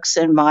and Brooks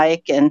and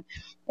Mike and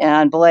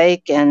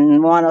Blake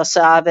and Juan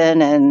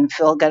O'Savin and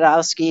Phil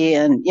Godowski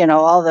and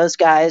all those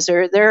guys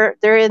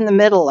they're in the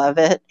middle of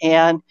it,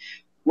 and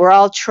we're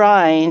all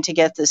trying to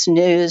get this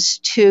news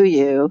to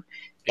you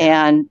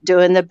and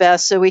doing the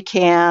best that we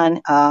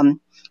can.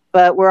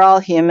 But we're all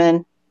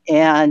human,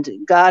 and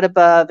God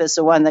above is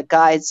the one that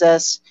guides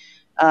us.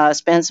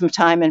 Spend some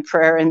time in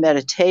prayer and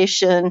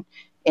meditation.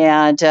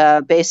 And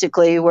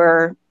basically,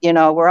 we're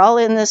all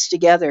in this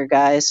together,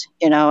 guys.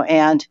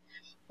 And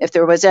if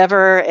there was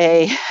ever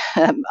a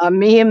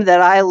meme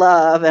that I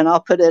love, and I'll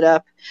put it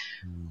up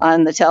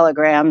on the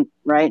Telegram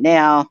right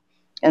now,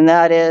 and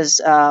that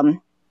is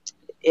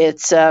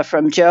it's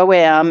from Joe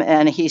M.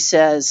 And he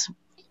says,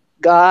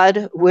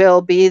 "God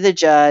will be the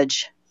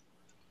judge.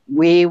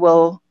 We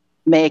will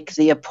make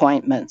the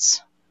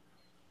appointments."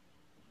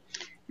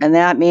 And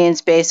that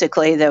means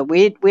basically that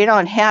we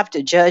don't have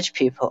to judge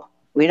people.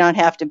 We don't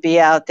have to be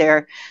out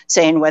there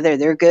saying whether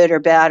they're good or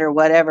bad or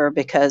whatever,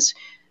 because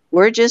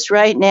we're just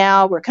right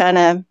now, we're kind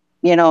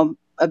of,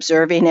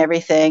 observing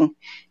everything,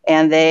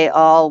 and they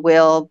all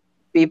will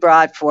be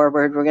brought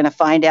forward. We're going to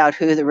find out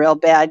who the real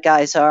bad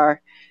guys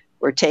are.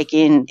 We're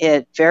taking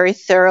it very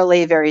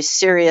thoroughly, very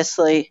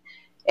seriously,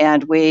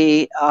 and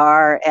we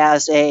are,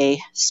 as a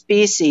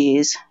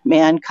species,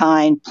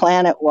 mankind,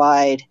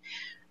 planet-wide,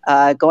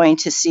 going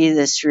to see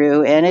this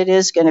through, and it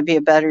is going to be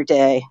a better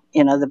day.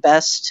 The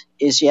best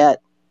is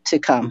yet to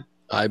come.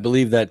 I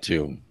believe that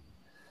too.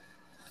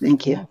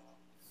 Thank you.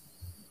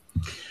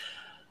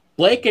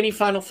 Blake, any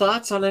final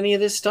thoughts on any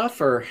of this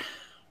stuff? Or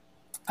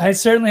I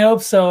certainly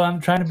hope so. I'm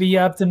trying to be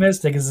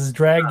optimistic. This has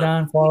dragged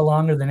on far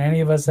longer than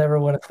any of us ever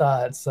would have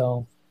thought.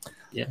 So,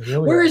 yeah.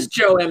 Where is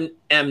Joe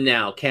M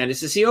now,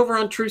 Candace? Is he over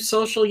on Truth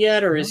Social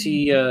yet, or is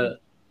he? Where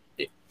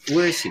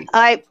is he?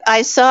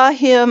 I saw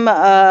him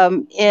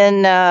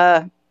in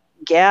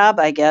Gab,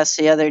 I guess,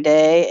 the other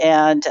day,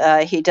 and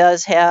he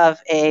does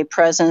have a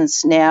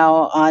presence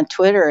now on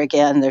Twitter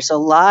again. There's a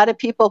lot of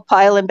people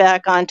piling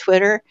back on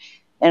Twitter,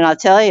 and I'll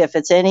tell you, if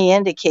it's any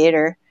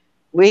indicator,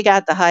 we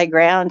got the high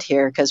ground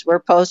here, because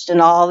we're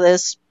posting all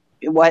this,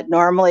 what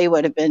normally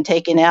would have been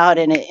taken out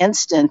in an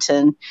instant.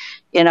 And,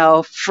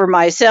 for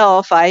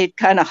myself, I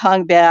kind of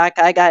hung back.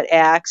 I got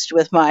axed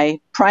with my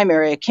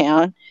primary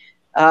account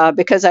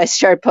because I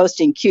started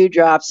posting Q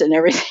drops and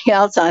everything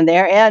else on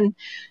there, and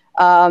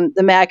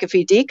the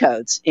McAfee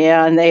decodes.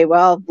 And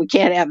we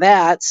can't have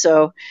that.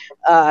 So,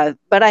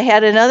 but I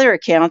had another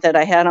account that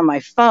I had on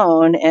my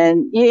phone,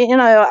 and,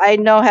 I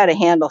know how to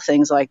handle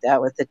things like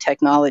that with the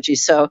technology.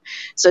 So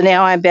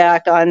now I'm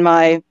back on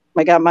I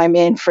got my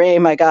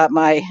mainframe, I got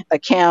my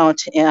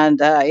account, and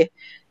I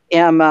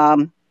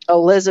am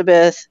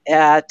Elizabeth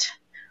at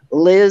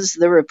Liz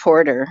the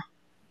Reporter.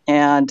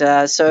 And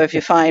so if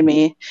you find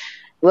me,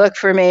 look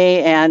for me,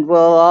 and we'll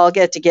all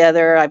get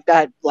together. I've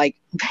got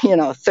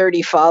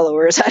 30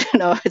 followers. I don't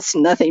know, it's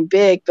nothing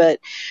big, but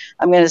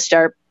I'm going to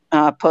start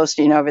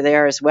posting over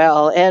there as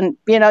well. And,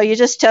 you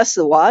just test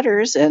the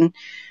waters, and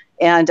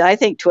I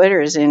think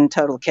Twitter is in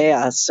total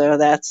chaos. So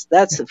that's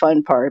the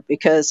fun part,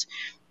 because,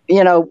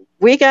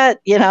 we got,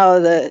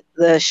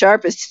 the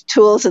sharpest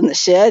tools in the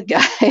shed,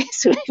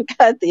 guys. We've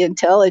got the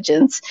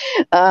intelligence.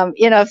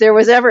 If there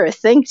was ever a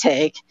think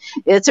tank,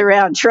 it's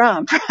around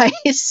Trump, right?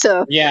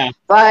 So yeah,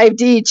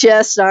 5D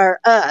chests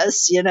are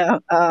us,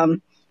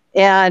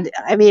 and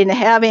I mean,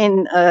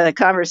 having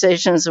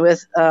conversations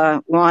with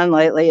Juan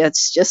lately,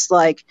 it's just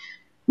like,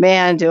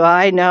 man, do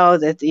I know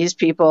that these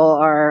people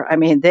are,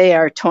 they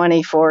are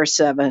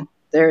 24/7.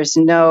 There's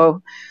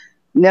no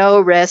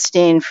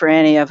resting for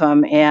any of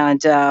them.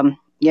 And,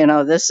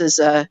 this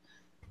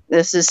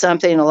is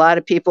something a lot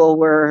of people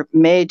were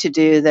made to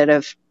do that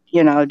have,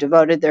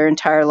 devoted their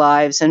entire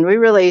lives. And we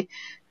really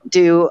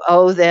do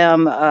owe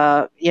them,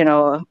 a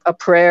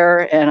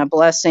prayer and a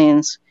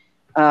blessings,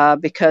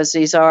 because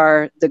these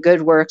are the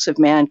good works of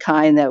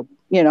mankind that,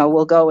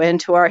 will go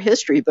into our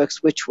history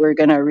books, which we're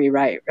going to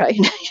rewrite, right?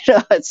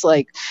 It's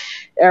like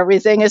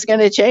everything is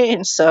going to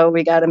change. So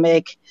we got to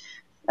make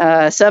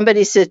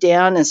somebody sit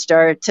down and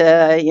start,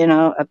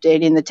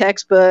 updating the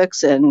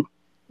textbooks and,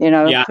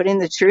 putting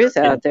the truth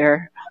out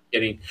there.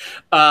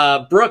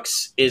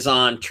 Brooks is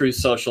on Truth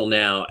Social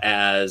now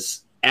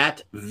as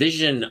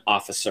 @Vision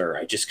Officer.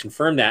 I just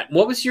confirmed that.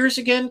 What was yours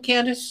again,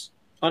 Candace,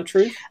 on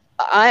Truth?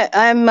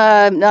 I'm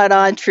not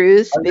on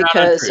Truth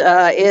because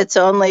it's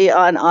only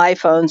on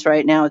iPhones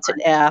right now. It's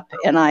an app,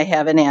 and I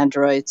have an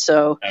Android,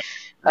 so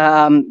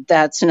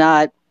that's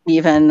not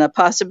even a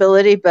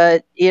possibility.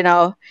 But they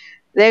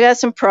got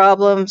some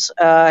problems.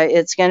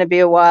 It's going to be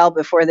a while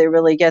before they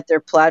really get their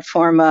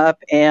platform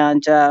up,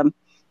 and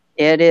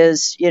it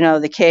is,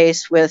 the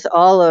case with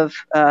all of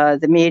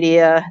the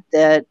media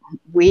that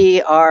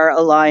we are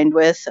aligned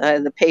with,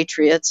 the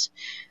Patriots,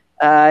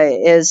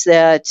 is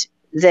that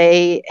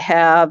they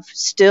have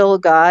still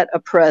got a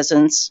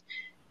presence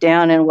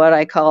down in what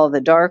I call the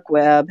dark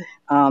web.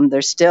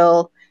 They're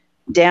still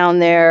down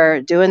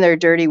there doing their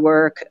dirty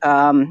work,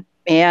 and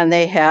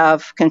they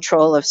have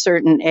control of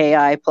certain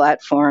AI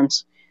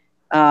platforms,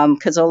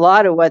 because a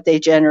lot of what they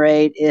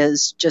generate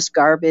is just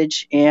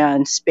garbage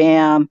and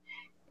spam.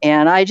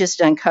 And I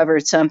just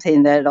uncovered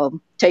something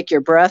that'll take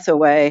your breath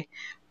away.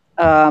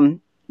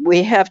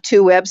 We have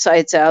two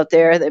websites out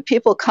there that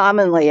people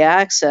commonly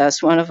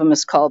access. One of them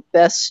is called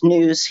Best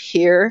News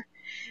Here,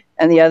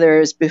 and the other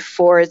is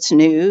Before It's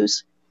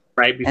News.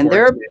 Right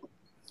before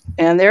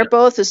and they're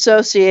both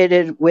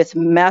associated with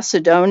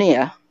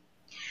Macedonia.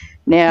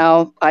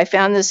 Now, I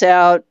found this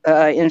out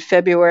in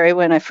February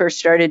when I first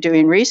started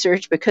doing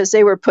research, because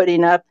they were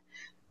putting up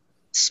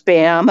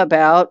spam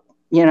about,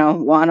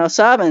 Juan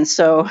O'Sabin.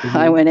 So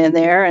I went in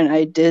there and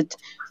I did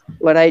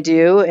what I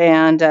do,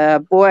 and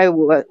boy,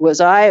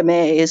 was I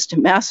amazed.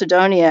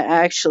 Macedonia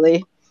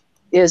actually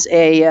is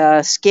a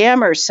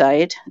scammer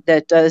site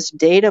that does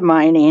data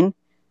mining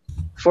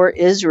for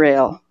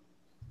Israel.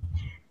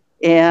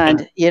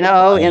 And,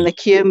 in the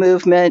Q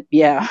movement,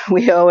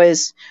 we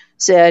always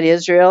said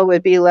Israel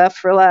would be left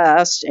for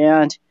last.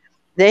 And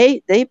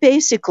they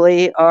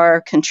basically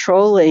are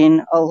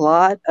controlling a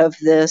lot of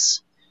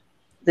this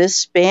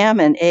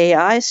spam and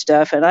AI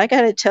stuff. And I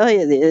got to tell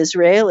you, the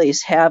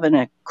Israelis have an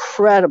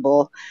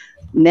incredible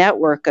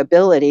network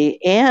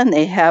ability, and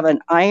they have an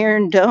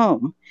iron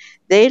dome.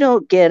 They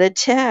don't get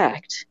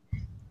attacked.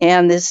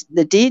 And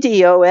the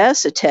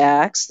DDoS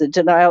attacks, the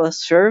denial of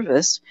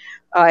service,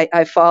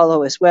 I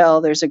follow as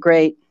well. There's a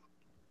great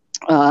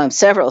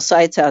several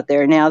sites out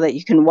there now that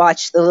you can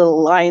watch the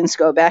little lines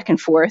go back and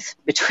forth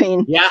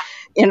between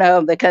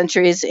the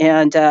countries.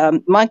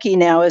 And Monkey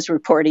now is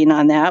reporting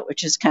on that,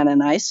 which is kind of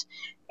nice.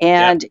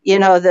 And,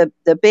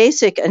 the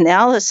basic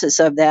analysis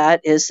of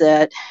that is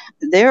that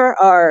there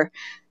are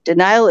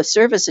denial of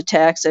service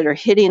attacks that are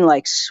hitting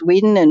like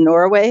Sweden and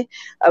Norway.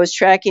 I was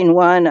tracking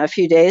one a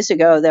few days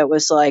ago that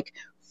was like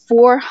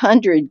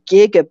 400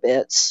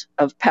 gigabits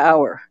of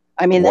power.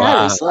 I mean,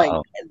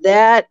 Wow.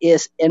 that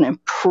is an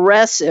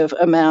impressive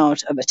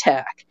amount of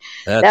attack.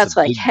 That's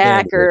like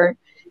hacker.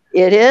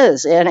 It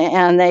is.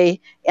 And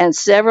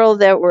several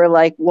that were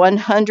like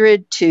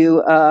 100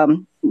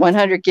 gigabit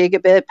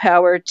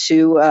power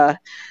to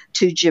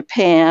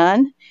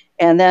Japan.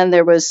 And then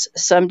there was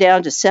some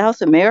down to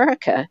South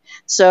America.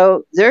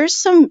 So there's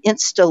some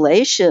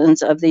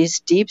installations of these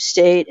deep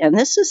state, and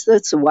this is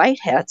the white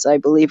hats, I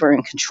believe, are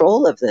in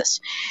control of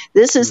this.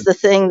 This is the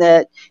thing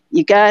that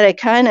you got to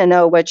kind of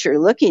know what you're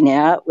looking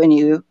at when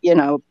you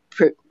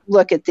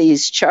look at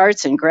these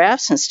charts and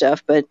graphs and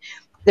stuff, but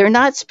they're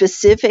not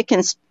specific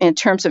in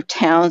terms of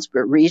towns,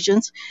 but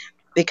regions,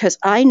 because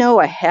I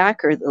know a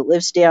hacker that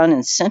lives down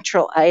in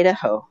central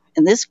Idaho.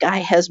 And this guy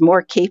has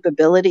more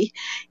capability,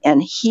 and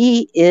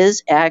he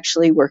is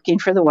actually working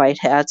for the White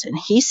Hats, and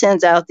he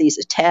sends out these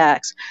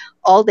attacks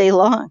all day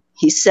long.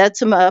 He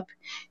sets them up.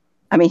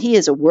 I mean, he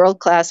is a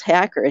world-class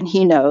hacker, and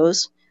he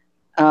knows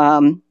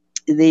the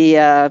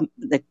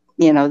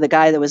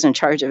guy that was in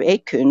charge of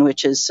 8kun,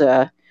 which is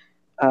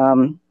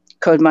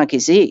Code Monkey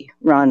Z,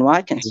 Ron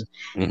Watkins.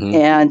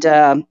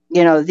 Mm-hmm.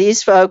 And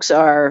these folks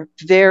are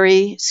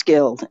very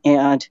skilled.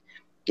 And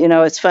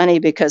it's funny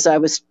because I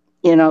was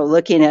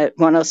looking at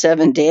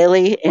 107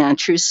 Daily and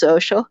Truth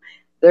Social.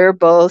 They're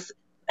both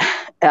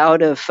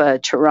out of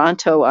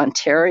Toronto,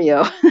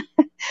 Ontario.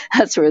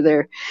 That's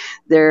where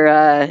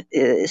their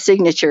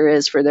signature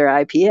is for their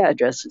IP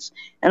addresses.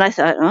 And I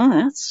thought, oh,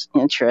 that's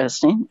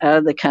interesting, out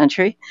of the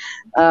country.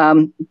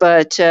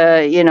 But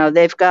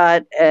they've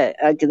got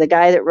the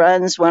guy that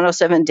runs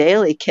 107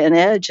 Daily, Ken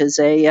Edge, he's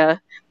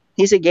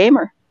a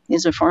gamer.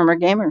 He's a former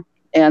gamer.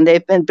 And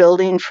they've been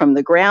building from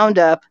the ground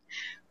up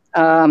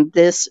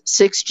this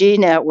 6G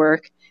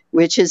network,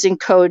 which is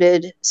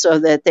encoded so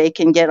that they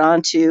can get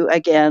onto,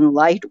 again,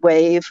 light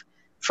wave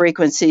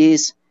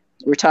frequencies.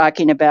 We're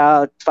talking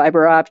about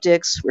fiber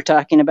optics. We're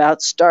talking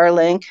about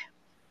Starlink.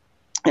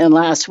 And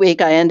last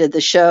week I ended the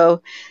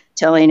show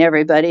telling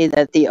everybody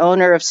that the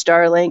owner of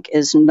Starlink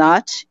is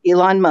not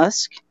Elon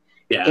Musk.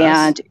 Yes.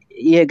 And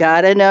you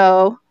got to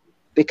know,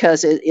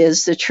 because it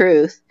is the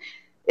truth,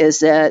 is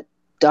that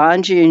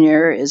Don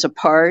Jr. is a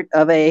part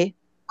of a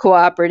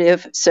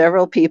cooperative,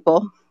 several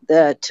people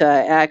that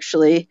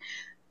actually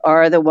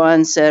are the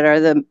ones that are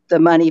the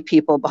money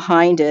people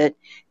behind it.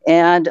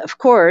 And of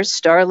course,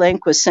 Starlink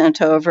was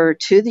sent over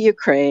to the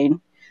Ukraine,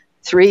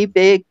 3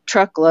 big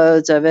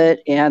truckloads of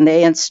it, and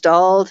they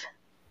installed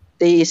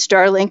the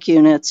Starlink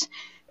units.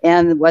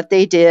 And what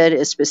they did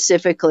is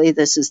specifically,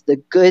 this is the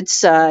good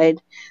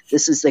side.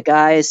 This is the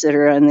guys that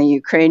are in the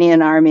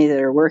Ukrainian army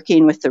that are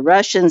working with the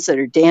Russians, that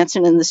are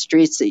dancing in the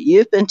streets that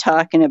you've been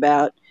talking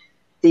about.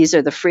 These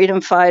are the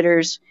freedom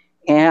fighters,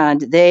 and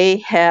they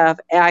have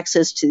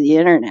access to the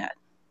internet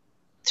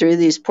through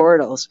these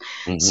portals.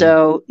 Mm-hmm.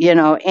 So,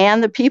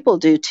 and the people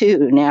do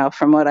too now,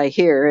 from what I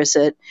hear, is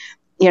that,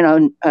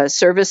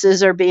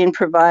 services are being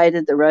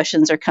provided. The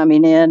Russians are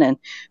coming in and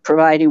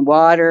providing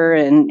water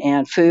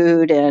and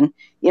food. And,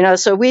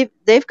 so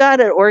they've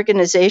got an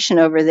organization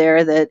over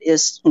there that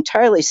is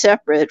entirely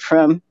separate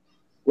from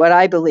what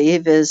I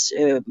believe is,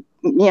 the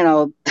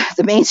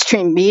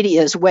mainstream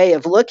media's way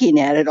of looking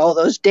at it. All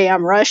those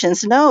damn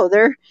Russians. No,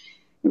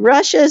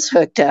 Russia's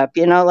hooked up,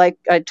 like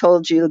I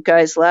told you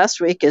guys last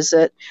week, is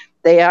that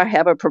they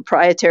have a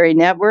proprietary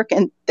network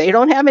and they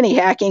don't have any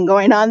hacking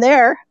going on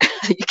there.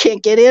 You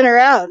can't get in or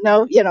out.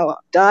 No,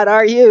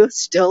 .ru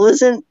still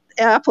isn't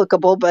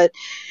applicable, but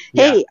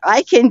hey,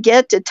 I can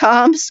get to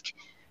Tomsk,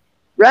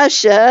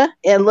 Russia,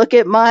 and look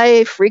at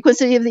my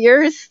frequency of the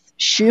earth,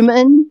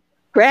 Schumann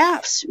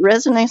graphs,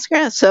 resonance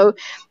graphs. So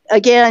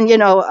again,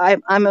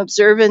 I'm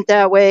observant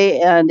that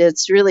way, and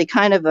it's really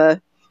kind of a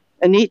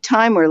neat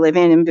time we're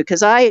living in,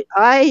 because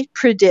I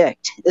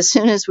predict as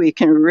soon as we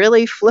can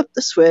really flip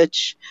the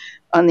switch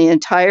on the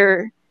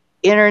entire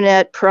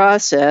internet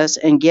process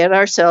and get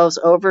ourselves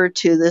over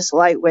to this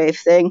light wave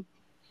thing,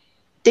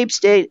 deep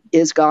state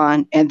is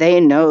gone, and they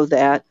know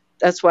that.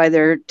 That's why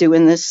they're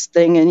doing this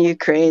thing in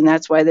Ukraine.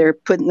 That's why they're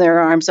putting their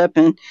arms up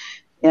and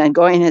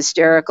going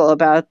hysterical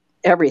about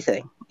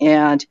everything.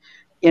 And,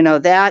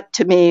 that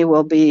to me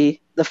will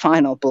be the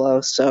final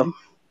blow. So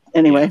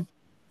anyway,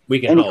 we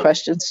can any hope.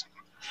 Questions?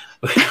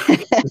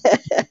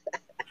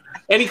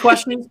 Any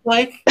questions,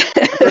 Blake?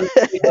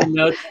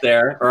 Notes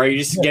there, or are you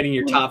just getting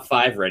your top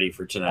 5 ready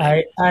for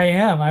tonight? I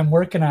am. I'm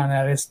working on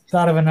that. I just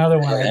thought of another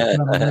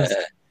one.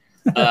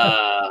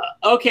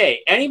 Okay.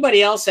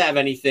 Anybody else have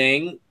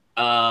anything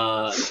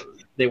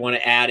they want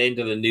to add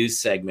into the news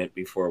segment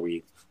before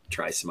we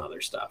try some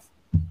other stuff?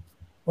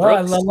 Well,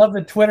 I love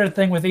the Twitter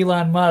thing with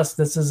Elon Musk.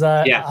 This is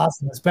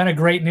awesome. It's been a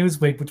great news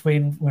week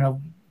between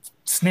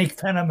Snake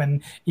Venom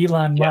and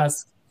Elon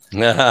Musk.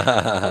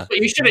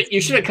 You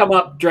should have come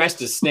up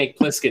dressed as Snake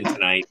Plissken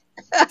tonight.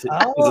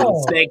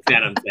 The Snake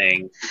Venom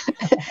thing.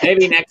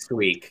 Maybe next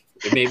week.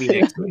 Snake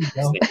Venom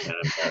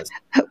does.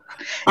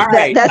 All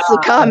right. That's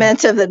the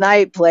comment of the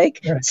night,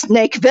 Blake. Right.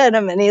 Snake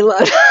Venom and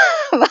Elon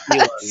Musk.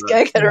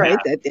 I gotta write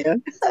that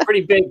down.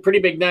 Pretty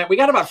big night. We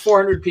got about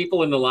 400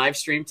 people in the live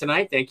stream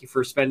tonight. Thank you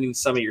for spending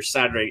some of your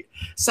Saturday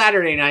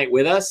night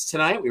with us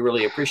tonight. We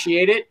really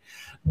appreciate it.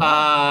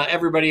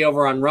 Everybody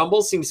over on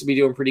Rumble seems to be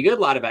doing pretty good.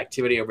 A lot of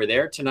activity over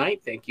there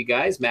tonight. Thank you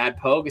guys. Mad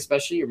Pogue,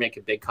 especially, you're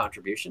making big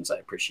contributions. I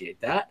appreciate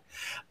that.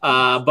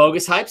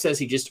 Bogus Hype says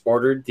he just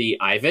ordered the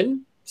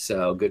Ivan.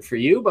 So good for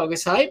you,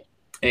 Bogus Hype.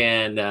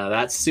 And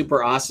that's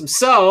super awesome.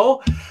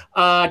 So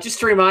just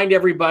to remind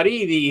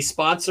everybody, the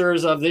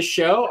sponsors of this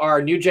show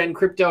are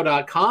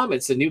NewGenCrypto.com.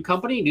 It's a new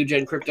company,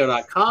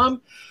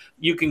 NewGenCrypto.com.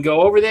 You can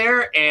go over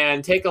there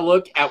and take a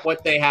look at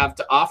what they have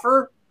to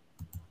offer.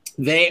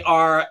 They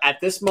are, at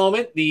this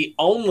moment, the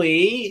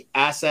only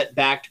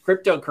asset-backed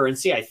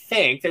cryptocurrency, I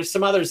think. There's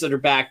some others that are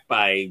backed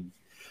by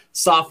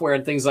software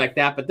and things like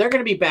that, but they're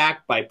going to be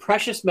backed by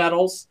precious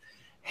metals,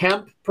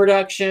 hemp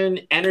production,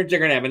 energy. They're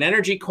going to have an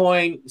energy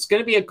coin. It's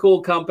going to be a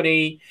cool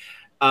company.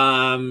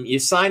 You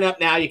sign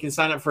up now. You can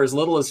sign up for as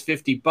little as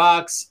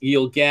 $50.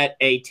 You'll get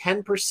a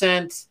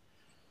 10%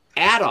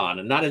 add-on,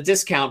 and not a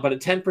discount, but a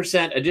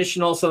 10%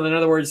 additional. So in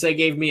other words, they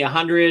gave me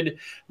 100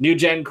 new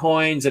gen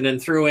coins and then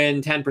threw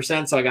in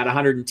 10%. So I got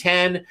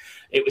 110.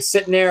 It was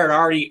sitting there. It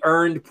already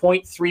earned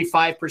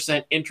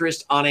 0.35%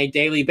 interest on a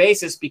daily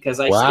basis because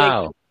I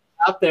staked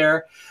out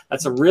there.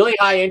 That's a really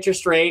high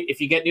interest rate.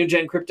 If you get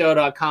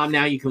newgencrypto.com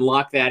now, you can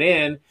lock that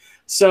in.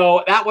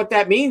 So what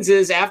that means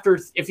is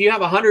if you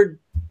have 100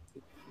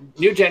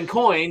 new gen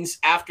coins,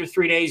 after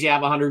 3 days, you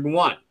have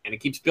 101, and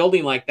it keeps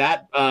building like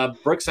that.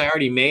 Brooks, I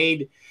already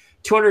made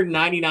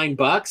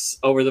 $299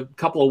 over the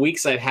couple of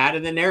weeks I've had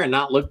it in there and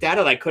not looked at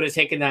it. I could have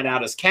taken that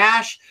out as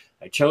cash.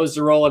 I chose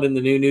to roll it in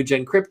the new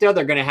gen crypto.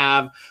 They're going to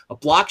have a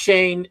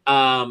blockchain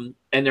and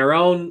their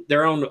own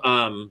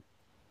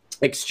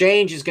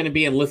exchange is going to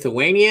be in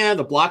Lithuania.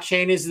 The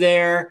blockchain is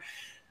there.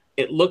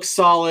 It looks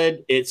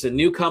solid. It's a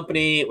new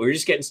company. We're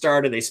just getting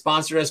started. They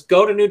sponsored us.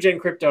 Go to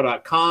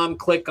newgencrypto.com,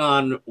 click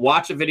on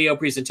watch a video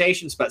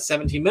presentation. It's about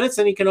 17 minutes,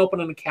 and you can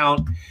open an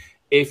account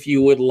if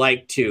you would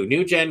like to.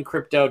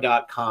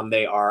 newgencrypto.com.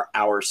 They are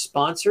our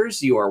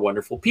sponsors. You are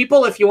wonderful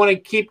people. If you want to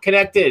keep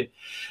connected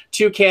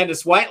to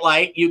Candace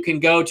Whitelight, you can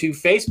go to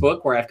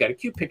Facebook, where I've got a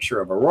cute picture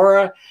of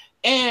Aurora.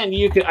 And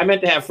you can, I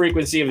meant to have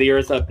Frequency of the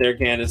Earth up there,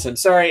 Candace. I'm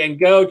sorry. And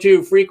go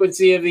to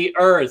Frequency of the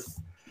Earth,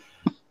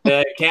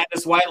 the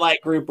Candace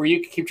Whitelight group, where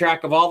you can keep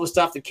track of all the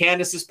stuff that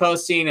Candace is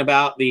posting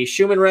about the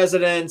Schumann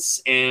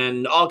resonance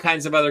and all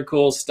kinds of other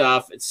cool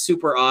stuff. It's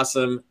super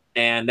awesome.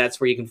 And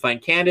that's where you can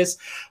find Candace.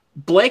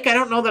 Blake, I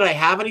don't know that I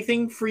have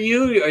anything for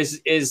you.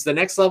 Is the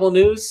Next Level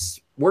News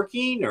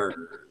working, or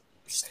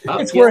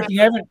It's working.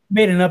 I haven't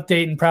made an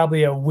update in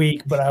probably a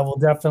week, but I will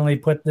definitely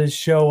put this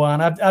show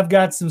on. I've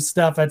got some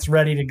stuff that's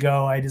ready to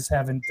go. I just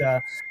haven't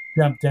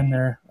jumped in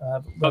there.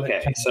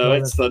 Okay, so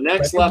it's the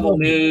Next Level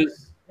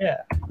News.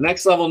 Yeah.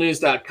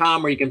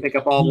 nextlevelnews.com, where you can pick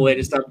up all the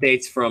latest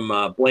updates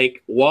from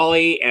Blake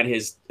Wally and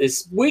his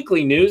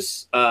weekly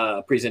news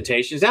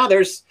presentations. Now,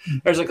 there's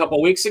a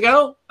couple weeks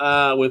ago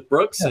with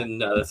Brooks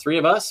and the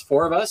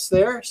four of us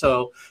there.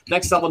 So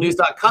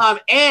nextlevelnews.com.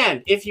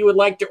 And if you would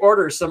like to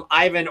order some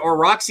Ivan or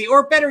Roxy,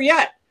 or better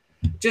yet,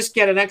 just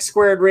get an X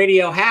Squared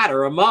Radio hat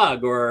or a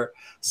mug or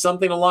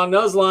something along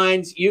those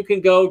lines, you can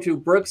go to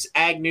Brooks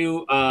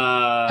Agnew.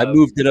 I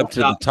moved it up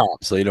to the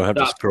top so you don't have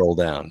to scroll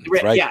down.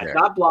 It's right there.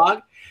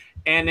 .blog.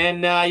 And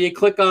then you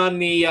click on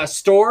the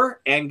store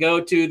and go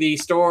to the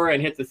store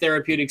and hit the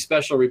therapeutic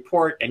special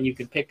report, and you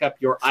can pick up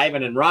your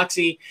Ivan and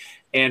Roxy.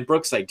 And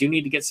Brooks, I do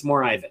need to get some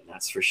more Ivan.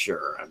 That's for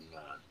sure.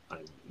 I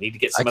need to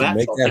get some of that. I can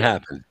make that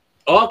happen.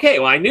 Okay,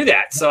 well, I knew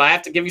that. So I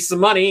have to give you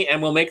some money,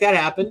 and we'll make that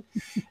happen.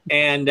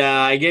 And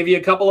I gave you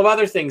a couple of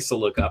other things to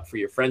look up for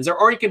your friends.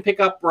 Or you can pick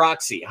up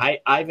Roxy,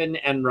 Ivan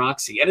and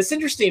Roxy. And it's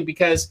interesting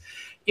because,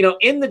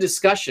 in the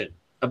discussion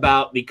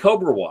about the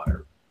Cobra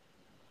water,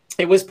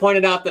 it was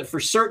pointed out that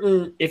for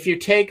certain, if you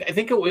take,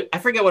 I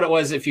forget what it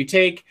was, if you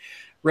take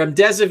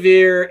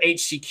remdesivir,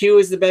 HCQ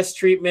is the best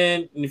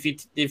treatment, and if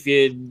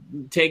you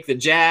take the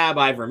jab,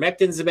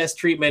 ivermectin is the best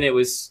treatment. It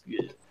was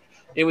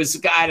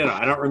I don't know,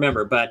 I don't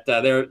remember, but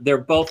they're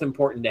both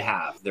important to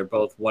have. They're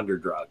both wonder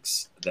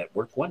drugs that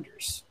work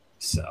wonders.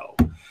 So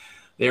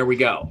there we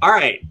go. All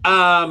right,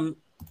 now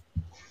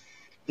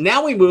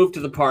we move to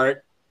the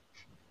part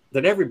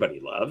that everybody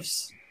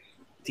loves,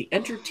 the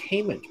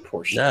entertainment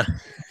portion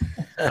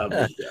of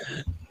the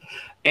show.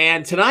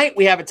 And tonight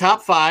we have a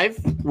top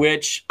 5,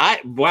 which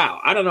I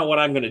don't know what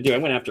I'm going to do.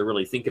 I'm going to have to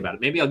really think about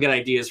it. Maybe I'll get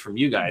ideas from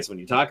you guys when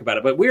you talk about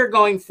it. But we're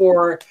going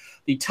for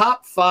the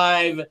top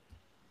 5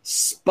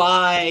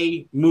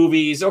 spy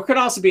movies, or could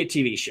also be a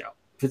TV show.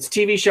 If it's a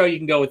TV show, you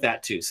can go with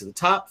that too. So the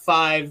top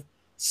 5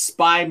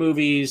 spy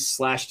movies /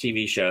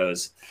 TV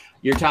shows,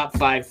 your top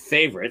 5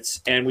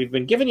 favorites. And we've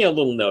been giving you a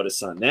little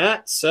notice on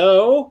that.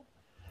 So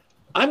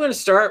I'm going to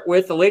start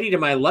with the lady to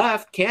my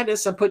left.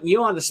 Candace, I'm putting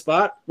you on the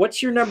spot.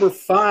 What's your number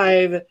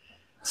 5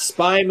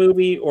 spy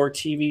movie or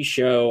TV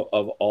show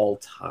of all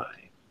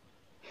time?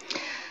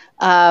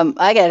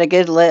 I got a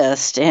good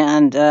list,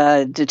 and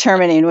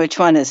determining which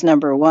one is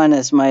number 1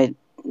 is my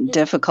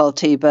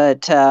difficulty.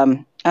 But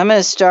I'm going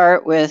to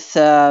start with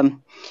The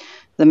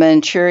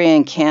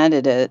Manchurian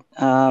Candidate.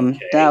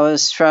 That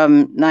was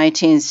from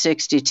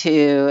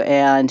 1962,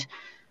 and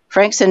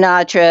Frank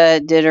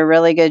Sinatra did a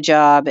really good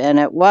job, and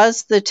it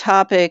was the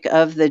topic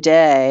of the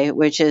day,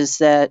 which is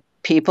that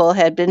people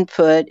had been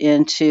put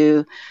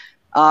into,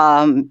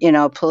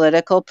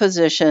 political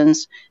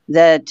positions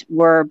that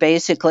were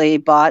basically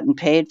bought and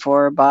paid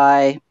for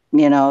by,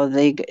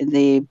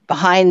 the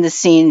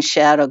behind-the-scenes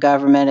shadow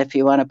government, if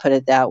you want to put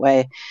it that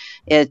way.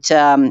 It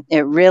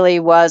really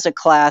was a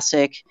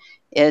classic.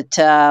 It's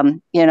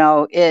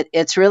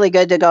really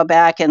good to go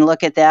back and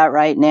look at that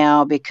right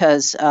now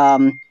because.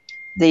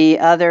 The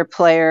other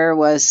player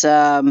was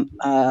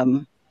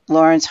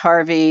Lawrence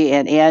Harvey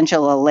and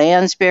Angela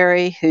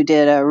Lansbury, who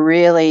did a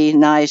really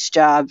nice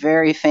job,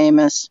 very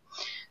famous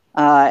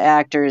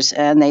actors,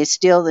 and they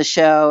steal the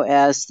show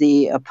as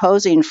the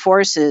opposing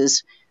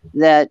forces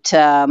that,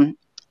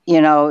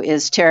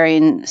 is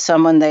tearing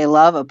someone they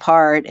love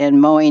apart and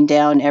mowing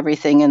down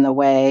everything in the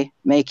way,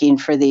 making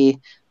for the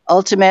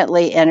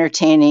ultimately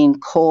entertaining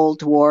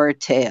Cold War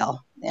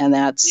tale. And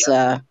that's...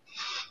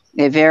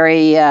 a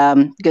very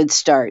good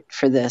start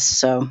for this.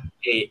 So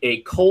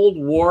a Cold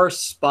War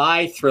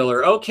spy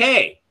thriller.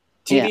 Okay.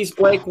 TV's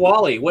Blake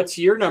Wally. What's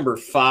your number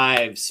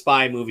 5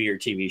 spy movie or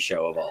TV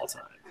show of all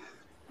time?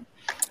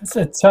 That's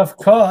a tough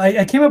call.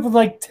 I came up with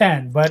like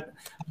 10, but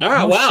all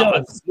right, wow,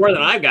 that's more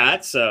than I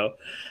got. So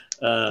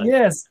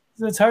yes,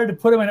 it's hard to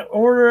put them in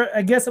order.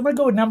 I guess I'm gonna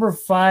go with number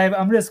 5.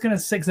 I'm just gonna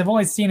say, 'cause I've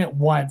only seen it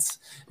once.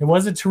 It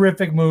was a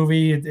terrific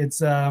movie. It's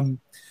The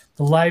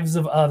Lives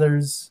of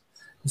Others.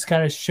 It's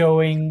kind of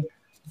showing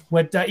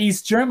what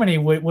East Germany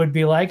would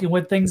be like and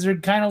what things are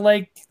kind of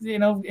like,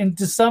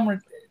 into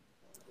some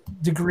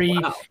degree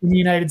in the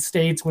United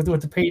States with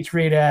the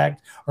Patriot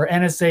Act or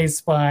NSA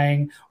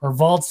spying or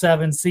Vault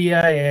 7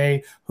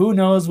 CIA. Who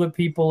knows what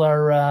people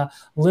are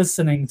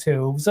listening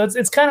to? So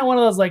it's kind of one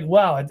of those like,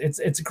 wow, it's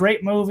a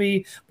great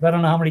movie, but I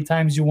don't know how many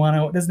times you want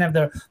to. It doesn't have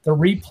the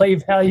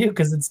replay value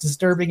because it's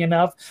disturbing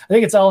enough. I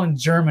think it's all in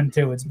German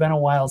too. It's been a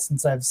while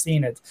since I've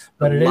seen it,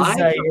 but it is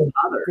a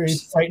very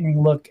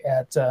frightening look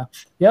at.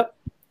 Yep.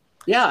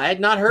 Yeah, I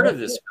had not heard of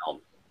this film.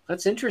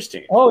 That's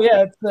interesting. Oh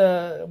yeah, it's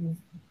a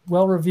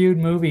well-reviewed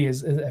movie,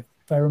 if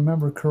I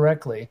remember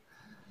correctly.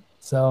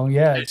 So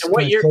yeah. It's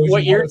what year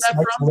is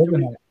that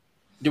from?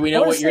 Do we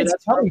know what year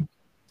that's from?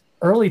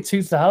 Early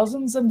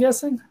 2000s, I'm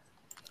guessing.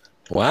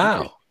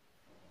 Wow.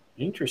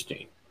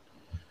 Interesting.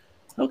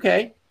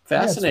 Okay.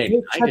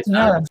 Fascinating.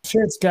 I'm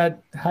sure it's got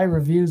high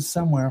reviews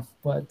somewhere,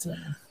 but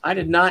I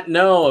did not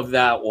know of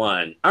that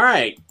one. All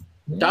right.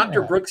 Yeah.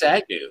 Dr. Brooks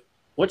Agnew.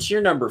 what's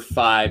your number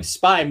 5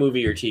 spy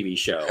movie or TV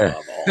show of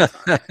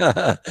all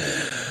time?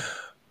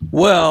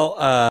 Well,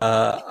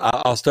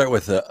 I'll start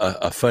with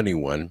a funny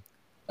one.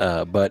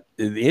 But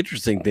the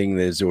interesting thing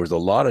is there was a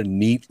lot of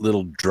neat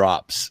little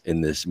drops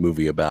in this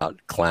movie about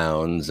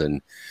clowns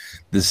and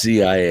the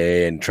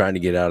CIA and trying to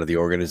get out of the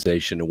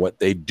organization and what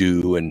they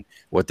do and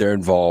what they're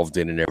involved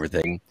in and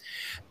everything.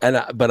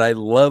 But I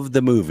love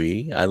the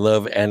movie. I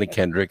love Anna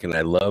Kendrick and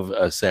I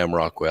love Sam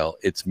Rockwell.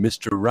 It's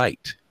Mr.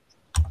 Right.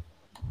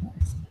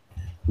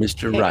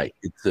 Mr. Right.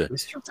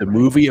 It's a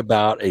movie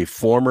about a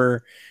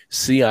former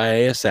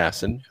CIA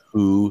assassin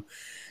who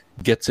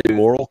gets a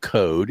moral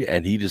code,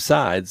 and he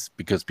decides,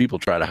 because people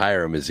try to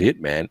hire him as a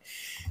hitman,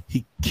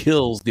 he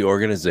kills the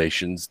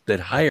organizations that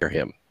hire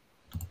him.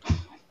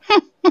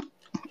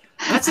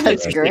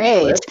 That's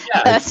great.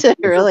 Yeah. That's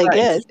really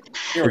good.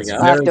 Here we go.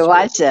 I'll have to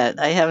watch that.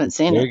 I haven't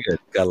seen very it. Good.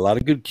 Got a lot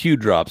of good cue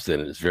drops in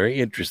it. It's very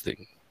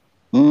interesting.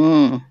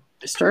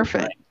 Perfect.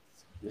 Right.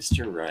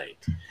 Mr. Right.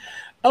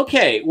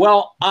 Okay,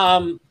 well,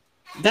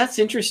 that's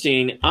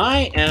interesting.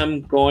 I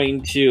am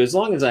going to, as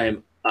long as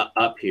I'm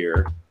up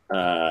here,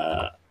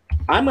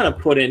 I'm going to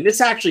put in, this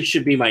actually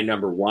should be my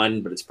number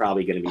 1, but it's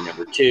probably going to be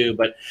number 2.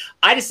 But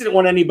I just didn't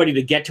want anybody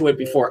to get to it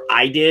before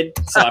I did,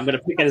 so I'm going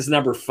to pick it as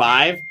number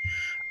 5.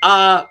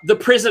 The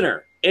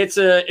Prisoner. It's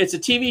a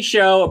TV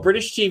show, a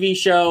British TV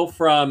show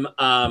from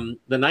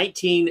the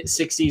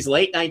 1960s,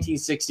 late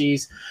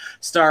 1960s,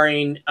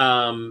 starring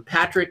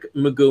Patrick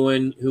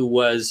McGoohan, who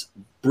was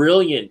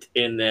brilliant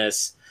in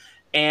this.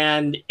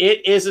 And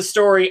it is a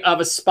story of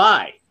a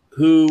spy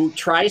who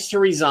tries to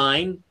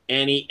resign,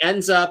 and he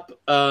ends up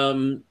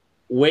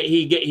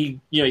he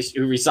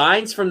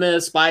resigns from the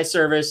spy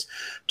service,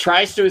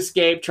 tries to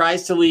escape,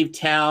 tries to leave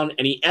town,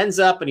 and he ends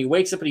up and he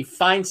wakes up and he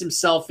finds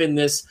himself in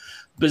this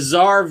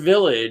bizarre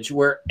village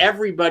where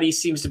everybody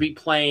seems to be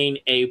playing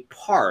a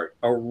part,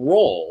 a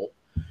role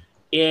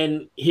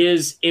in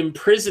his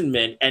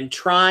imprisonment and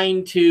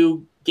trying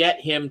to get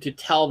him to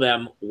tell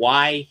them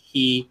why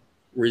he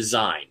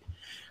resigned.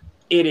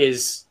 It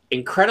is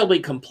incredibly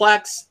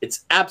complex.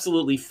 It's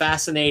absolutely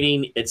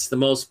fascinating. It's the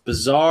most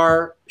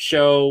bizarre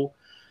show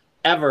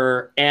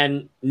ever,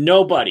 and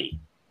nobody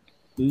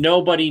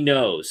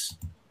knows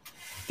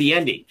the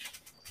ending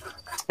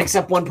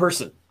except one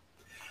person.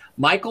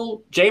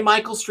 Michael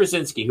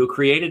Straczynski, who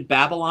created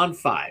Babylon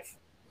 5,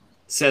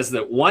 says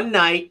that one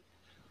night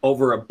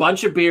over a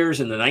bunch of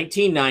beers in the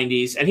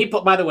 1990s, and he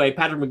put, by the way,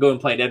 Patrick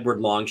McGoohan played Edward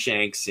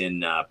Longshanks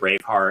in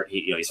Braveheart.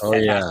 He's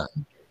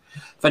fantastic.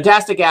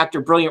 Fantastic actor,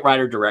 brilliant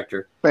writer,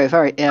 director.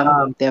 Braveheart,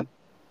 yeah.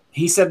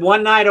 He said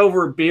one night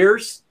over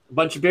beers, a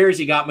bunch of beers,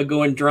 he got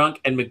McGoohan drunk,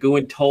 and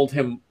McGoohan told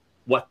him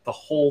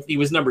he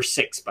was number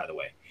 6, by the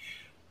way.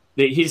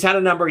 He just had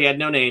a number, he had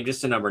no name,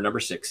 just a number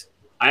 6.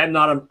 I am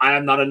not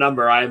a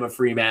number, I am a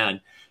free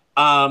man.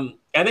 I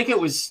think it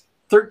was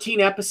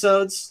 13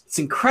 episodes. It's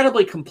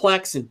incredibly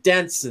complex and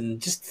dense and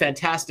just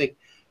fantastic.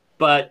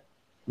 But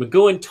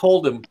McGoohan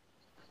told him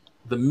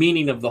the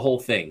meaning of the whole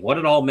thing, what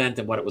it all meant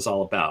and what it was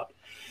all about.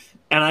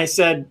 And I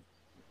said,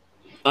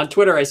 on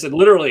Twitter,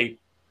 literally,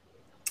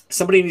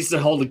 somebody needs to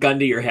hold a gun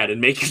to your head and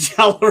make you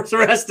tell the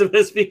rest of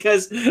this,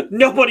 because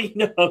nobody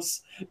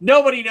knows.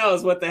 Nobody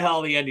knows what the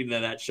hell the ending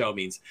of that show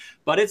means.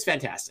 But it's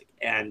fantastic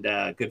and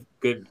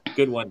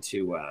good one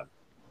to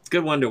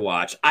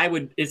watch.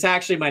 It's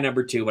actually my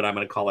number 2, but I'm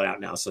going to call it out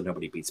now so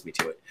nobody beats me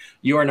to it.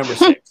 You are number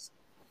 6.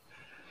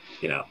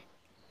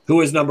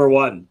 Who is number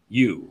 1?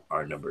 You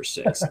are number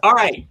 6. All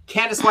right,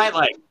 Candace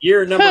Whitelight,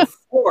 you're number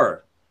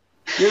 4.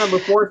 You're number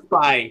 4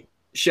 spy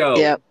show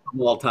of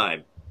all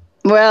time.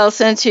 Well,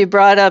 since you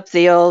brought up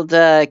the old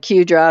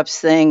Q drops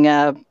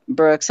thing,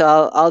 Brooks,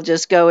 I'll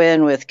just go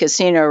in with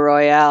Casino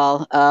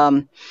Royale.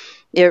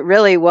 It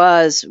really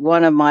was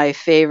one of my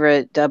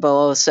favorite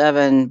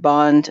 007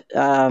 Bond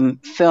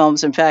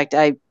films. In fact,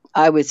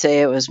 I would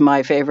say it was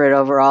my favorite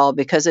overall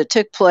because it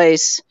took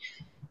place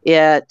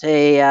at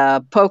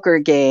a poker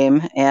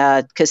game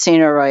at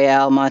Casino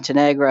Royale,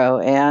 Montenegro.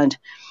 And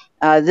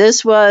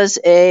this was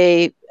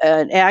an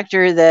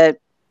actor that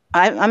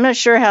I'm not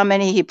sure how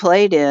many he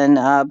played in,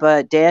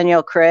 but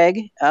Daniel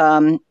Craig.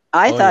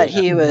 I thought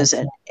he was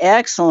an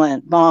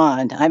excellent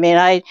Bond. I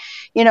mean,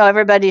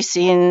 everybody's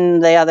seen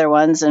the other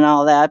ones and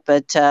all that,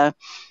 but there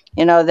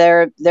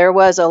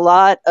was a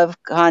lot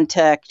of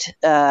context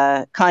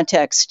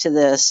to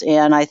this,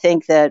 and I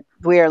think that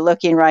we are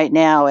looking right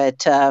now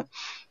at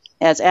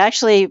as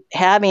actually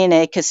having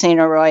a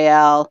Casino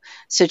Royale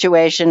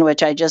situation,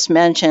 which I just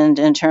mentioned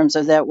in terms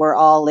of that we're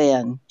all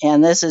in.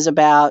 And this is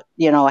about,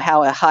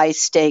 how a high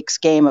stakes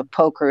game of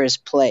poker is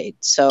played.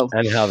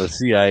 And how the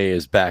CIA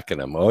is backing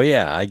them. Oh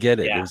yeah, I get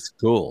it. Yeah. It's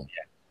cool.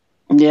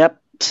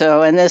 Yep.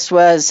 So, and this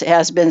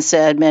has been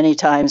said many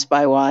times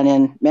by Juan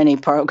in many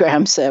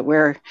programs that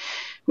we're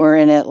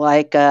in it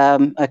like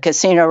a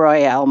Casino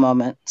Royale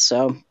moment.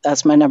 So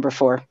that's my number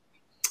 4.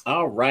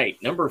 All right,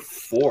 number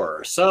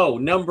 4. So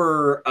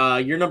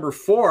your number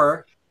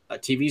 4,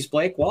 TV's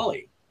Blake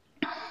Wally.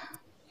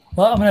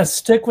 Well, I'm going to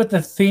stick with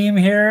the theme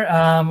here.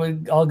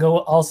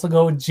 I'll also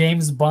go with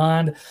James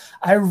Bond.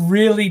 I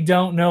really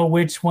don't know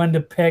which one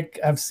to pick.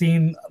 I've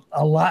seen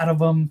a lot of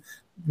them,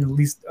 at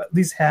least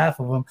half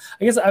of them.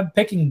 I guess I'm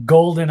picking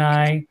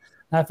GoldenEye.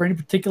 Not for any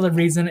particular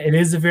reason. It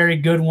is a very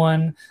good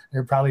one. There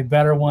are probably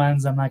better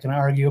ones. I'm not going to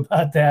argue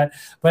about that.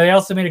 But they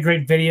also made a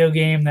great video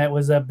game that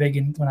was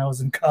big when I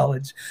was in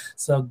college.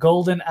 So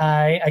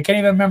GoldenEye. I can't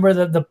even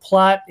remember the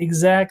plot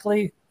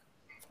exactly.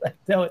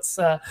 No, it's.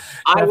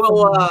 I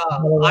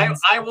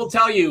will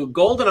tell you,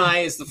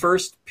 GoldenEye is the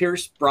first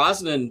Pierce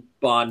Brosnan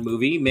Bond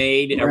movie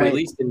made and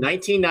released in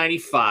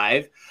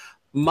 1995.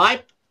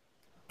 My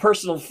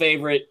personal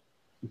favorite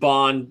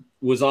Bond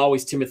was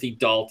always Timothy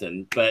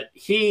Dalton, but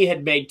he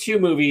had made 2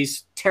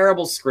 movies,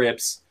 terrible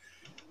scripts,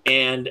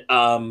 and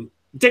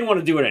didn't want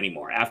to do it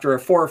anymore after a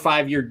 4 or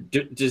 5 year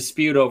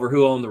dispute over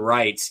who owned the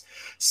rights.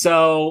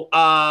 So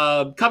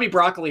Cubby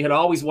Broccoli had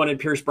always wanted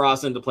Pierce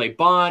Brosnan to play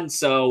Bond.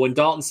 So when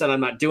Dalton said, "I'm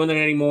not doing it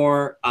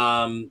anymore,"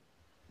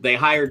 they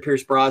hired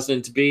Pierce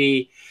Brosnan to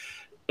be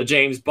a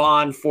James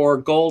Bond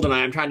for GoldenEye.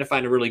 I'm trying to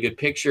find a really good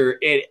picture.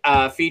 It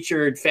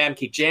featured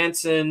Famke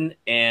Janssen,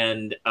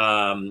 and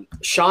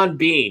Sean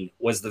Bean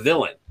was the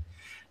villain.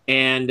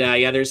 And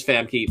there's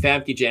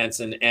Famke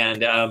Janssen,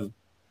 and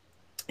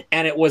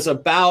it was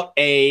about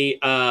a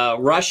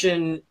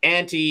Russian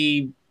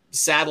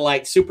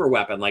anti-satellite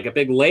superweapon, like a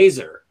big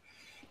laser.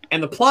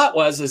 And the plot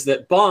is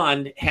that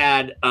Bond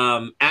had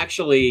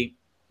actually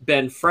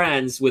been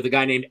friends with a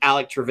guy named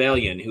Alec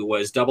Trevelyan, who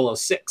was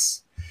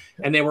 006.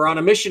 And they were on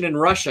a mission in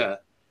Russia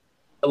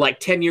like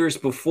 10 years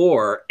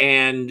before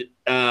and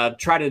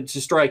tried to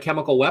destroy a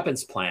chemical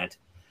weapons plant.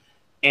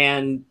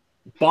 And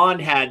Bond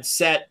had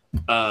set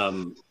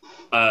an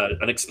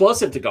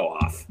explosive to go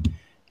off.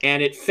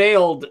 And it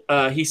failed.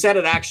 He set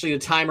it actually a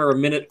timer a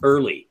minute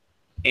early.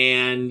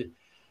 And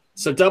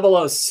so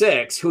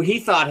 006, who he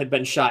thought had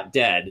been shot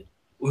dead,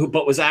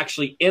 but was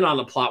actually in on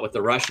the plot with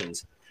the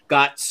Russians,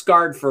 got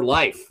scarred for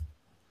life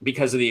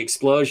because of the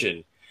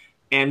explosion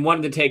and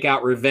wanted to take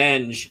out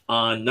revenge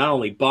on not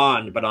only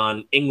Bond, but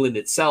on England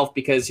itself,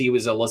 because he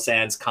was a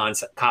Lasanne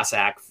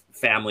Cossack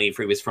family, if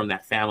he was from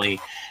that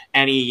family,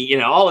 and he,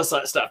 all this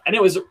stuff. And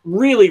it was a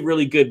really,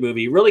 really good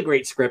movie, really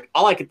great script.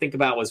 All I could think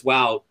about was,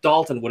 wow,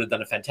 Dalton would have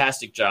done a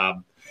fantastic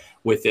job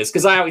with this,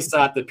 because I always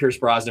thought that Pierce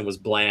Brosnan was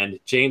bland,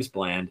 James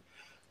Bland.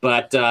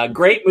 But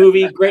great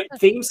movie, great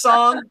theme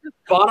song.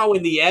 Bono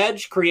and the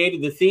Edge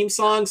created the theme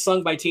song,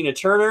 sung by Tina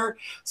Turner.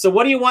 So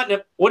what do you want in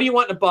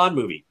a Bond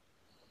movie?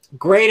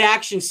 Great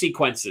action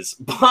sequences.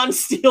 Bond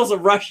steals a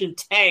Russian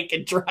tank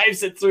and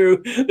drives it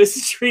through the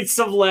streets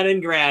of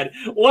Leningrad.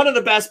 One of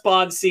the best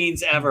Bond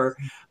scenes ever.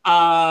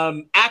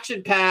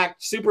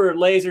 Action-packed, super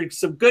laser,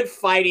 some good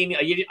fighting.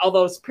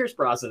 Although Pierce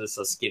Brosnan is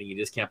so skinny, you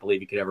just can't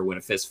believe he could ever win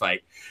a fist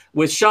fight.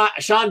 With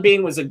Sean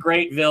Bean was a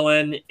great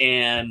villain,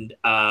 and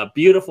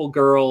beautiful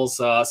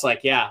girls. It's like,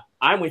 yeah,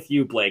 I'm with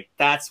you, Blake.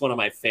 That's one of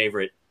my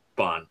favorite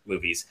Bond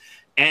movies.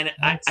 And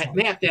I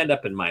may have to end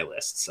up in my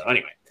list. So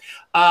anyway.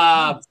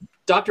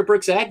 Dr.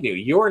 Brooks Agnew,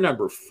 your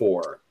number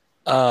 4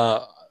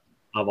 of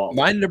all.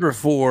 My number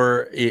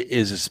 4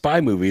 is a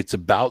spy movie. It's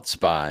about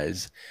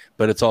spies,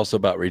 but it's also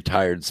about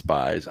retired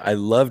spies. I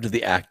loved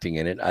the acting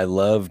in it. I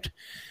loved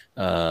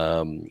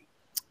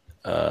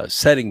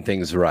setting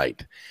things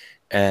right.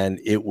 And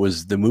it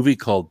was the movie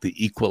called The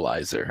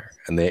Equalizer.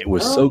 And it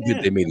was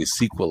good they made a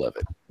sequel of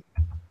it.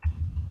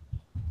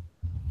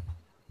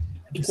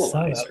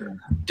 Equalizer.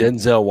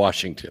 Denzel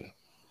Washington.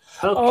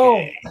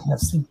 Okay. I've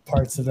seen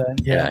parts of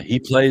that. Yeah, he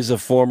plays a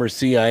former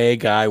CIA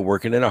guy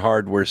working in a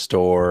hardware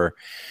store,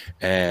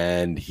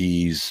 and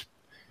he's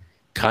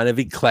kind of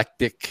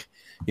eclectic,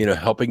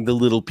 helping the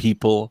little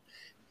people.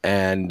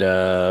 And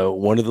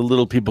one of the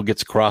little people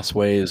gets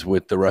crossways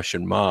with the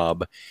Russian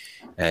mob,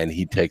 and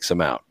he takes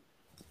them out.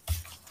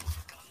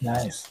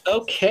 Nice.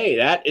 Okay,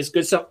 that is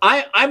good stuff.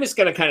 I'm just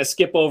going to kind of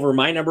skip over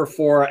my number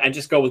 4 and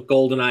just go with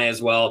GoldenEye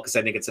as well, because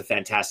I think it's a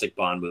fantastic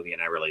Bond movie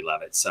and I really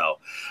love it. So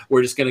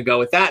we're just going to go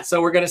with that. So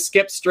we're going to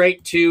skip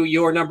straight to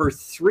your number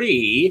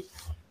 3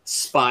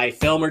 spy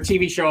film or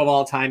TV show of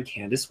all time,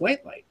 Candace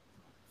Whitelight.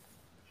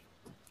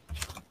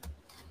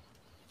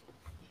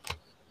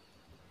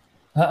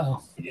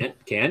 Uh-oh.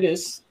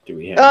 Candace, do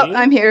we have you?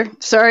 I'm here.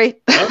 Sorry.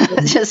 Okay.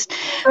 I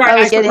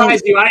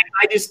surprised you.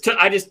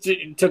 I just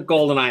took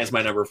GoldenEye as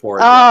my number 4.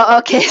 Oh,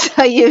 okay.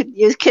 So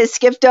you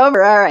skipped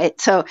over. All right.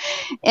 So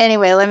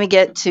anyway, let me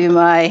get to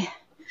my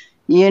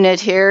unit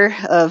here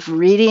of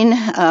reading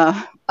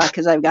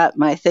because I've got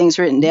my things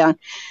written down.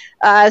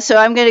 So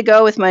I'm going to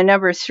go with my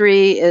number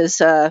 3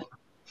 is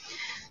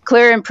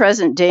Clear and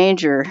Present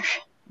Danger.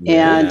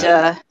 Yeah.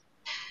 And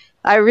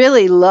I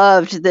really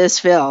loved this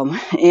film.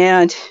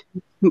 And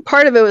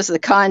part of it was the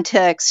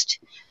context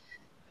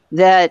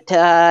that,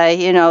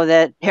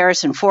 that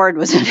Harrison Ford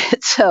was in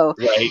it. So,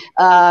 right.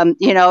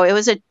 It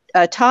was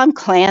a Tom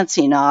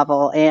Clancy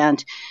novel.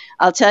 And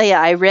I'll tell you,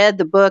 I read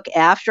the book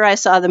after I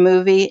saw the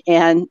movie,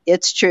 and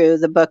it's true,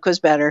 the book was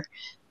better.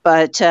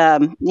 But,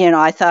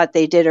 I thought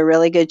they did a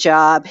really good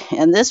job.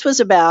 And this was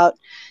about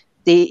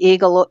the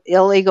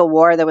illegal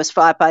war that was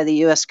fought by the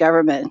U.S.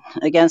 government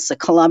against the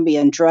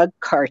Colombian drug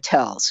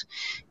cartels.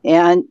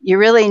 And you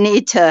really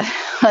need to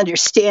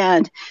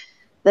understand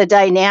the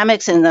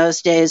dynamics in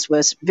those days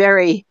was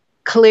very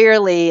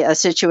clearly a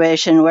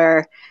situation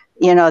where,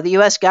 the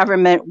U.S.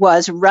 government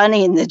was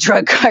running the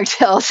drug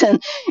cartels,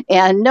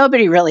 and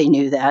nobody really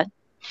knew that.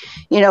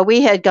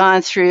 We had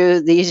gone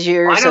through these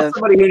years. I know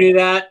somebody who knew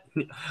that.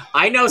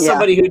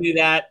 Somebody who knew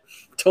that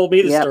told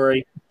me the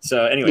story.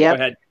 So anyway, go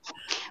ahead.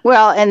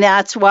 Well, and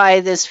that's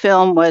why this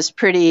film was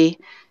it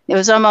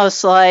was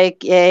almost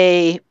like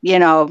it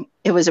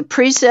was a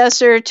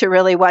predecessor to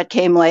really what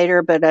came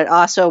later, but it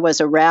also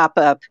was a wrap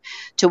up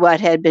to what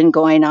had been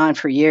going on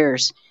for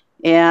years.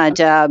 And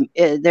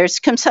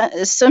there's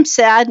some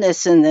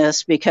sadness in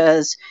this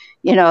because,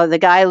 the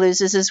guy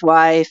loses his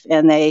wife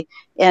and they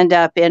end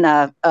up in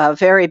a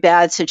very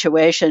bad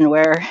situation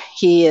where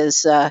he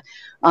is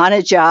on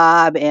a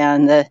job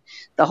and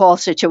the whole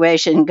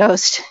situation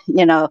goes,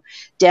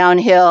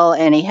 downhill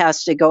and he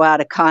has to go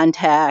out of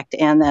contact.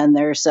 And then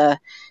there's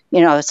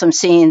some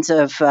scenes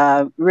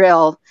of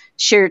real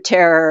sheer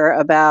terror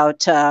about,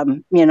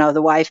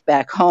 the wife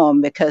back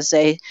home because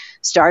they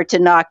start to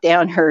knock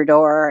down her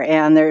door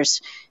and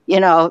there's,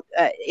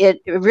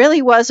 it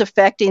really was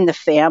affecting the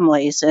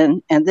families.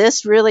 And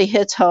this really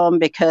hits home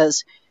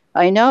because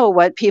I know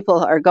what people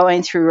are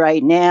going through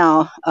right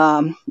now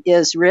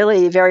is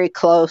really very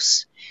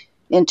close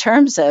in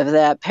terms of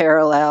that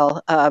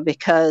parallel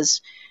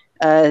because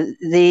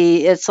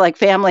it's like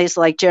families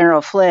like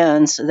General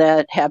Flynn's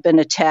that have been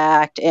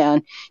attacked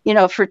and,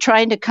 for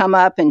trying to come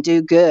up and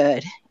do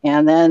good.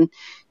 And then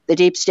the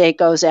deep state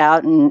goes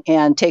out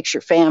and takes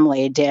your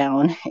family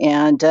down.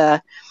 And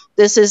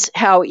this is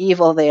how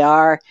evil they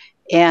are.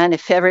 And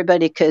if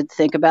everybody could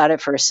think about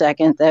it for a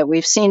second, that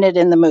we've seen it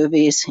in the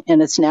movies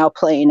and it's now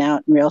playing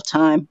out in real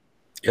time.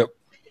 Yep.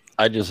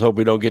 I just hope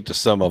we don't get to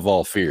Sum of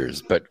All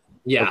Fears, but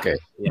yeah. Okay.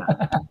 Yeah.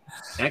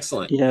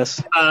 Excellent.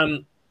 Yes.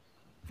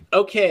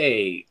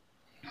 Okay.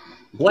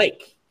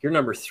 Blake, you're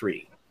number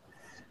 3.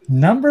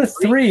 Number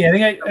 3. I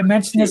think I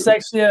mentioned this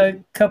actually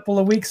a couple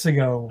of weeks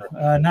ago.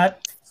 Not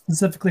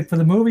specifically for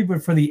the movie,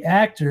 but for the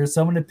actor.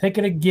 So I'm going to pick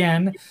it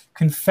again.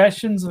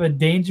 Confessions of a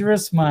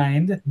Dangerous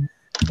Mind.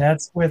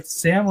 That's with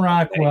Sam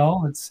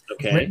Rockwell. It's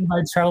written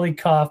by Charlie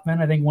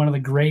Kaufman. I think one of the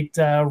great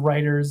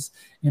writers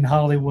in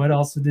Hollywood.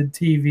 Also did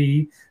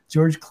TV.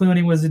 George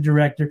Clooney was the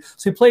director.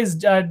 So he plays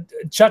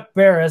Chuck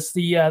Barris,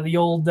 the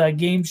old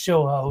game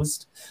show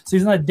host. So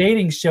he's on a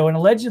dating show, and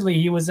allegedly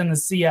he was in the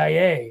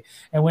CIA.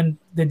 And when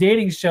the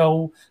dating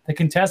show, the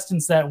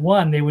contestants that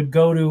won, they would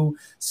go to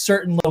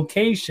certain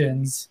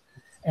locations,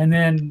 and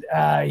then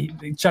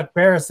Chuck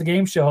Barris, the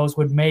game show host,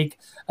 would make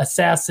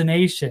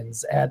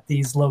assassinations at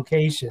these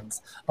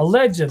locations.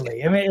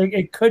 Allegedly. I mean,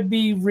 it could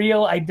be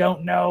real. I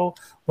don't know.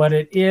 But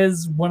it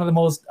is one of the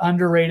most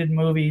underrated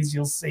movies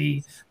you'll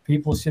see.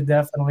 People should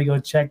definitely go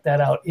check that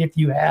out if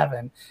you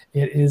haven't.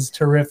 It is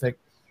terrific.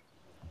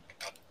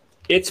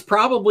 It's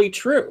probably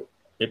true.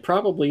 It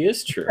probably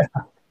is true.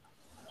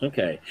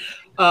 Okay.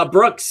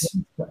 Brooks,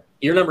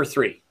 you're number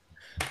 3.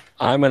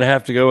 I'm going to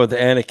have to go with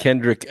Anna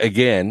Kendrick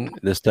again,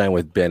 this time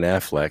with Ben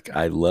Affleck.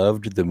 I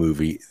loved the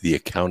movie The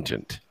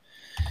Accountant.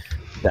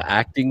 The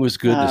acting was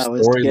good.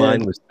 The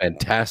storyline was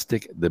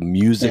fantastic. The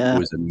music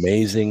was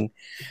amazing.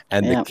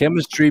 And the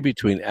chemistry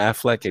between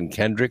Affleck and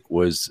Kendrick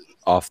was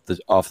off the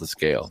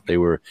scale.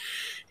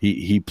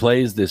 He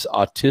plays this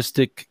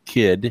autistic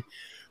kid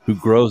who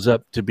grows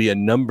up to be a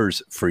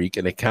numbers freak,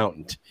 an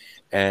accountant.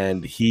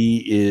 And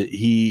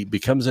he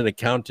becomes an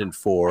accountant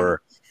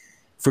for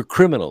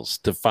criminals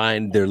to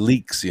find their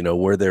leaks,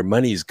 where their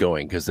money's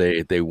going because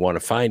they want to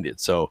find it.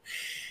 So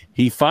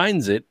he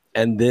finds it.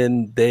 And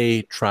then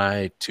they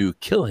try to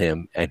kill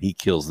him, and he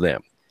kills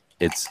them.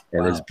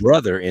 His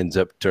brother ends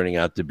up turning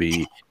out to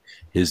be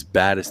his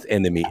baddest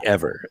enemy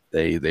ever.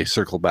 They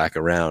circle back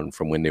around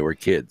from when they were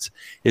kids.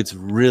 It's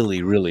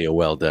really, really a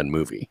well done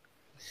movie.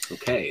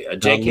 Okay,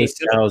 J.K.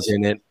 Simmons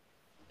in it.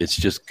 It's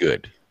just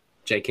good.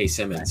 J.K.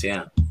 Simmons,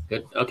 yeah,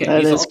 good. Okay,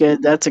 that is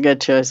good. That's a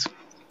good choice.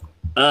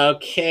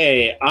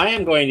 Okay, I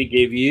am going to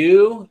give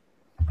you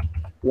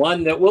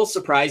one that will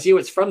surprise you.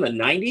 It's from the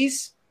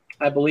 90s,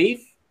 I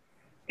believe.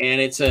 And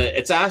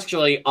it's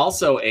actually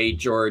also a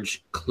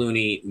George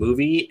Clooney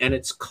movie, and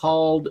it's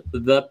called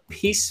The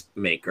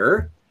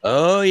Peacemaker.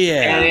 Oh,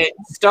 yeah. And it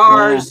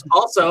stars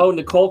also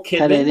Nicole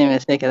Kidman. I didn't even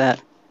think of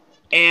that.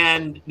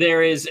 And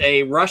there is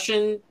a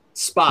Russian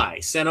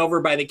spy sent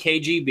over by the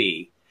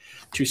KGB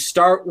to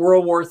start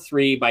World War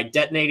III by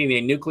detonating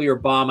a nuclear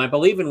bomb, I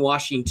believe in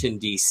Washington,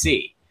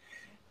 D.C.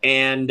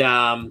 And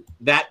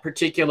that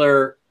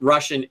particular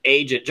Russian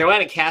agent,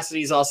 Joanna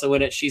Cassidy's also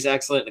in it. She's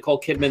excellent. Nicole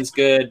Kidman's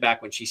good.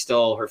 Back when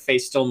her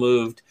face still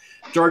moved.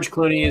 George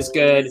Clooney is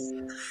good.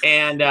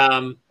 And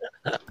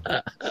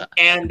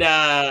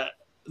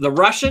the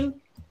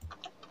Russian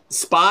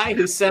spy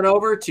who's sent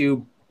over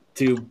to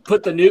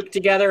put the nuke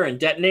together and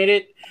detonate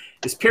it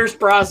is Pierce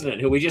Brosnan,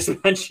 who we just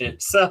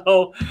mentioned.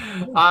 So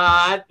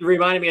it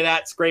reminded me of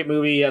that. It's a great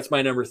movie. That's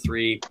my number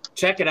 3.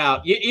 Check it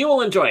out. You will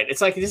enjoy it.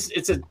 It's like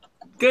it's a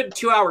good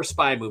 2-hour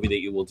spy movie that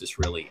you will just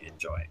really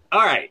enjoy.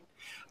 All right.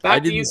 Back I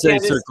to didn't you, say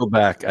Candace. circle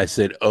back. I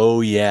said,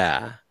 oh,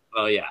 yeah.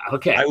 Oh, yeah.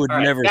 Okay. I would All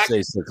right. never Back-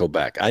 say circle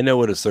back. I know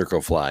what a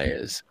circle fly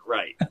is.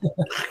 Right.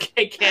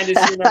 Okay,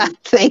 Candace, you're number,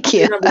 Thank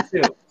you. you're number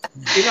two.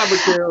 You're number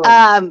two.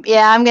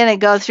 Yeah, I'm going to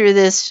go through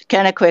this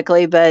kind of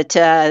quickly, but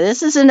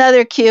this is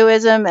another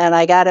Qism, and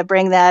I got to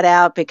bring that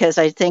out because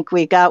I think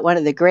we got one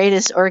of the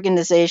greatest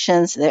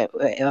organizations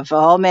of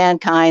all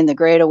mankind, the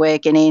Great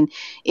Awakening,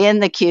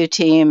 in the Q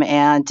team.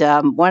 And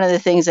one of the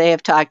things they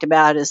have talked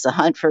about is the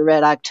Hunt for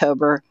Red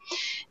October.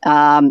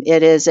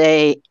 It is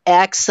a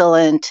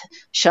excellent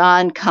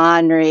Sean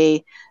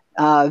Connery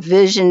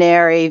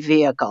visionary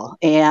vehicle,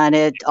 and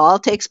it all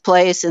takes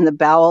place in the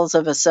bowels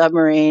of a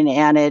submarine,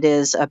 and it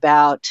is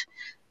about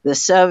the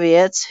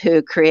Soviets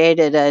who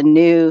created a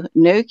new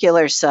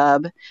nuclear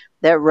sub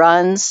that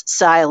runs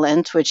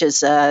silent, which is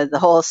the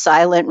whole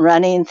silent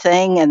running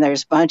thing, and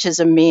there's bunches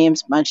of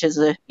memes, bunches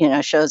of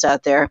shows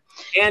out there.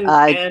 And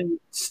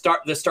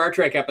the Star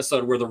Trek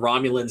episode where the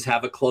Romulans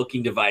have a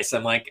cloaking device.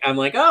 I'm like,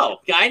 oh,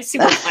 I see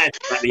where Planet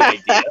got the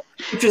idea,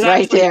 which is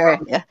right actually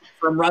there.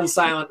 From Run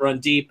Silent, Run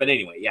Deep. But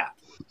anyway, yeah.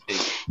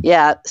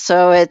 Yeah,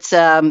 so it's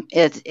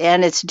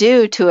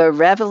due to a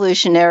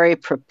revolutionary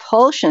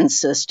propulsion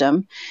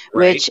system,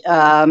 Right. which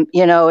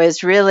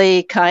is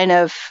really kind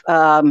of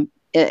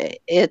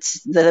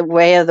it's the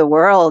way of the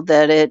world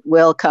that it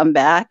will come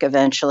back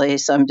eventually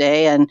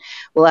someday, and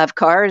we'll have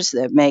cars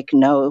that make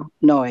no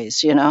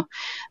noise.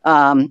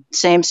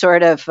 Same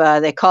sort of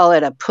they call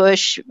it a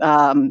push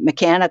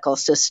mechanical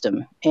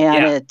system,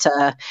 and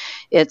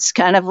it's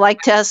kind of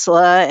like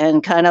Tesla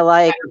and kind of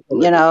like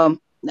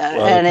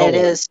and it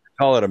is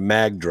call it a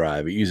mag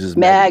drive. It uses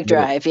mag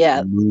drive,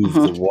 to move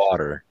the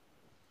water.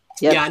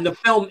 Yep. Yeah, in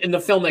the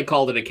film they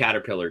called it a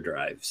Caterpillar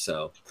drive.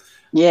 So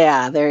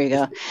yeah, there you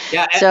go.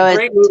 Yeah, so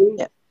great movie.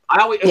 Yep.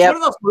 It's one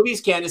of those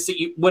movies, Candace,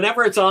 that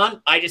whenever it's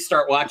on, I just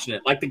start watching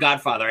it, like The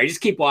Godfather. I just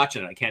keep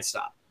watching it. I can't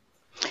stop.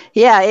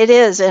 Yeah, it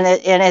is, and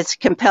it's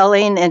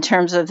compelling in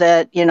terms of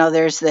that.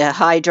 There's the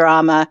high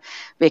drama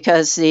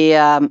because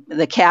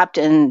the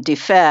captain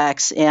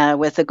defects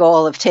with the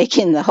goal of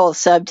taking the whole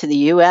sub to the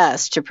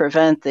U.S. to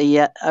prevent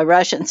the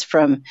Russians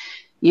from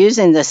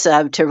using the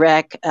sub to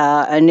wreck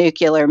a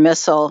nuclear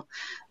missile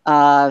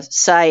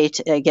site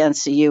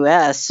against the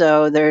U.S.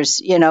 So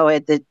there's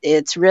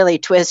it's really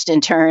twists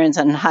and turns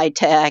and high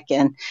tech,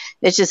 and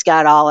it's just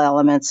got all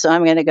elements. So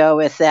I'm going to go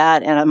with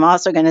that, and I'm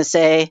also going to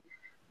say,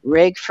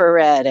 rig for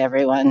red,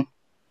 everyone,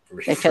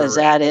 because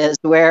that is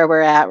where we're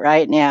at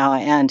right now.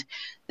 And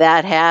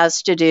that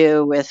has to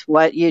do with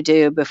what you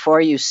do before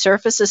you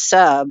surface a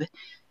sub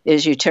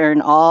is you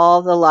turn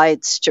all the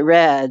lights to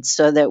red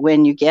so that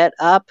when you get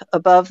up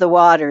above the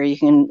water, you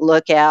can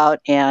look out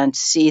and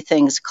see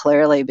things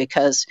clearly,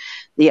 because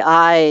the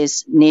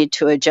eyes need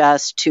to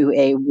adjust to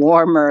a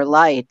warmer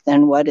light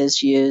than what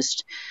is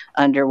used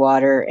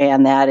underwater,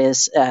 and that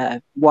is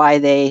why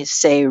they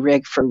say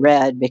rig for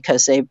red,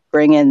 because they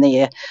bring in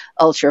the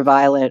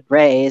ultraviolet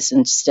rays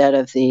instead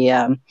of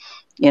the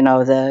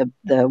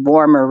the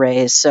warmer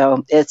rays.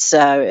 So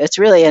it's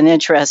really an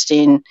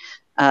interesting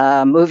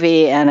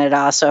movie, and it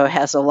also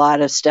has a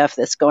lot of stuff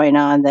that's going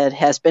on that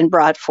has been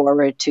brought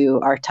forward to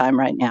our time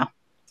right now.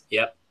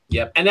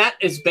 Yep, and that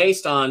is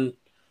based on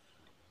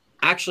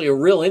actually a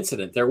real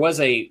incident. There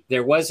was a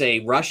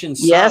Russian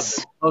sub that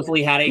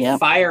supposedly had a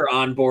fire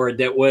on board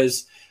that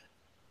was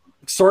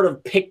sort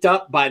of picked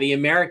up by the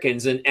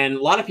Americans, and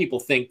a lot of people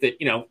think that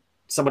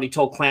somebody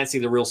told Clancy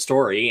the real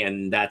story,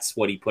 and that's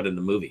what he put in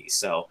the movie.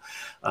 So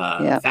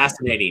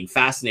fascinating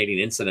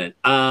incident.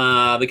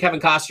 The Kevin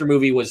Costner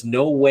movie was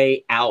No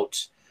Way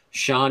Out.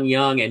 Sean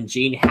Young and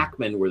Gene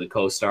Hackman were the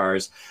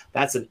co-stars.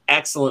 That's an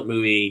excellent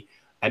movie.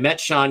 I met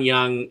Sean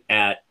Young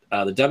at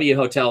the W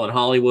Hotel in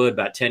Hollywood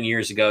about 10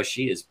 years ago.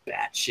 She is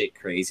batshit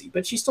crazy,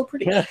 but she's still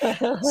pretty.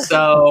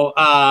 So,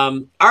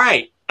 all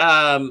right.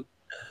 And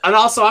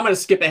also, I'm going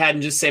to skip ahead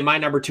and just say my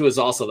number 2 is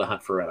also The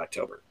Hunt for Red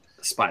October,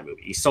 the spy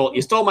movie.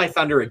 You stole my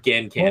thunder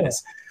again,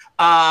 Candace.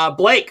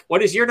 Blake,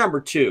 what is your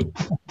number 2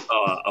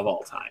 of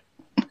all time?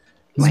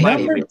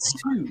 Number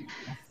 2.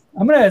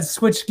 I'm going to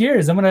switch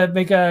gears. I'm going to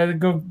make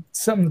go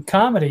something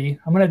comedy.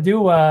 I'm going to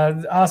do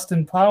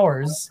Austin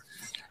Powers.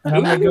 And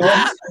I'm going to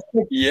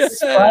go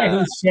Spy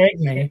Who Shagged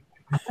Me.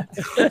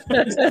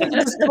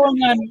 What's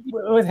going on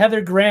with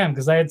Heather Graham?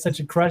 Because I had such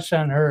a crush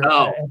on her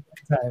at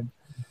the time.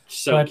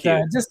 So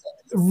cute. Just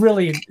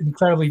really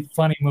incredibly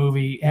funny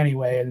movie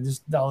anyway, and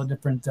just all the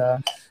different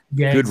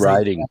gags. Good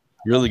writing.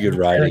 Really good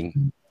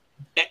writing.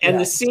 And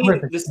the scene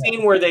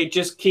where they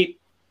just keep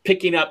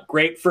picking up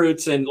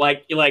grapefruits and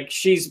like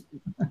she's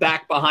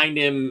back behind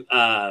him.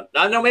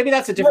 No, maybe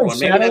that's a different one.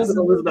 Maybe that's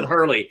Elizabeth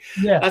Hurley.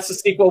 Yeah. That's the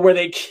sequel where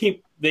they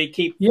keep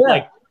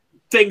like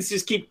things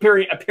just keep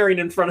appearing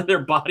in front of their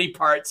body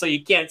parts, so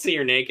you can't see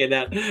her naked.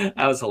 That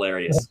was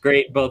hilarious.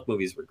 Great. Both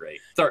movies were great.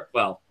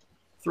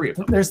 3 of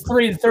them. There's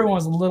 3. The third one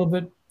was a little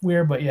bit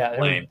weird, but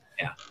lame.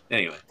 Yeah.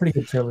 Anyway, pretty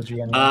good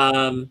trilogy.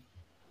 Anyway.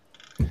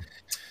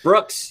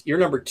 Brooks, your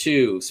number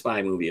 2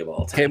 spy movie of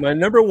all time. Okay, my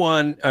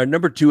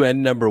number 2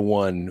 and number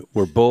 1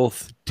 were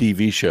both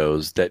TV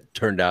shows that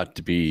turned out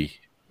to be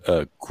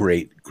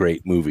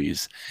great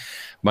movies.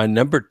 My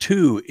number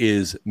 2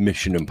 is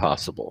Mission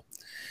Impossible.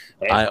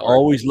 I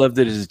always loved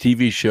it as a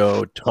TV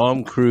show.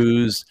 Tom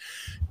Cruise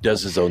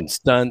does his own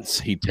stunts.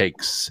 He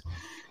takes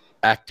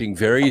acting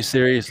very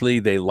seriously.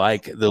 They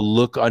like the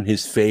look on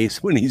his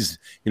face when he's,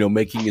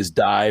 making his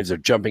dives or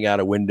jumping out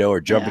a window or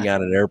jumping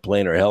out an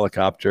airplane or a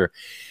helicopter.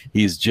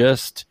 He's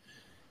just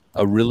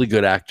a really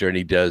good actor, and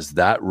he does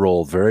that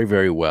role very,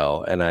 very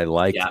well. And I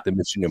like the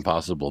Mission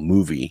Impossible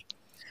movie.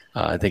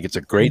 I think it's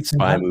a great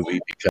spy movie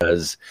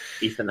because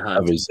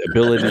of his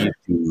ability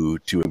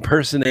to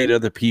impersonate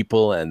other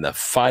people, and the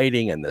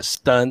fighting and the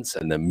stunts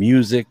and the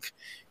music.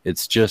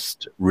 It's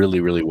just really,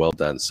 really well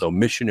done. So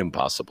Mission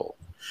Impossible.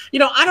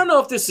 I don't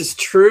know if this is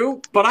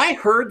true, but I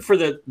heard for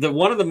the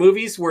one of the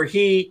movies where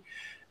he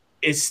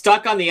is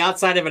stuck on the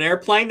outside of an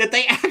airplane that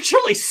they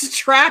actually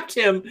strapped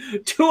him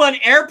to an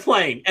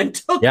airplane and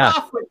took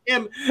off with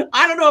him.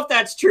 I don't know if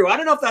that's true. I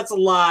don't know if that's a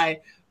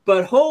lie.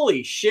 But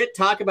holy shit,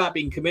 talk about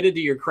being committed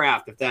to your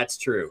craft if that's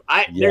true.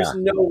 There's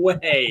no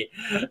way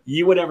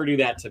you would ever do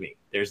that to me.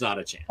 There's not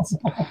a chance.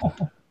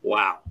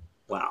 Wow.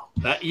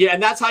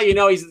 And that's how you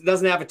know he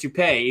doesn't have a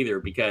toupee either,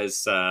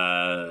 because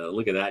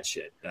look at that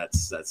shit.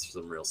 That's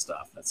some real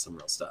stuff.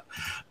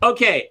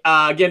 Okay,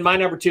 again, my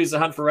number 2 is The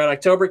Hunt for Red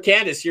October.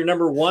 Candace, your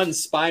number 1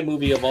 spy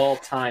movie of all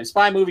time.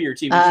 Spy movie or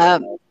TV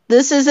show?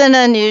 This is an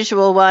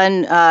unusual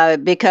one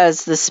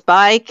because the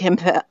spy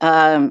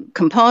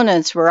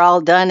components were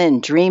all done in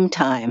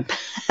Dreamtime.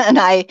 And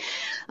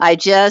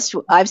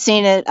I've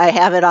seen it. I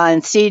have it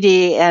on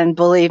CD. And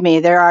believe me,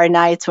 there are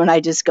nights when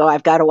I just go,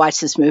 I've got to watch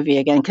this movie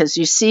again, because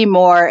you see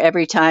more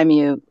every time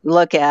you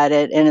look at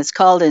it. And it's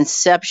called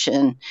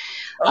Inception.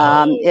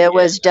 It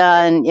was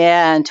done,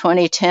 in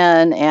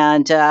 2010.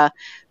 And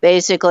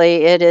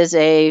basically, it is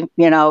a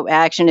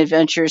action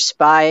adventure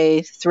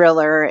spy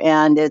thriller,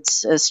 and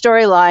its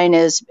storyline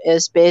is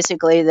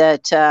basically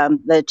that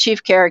the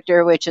chief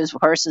character, which is of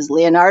course is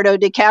Leonardo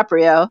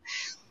DiCaprio,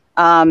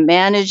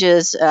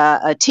 manages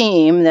a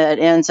team that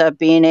ends up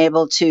being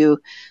able to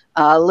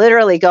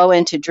literally go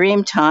into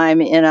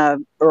Dreamtime in a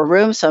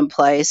room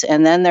someplace,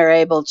 and then they're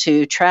able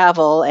to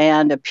travel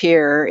and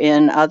appear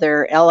in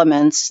other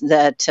elements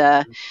that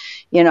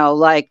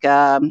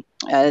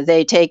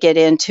they take it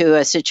into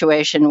a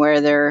situation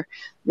where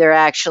they're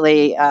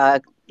actually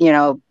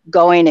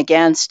going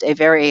against a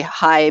very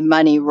high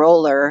money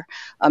roller,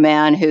 a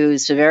man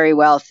who's very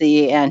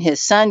wealthy, and his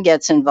son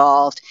gets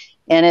involved.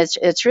 And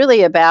it's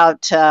really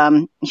about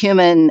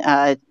human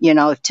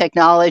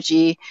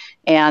technology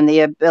and the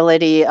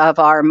ability of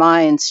our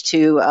minds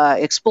to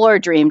explore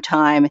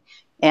Dreamtime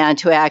and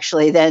to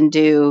actually then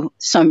do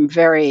some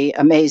very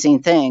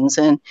amazing things.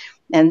 And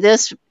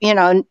this,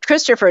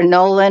 Christopher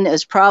Nolan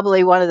is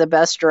probably one of the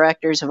best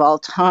directors of all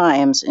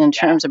times in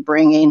terms of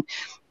bringing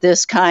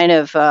this kind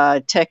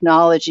of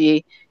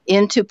technology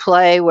into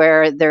play,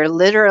 where they're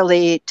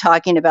literally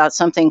talking about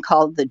something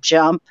called the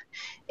jump,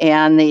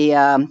 and they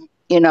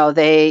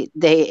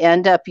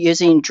end up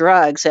using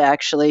drugs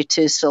actually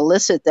to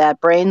solicit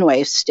that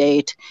brainwave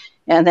state.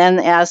 And then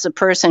as the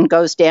person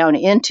goes down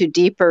into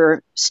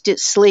deeper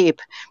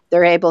sleep,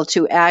 they're able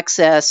to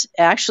access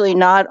actually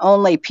not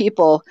only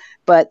people,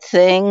 but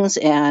things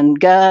and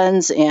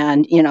guns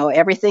and,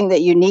 everything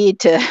that you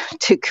need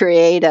to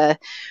create an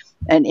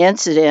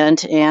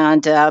incident.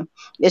 And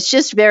it's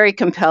just very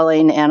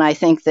compelling. And I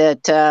think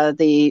that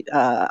the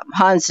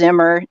Hans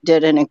Zimmer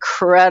did an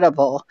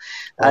incredible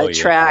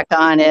track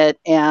on it.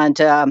 And,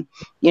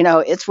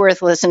 it's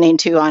worth listening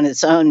to on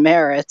its own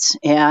merits.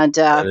 And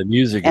the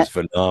music is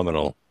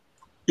phenomenal.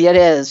 It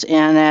is.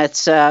 And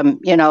it's,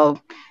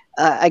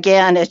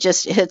 again, it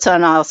just hits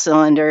on all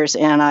cylinders.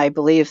 And I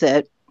believe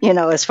that,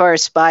 as far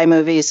as spy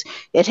movies,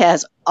 it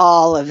has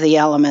all of the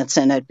elements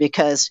in it,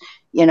 because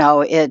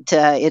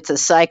it's a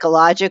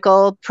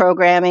psychological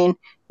programming.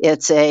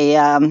 It's a,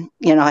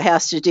 it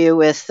has to do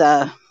with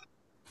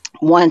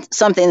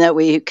something that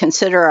we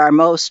consider our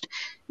most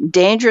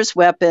dangerous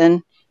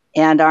weapon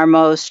and our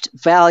most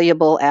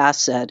valuable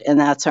asset, and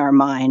that's our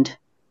mind.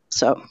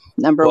 So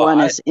number one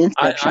is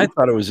Inception. I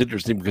thought it was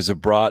interesting because it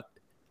brought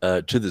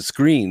to the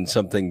screen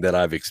something that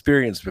I've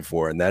experienced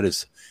before, and that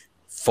is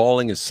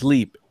falling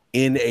asleep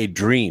in a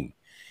dream.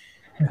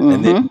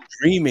 And then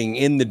dreaming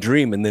in the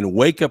dream, and then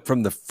wake up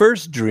from the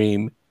first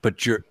dream,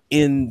 but you're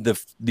in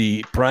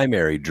the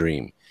primary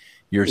dream.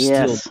 You're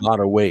still not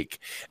awake.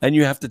 And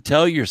you have to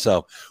tell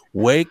yourself,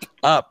 wake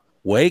up,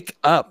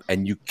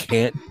 and you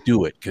can't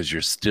do it because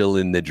you're still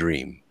in the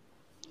dream.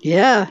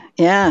 Yeah.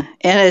 And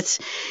it's,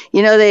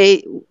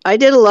 I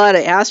did a lot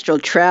of astral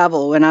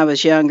travel when I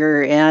was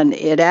younger, and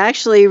it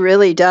actually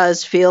really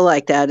does feel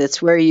like that.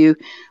 It's where you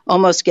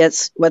almost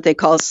get what they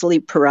call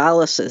sleep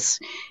paralysis.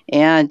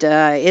 And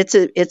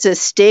it's a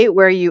state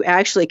where you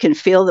actually can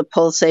feel the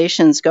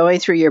pulsations going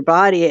through your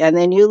body, and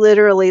then you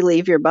literally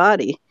leave your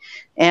body.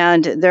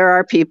 And there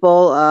are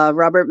people,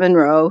 Robert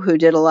Monroe, who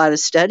did a lot of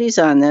studies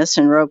on this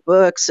and wrote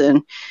books,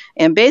 and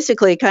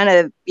basically kind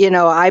of,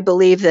 I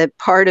believe that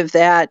part of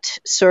that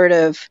sort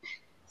of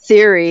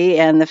theory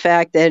and the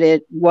fact that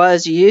it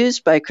was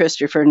used by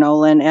Christopher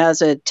Nolan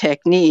as a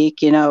technique,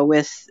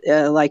 with,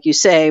 like you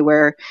say,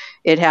 where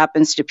it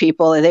happens to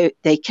people,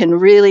 they can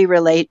really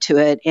relate to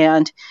it.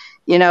 And,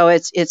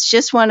 it's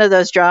just one of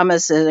those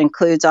dramas that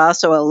includes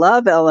also a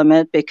love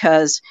element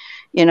because,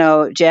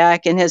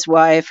 Jack and his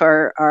wife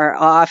are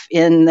off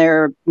in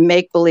their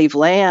make-believe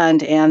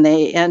land and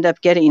they end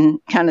up getting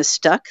kind of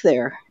stuck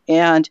there.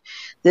 And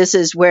this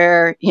is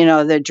where,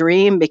 the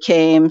dream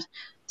became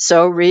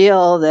so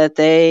real that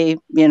they,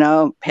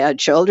 had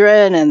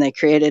children and they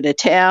created a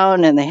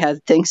town and they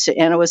had things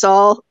and it was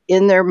all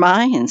in their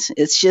minds.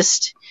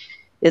 It's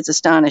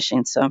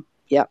astonishing. So,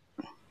 yeah.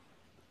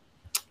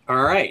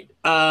 All right.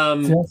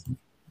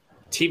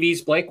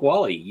 TV's Blake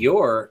Wally,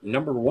 your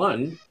number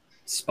one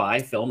spy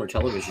film or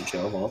television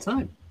show of all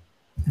time.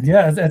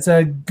 Yeah, that's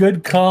a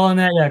good call on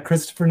that. Yeah,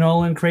 Christopher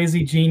Nolan,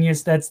 crazy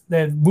genius.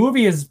 The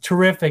movie is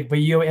terrific, but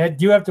you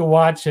have to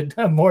watch it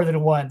more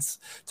than once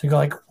to go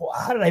like,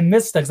 how did I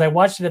miss that? Because I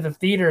watched it at the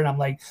theater and I'm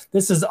like,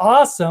 this is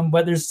awesome,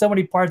 but there's so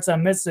many parts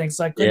I'm missing,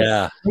 so I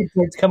couldn't wait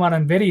for it to come out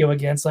on video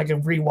again, so I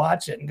can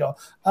rewatch it and go,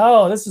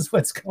 oh, this is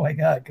what's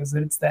going on because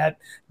it's that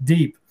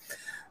deep.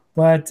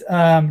 But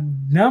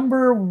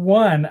number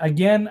one,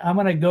 again, I'm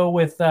going to go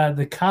with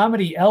the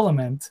comedy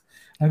element.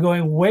 I'm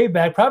going way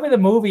back. Probably the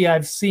movie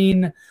I've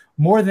seen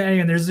more than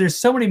anyone. There's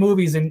so many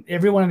movies, and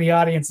everyone in the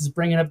audience is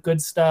bringing up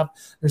good stuff.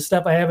 There's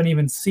stuff I haven't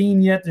even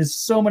seen yet. There's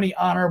so many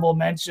honorable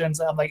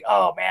mentions. I'm like,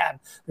 oh, man,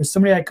 there's so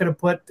many I could have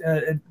put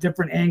at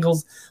different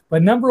angles.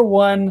 But number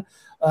one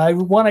I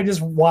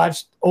just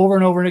watched over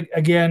and over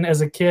again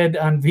as a kid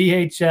on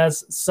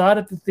VHS. Saw it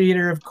at the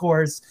theater, of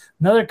course.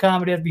 Another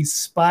comedy would be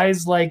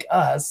Spies Like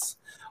Us,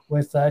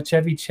 with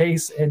Chevy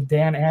Chase and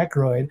Dan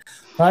Aykroyd.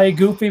 Probably a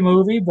goofy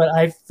movie, but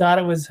I thought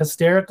it was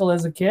hysterical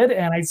as a kid,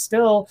 and I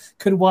still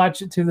could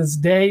watch it to this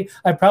day.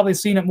 I've probably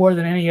seen it more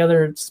than any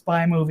other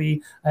spy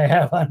movie I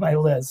have on my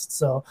list,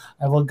 so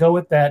I will go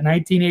with that.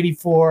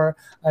 1984,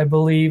 I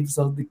believe,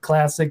 so the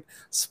classic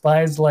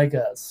Spies Like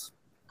Us.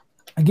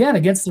 Again,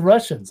 against the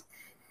Russians.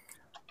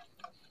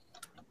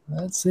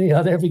 Let's see.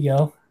 Oh, there we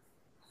go.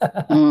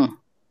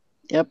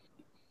 Yep.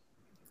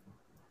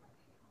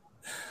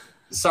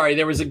 Sorry,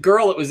 there was a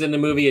girl that was in the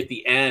movie at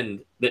the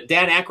end that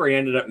Dan Aykroyd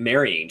ended up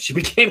marrying. She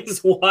became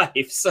his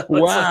wife. So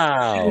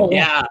wow.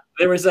 Yeah,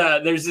 there's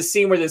a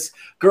scene where this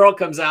girl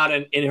comes out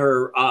in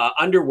her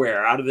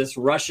underwear out of this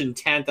Russian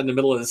tent in the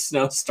middle of the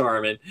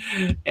snowstorm, and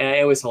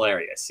it was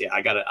hilarious. Yeah,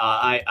 I got it.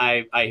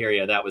 I hear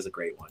you. That was a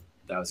great one.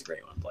 That was a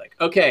great one, Blake.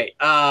 Okay,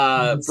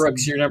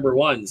 Brooks, your number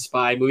one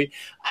spy movie.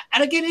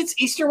 And again, it's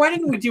Easter. Why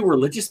didn't we do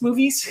religious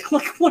movies?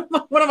 Like, what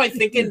am I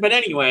thinking? But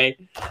anyway,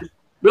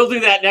 we'll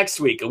do that next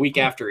week, a week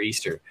after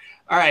Easter.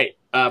 All right,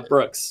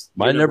 Brooks.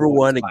 My number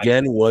one,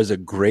 again, was a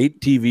great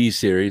TV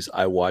series.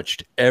 I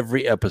watched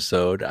every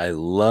episode. I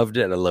loved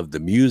it. I loved the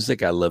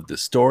music. I loved the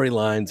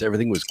storylines.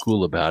 Everything was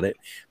cool about it.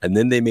 And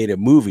then they made a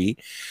movie,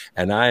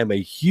 and I am a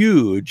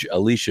huge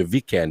Alicia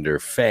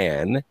Vikander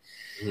fan.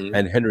 Mm-hmm.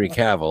 And Henry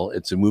Cavill.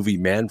 It's a movie,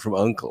 Man from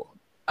U.N.C.L.E.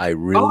 I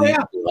really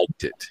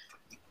liked it.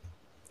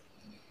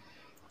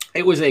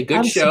 It was a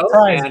good show,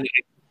 surprised. And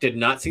I did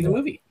not see the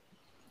movie.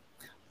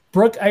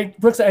 Brooks,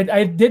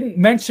 I didn't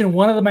mention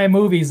one of my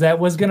movies that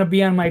was going to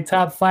be on my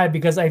top 5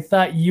 because I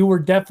thought you were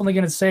definitely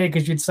going to say it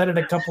because you'd said it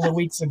a couple of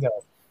weeks ago.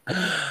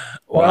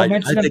 Well, I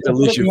think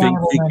Alicia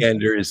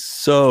Vikander is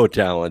so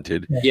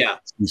talented. Yeah.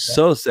 She's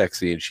so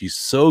sexy and she's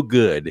so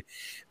good.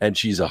 And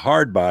she's a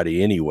hard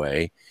body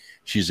anyway.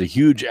 She's a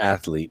huge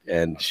athlete,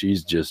 and she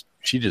just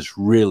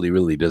really,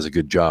 really does a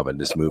good job in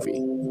this movie.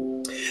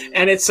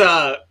 And it's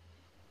it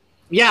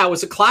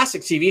was a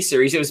classic TV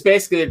series. It was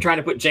basically they're trying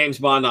to put James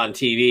Bond on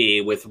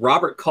TV with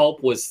Robert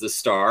Culp was the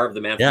star of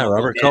the Man. Yeah,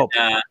 Robert Culp.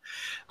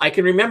 I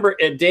can remember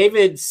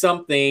David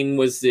something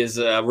was his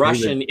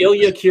Russian.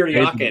 Ilya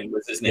Kuryakin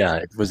was his name.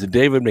 Yeah, was it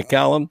David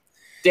McCallum?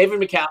 David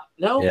McCallum?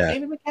 No, yeah.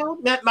 David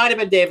McCallum. That might have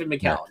been David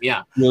McCallum.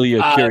 Yeah,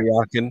 Ilya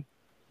Kuryakin.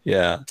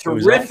 Yeah.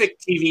 Terrific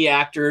TV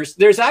actors.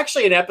 There's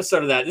actually an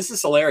episode of that. This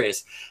is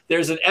hilarious.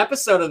 There's an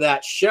episode of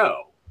that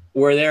show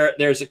where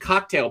there's a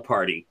cocktail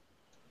party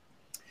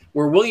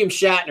where William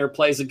Shatner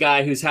plays a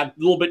guy who's had a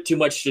little bit too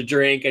much to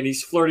drink and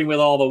he's flirting with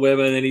all the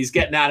women and he's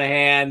getting out of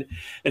hand.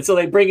 And so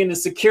they bring in the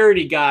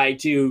security guy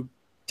to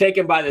take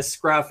him by the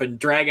scruff and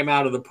drag him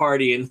out of the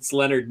party. And it's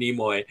Leonard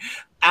Nimoy.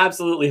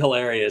 Absolutely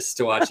hilarious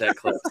to watch that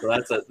clip. So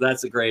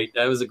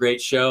that was a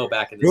great show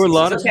back in the 60s. There were a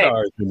lot of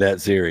stars in that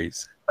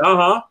series.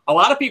 A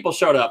lot of people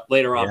showed up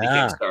later on,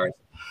 became stars.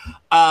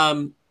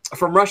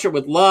 From Russia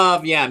with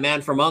Love,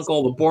 Man from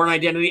U.N.C.L.E., The Bourne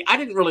Identity. I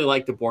didn't really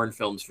like the Bourne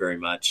films very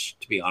much,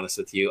 to be honest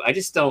with you. I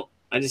just don't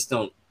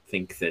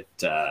think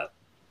that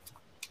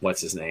what's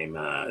his name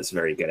is a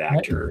very good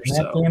actor.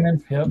 Matt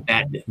Damon. Yep.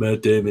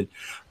 Matt Damon.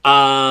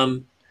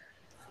 But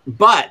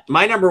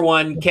my number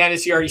one,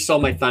 Candace, you already stole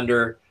my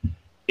thunder,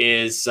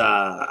 is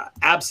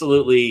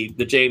absolutely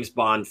the James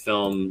Bond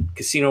film,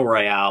 Casino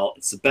Royale.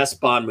 It's the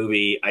best Bond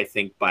movie, I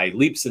think, by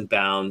leaps and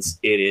bounds.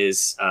 It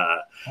is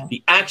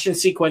the action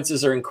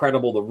sequences are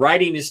incredible. The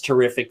writing is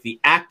terrific. The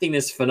acting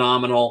is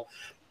phenomenal.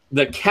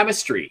 The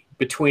chemistry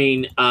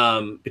between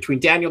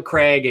Daniel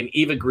Craig and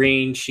Eva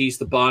Green, she's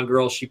the Bond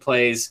girl. She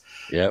plays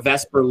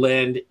Vesper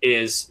Lynd,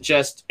 is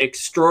just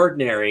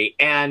extraordinary.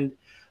 And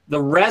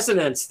the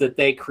resonance that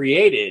they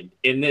created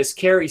in this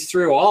carries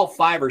through all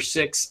 5 or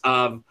 6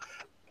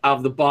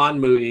 of the Bond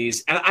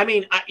movies. And I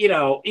mean,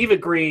 Eva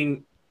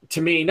Green,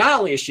 to me, not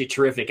only is she a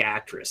terrific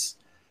actress,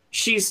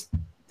 she's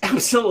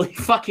absolutely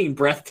fucking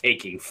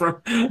breathtaking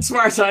from as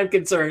far as I'm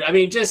concerned. I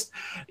mean, just,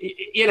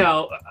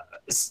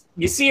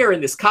 you see her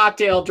in this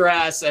cocktail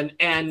dress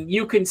and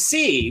you can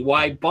see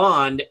why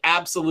Bond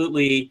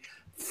absolutely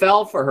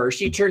fell for her.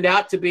 She turned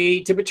out to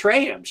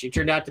betray him. She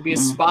turned out to be a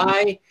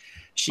spy.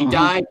 She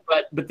died,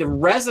 but the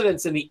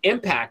resonance and the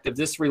impact of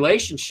this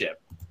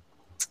relationship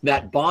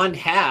that Bond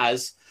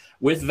has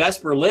with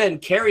Vesper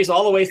Lynd carries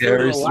all the way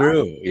through.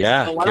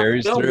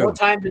 Carries through. No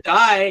Time to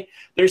Die.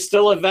 There's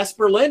still a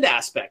Vesper Lynd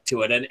aspect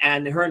to it,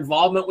 and her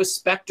involvement with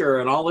Spectre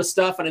and all this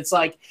stuff. And it's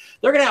like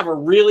they're gonna have a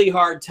really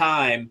hard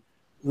time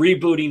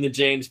rebooting the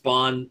James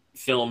Bond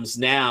films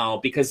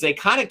now because they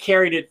kind of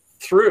carried it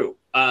through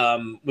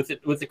with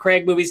the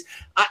Craig movies.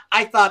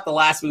 I thought the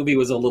last movie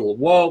was a little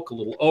woke, a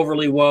little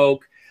overly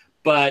woke,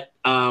 but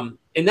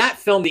in that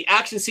film, the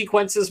action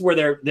sequences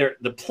where they're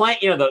the plane,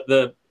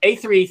 the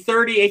A330,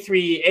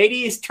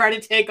 A380 is trying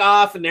to take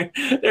off, and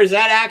there's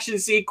that action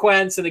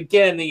sequence. And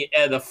again,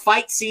 the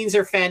fight scenes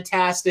are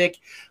fantastic.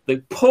 The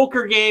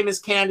poker game, as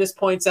Candace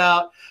points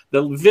out,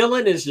 the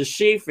villain is the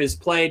chief, is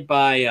played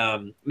by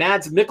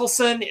Mads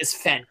Mikkelsen, is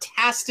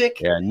fantastic.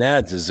 Yeah,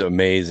 Mads is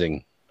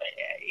amazing.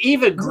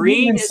 Eva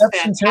Green is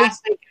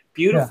fantastic,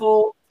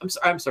 beautiful. Yeah.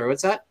 I'm sorry.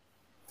 What's that?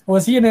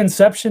 Was he in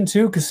Inception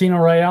too? Casino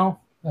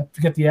Royale. I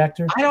forget the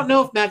actor. I don't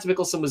know if Mads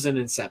Mikkelsen was in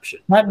Inception.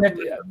 Not Nick.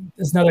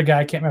 There's another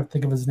guy. I can't remember.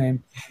 Think of his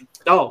name.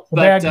 Oh, the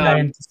bad guy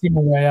in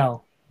Casino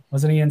Royale.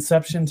 Wasn't he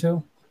Inception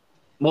too?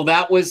 Well,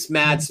 that was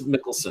Mads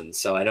Mikkelsen,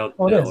 so I don't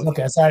know. It is.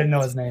 Okay, so I didn't know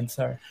his name.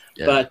 Sorry.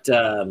 Yeah. But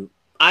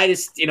I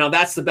just,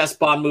 that's the best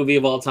Bond movie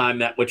of all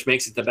time, which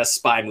makes it the best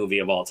spy movie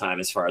of all time,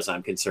 as far as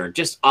I'm concerned.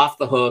 Just off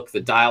the hook,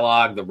 the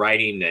dialogue, the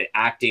writing, the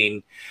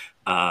acting,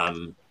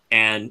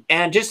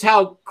 and just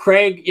how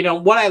Craig,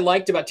 what I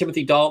liked about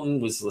Timothy Dalton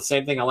was the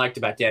same thing I liked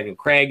about Daniel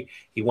Craig.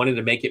 He wanted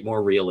to make it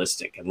more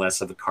realistic and less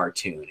of a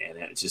cartoon. And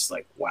it's just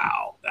like,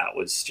 wow, that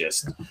was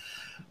just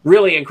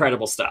really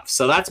incredible stuff.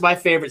 So that's my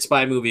favorite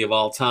spy movie of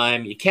all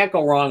time. You can't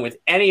go wrong with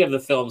any of the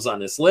films on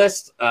this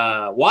list.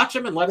 Watch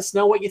them and let us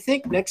know what you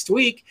think next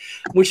week.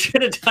 We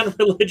should have done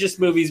religious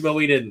movies, but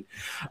we didn't.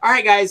 All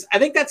right, guys, I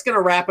think that's going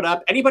to wrap it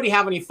up. Anybody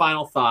have any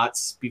final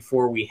thoughts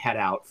before we head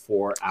out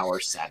for our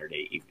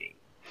Saturday evening?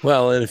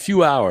 Well, in a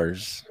few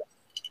hours,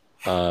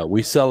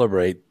 we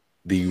celebrate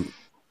the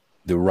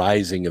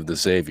rising of the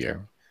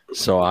Savior.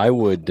 So I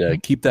would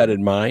keep that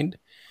in mind,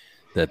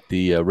 that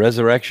the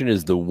resurrection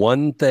is the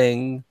one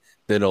thing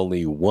that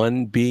only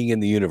one being in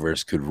the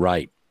universe could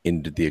write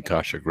into the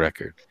Akashic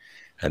record.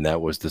 And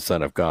that was the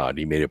Son of God.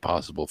 He made it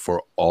possible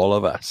for all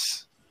of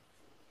us.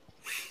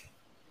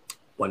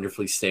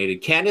 Wonderfully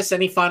stated. Candace,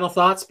 any final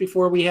thoughts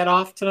before we head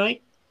off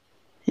tonight?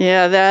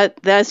 Yeah,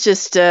 that's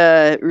just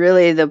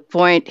really the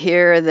point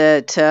here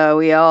that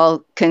we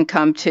all can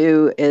come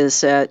to,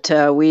 is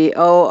that we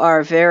owe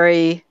our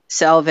very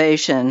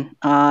salvation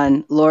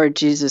on Lord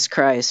Jesus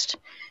Christ.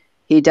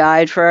 He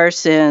died for our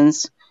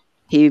sins.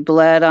 He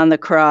bled on the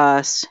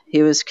cross.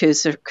 He was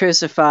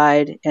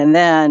crucified, and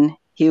then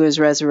he was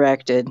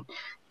resurrected.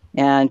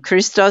 And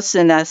Christos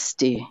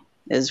Anesti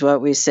is what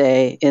we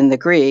say in the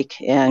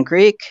Greek. And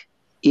Greek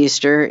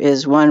Easter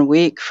is 1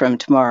 week from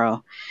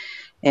tomorrow.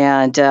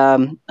 And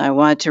I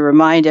want to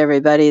remind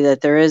everybody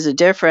that there is a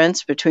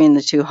difference between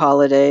the two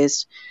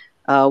holidays.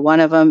 One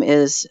of them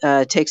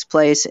takes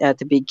place at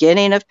the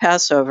beginning of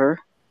Passover,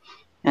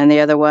 and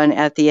the other one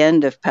at the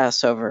end of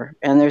Passover.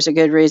 And there's a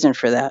good reason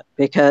for that,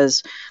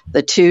 because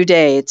the two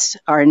dates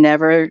are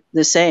never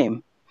the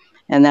same.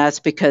 And that's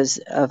because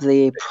of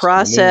the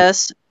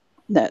process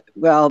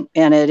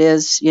and it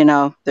is,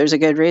 there's a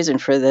good reason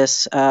for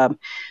this.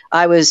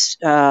 I was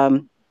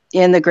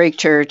in the Greek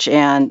church,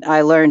 and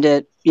I learned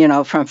it,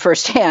 from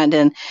firsthand.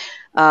 And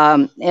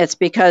it's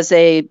because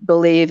they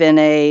believe in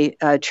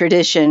a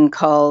tradition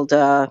called,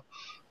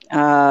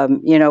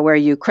 where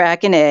you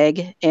crack an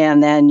egg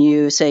and then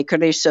you say,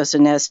 Christos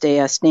Anesti,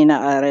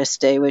 Asnina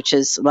Areste, which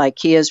is like,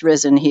 he is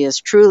risen, he is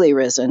truly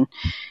risen.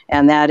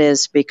 And that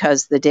is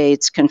because the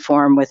dates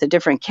conform with a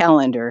different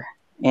calendar.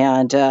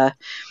 And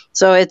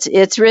so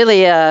it's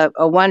really a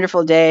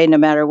wonderful day, no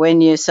matter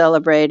when you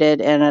celebrate it.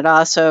 And it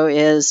also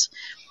is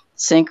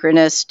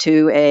synchronous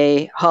to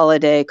a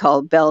holiday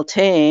called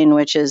Beltane,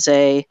 which is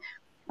a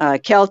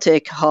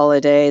Celtic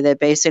holiday that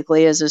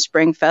basically is a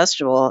spring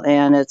festival,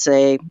 and it's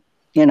a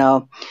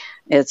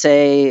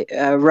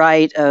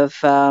rite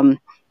of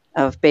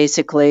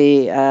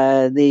basically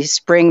the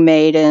spring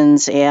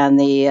maidens and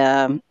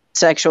the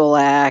sexual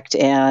act.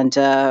 And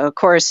of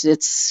course,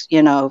 it's,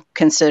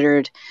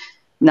 considered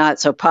not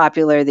so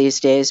popular these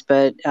days,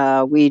 but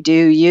we do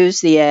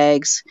use the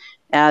eggs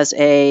as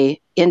a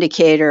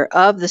indicator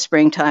of the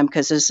springtime,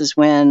 because this is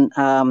when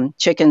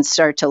chickens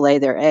start to lay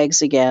their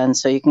eggs again.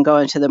 So you can go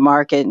into the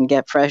market and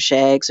get fresh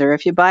eggs, or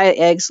if you buy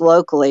eggs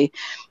locally,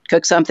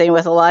 cook something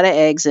with a lot of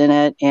eggs in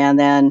it, and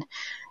then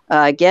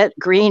get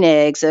green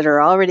eggs that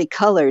are already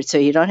colored so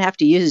you don't have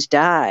to use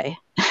dye.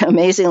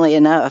 Amazingly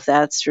enough,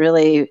 that's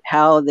really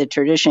how the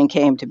tradition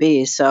came to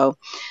be. So,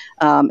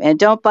 and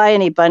don't buy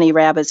any bunny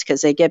rabbits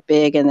because they get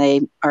big and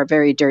they are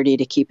very dirty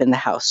to keep in the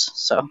house.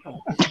 So,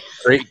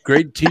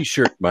 great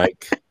T-shirt,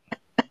 Mike.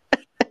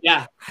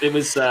 Yeah, it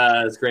was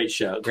a great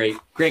show,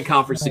 great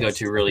conference to go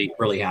to. Really,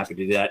 really happy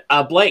to do that.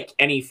 Blake,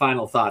 any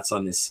final thoughts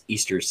on this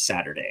Easter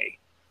Saturday?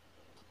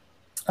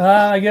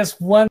 I guess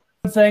one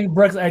thing,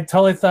 Brooks, I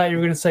totally thought you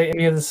were going to say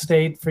any of the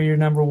state for your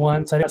number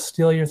one, so I didn't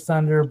steal your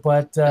thunder,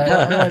 but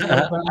I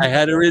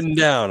had it written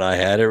down.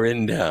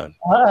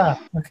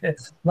 Okay. A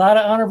lot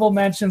of honorable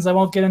mentions. I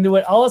won't get into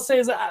it. All I'll say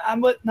is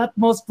I'm not the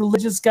most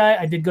religious guy.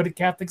 I did go to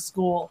Catholic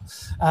school.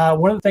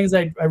 One of the things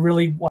I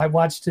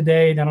watched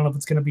today, and I don't know if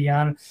it's going to be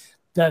on,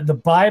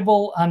 the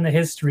Bible on the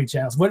History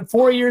Channels.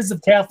 4 years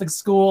of Catholic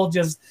school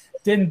just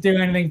didn't do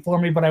anything for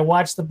me, but I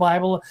watched the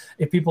Bible.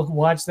 If people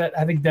watch that,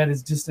 I think that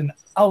is just an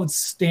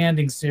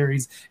outstanding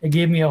series. It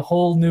gave me a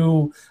whole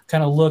new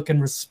kind of look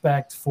and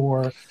respect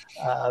for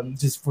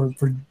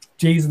for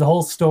Jesus, the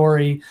whole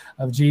story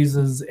of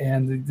Jesus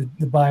and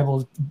the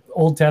Bible,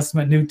 Old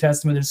Testament, New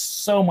Testament. There's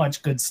so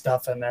much good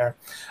stuff in there.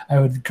 I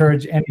would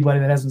encourage anybody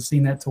that hasn't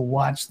seen that to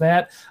watch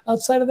that.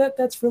 Outside of that,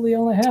 that's really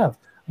all I have.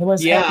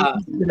 Otherwise, happy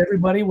Easter to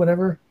everybody,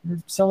 whatever you're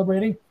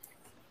celebrating.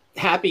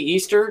 Happy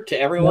Easter to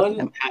everyone.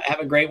 Yeah. Have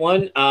a great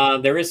one.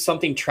 There is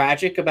something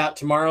tragic about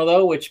tomorrow,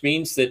 though, which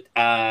means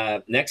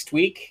that next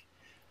week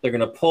they're going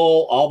to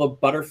pull all the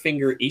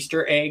Butterfinger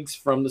Easter eggs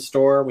from the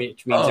store,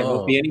 which means there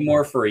won't be any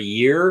more for a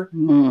year.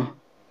 Mm.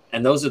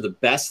 And those are the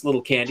best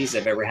little candies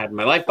I've ever had in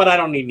my life, but I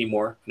don't need any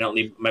more. I don't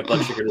need, my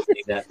blood sugar doesn't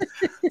need that.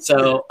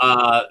 So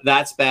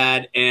that's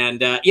bad.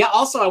 And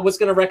also I was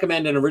going to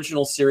recommend an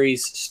original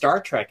series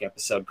Star Trek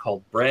episode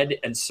called Bread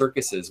and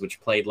Circuses,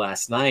 which played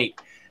last night.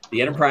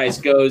 The Enterprise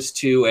goes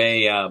to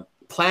a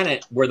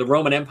planet where the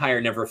Roman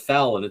Empire never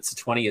fell, and it's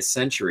the 20th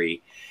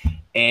century.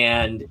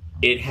 And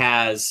it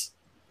has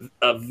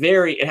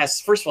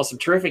first of all, some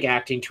terrific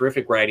acting,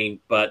 terrific writing,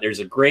 but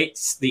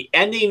the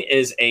ending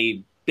is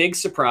a big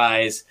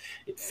surprise.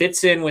 It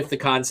fits in with the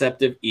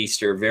concept of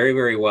Easter very,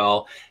 very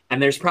well.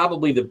 And there's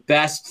probably the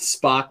best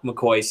Spock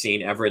McCoy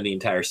scene ever in the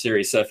entire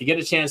series. So if you get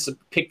a chance to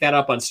pick that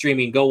up on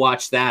streaming, go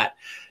watch that.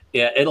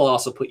 Yeah, it'll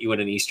also put you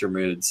in an Easter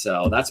mood.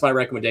 So that's my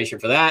recommendation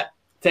for that.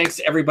 Thanks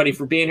to everybody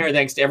for being here.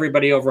 Thanks to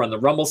everybody over on the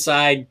Rumble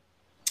side.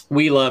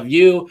 We love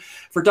you.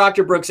 For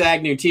Dr. Brooks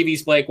Agnew,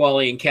 TV's Blake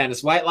Wally, and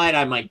Candace Whitelight,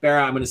 I'm Mike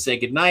Barra. I'm going to say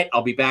goodnight.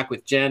 I'll be back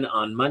with Jen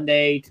on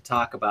Monday to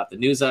talk about the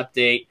news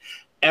update.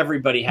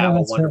 Everybody have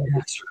a wonderful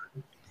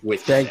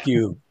Easter. Thank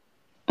you.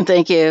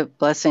 Thank you.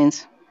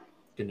 Blessings.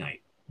 Good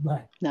night.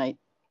 Bye. Night.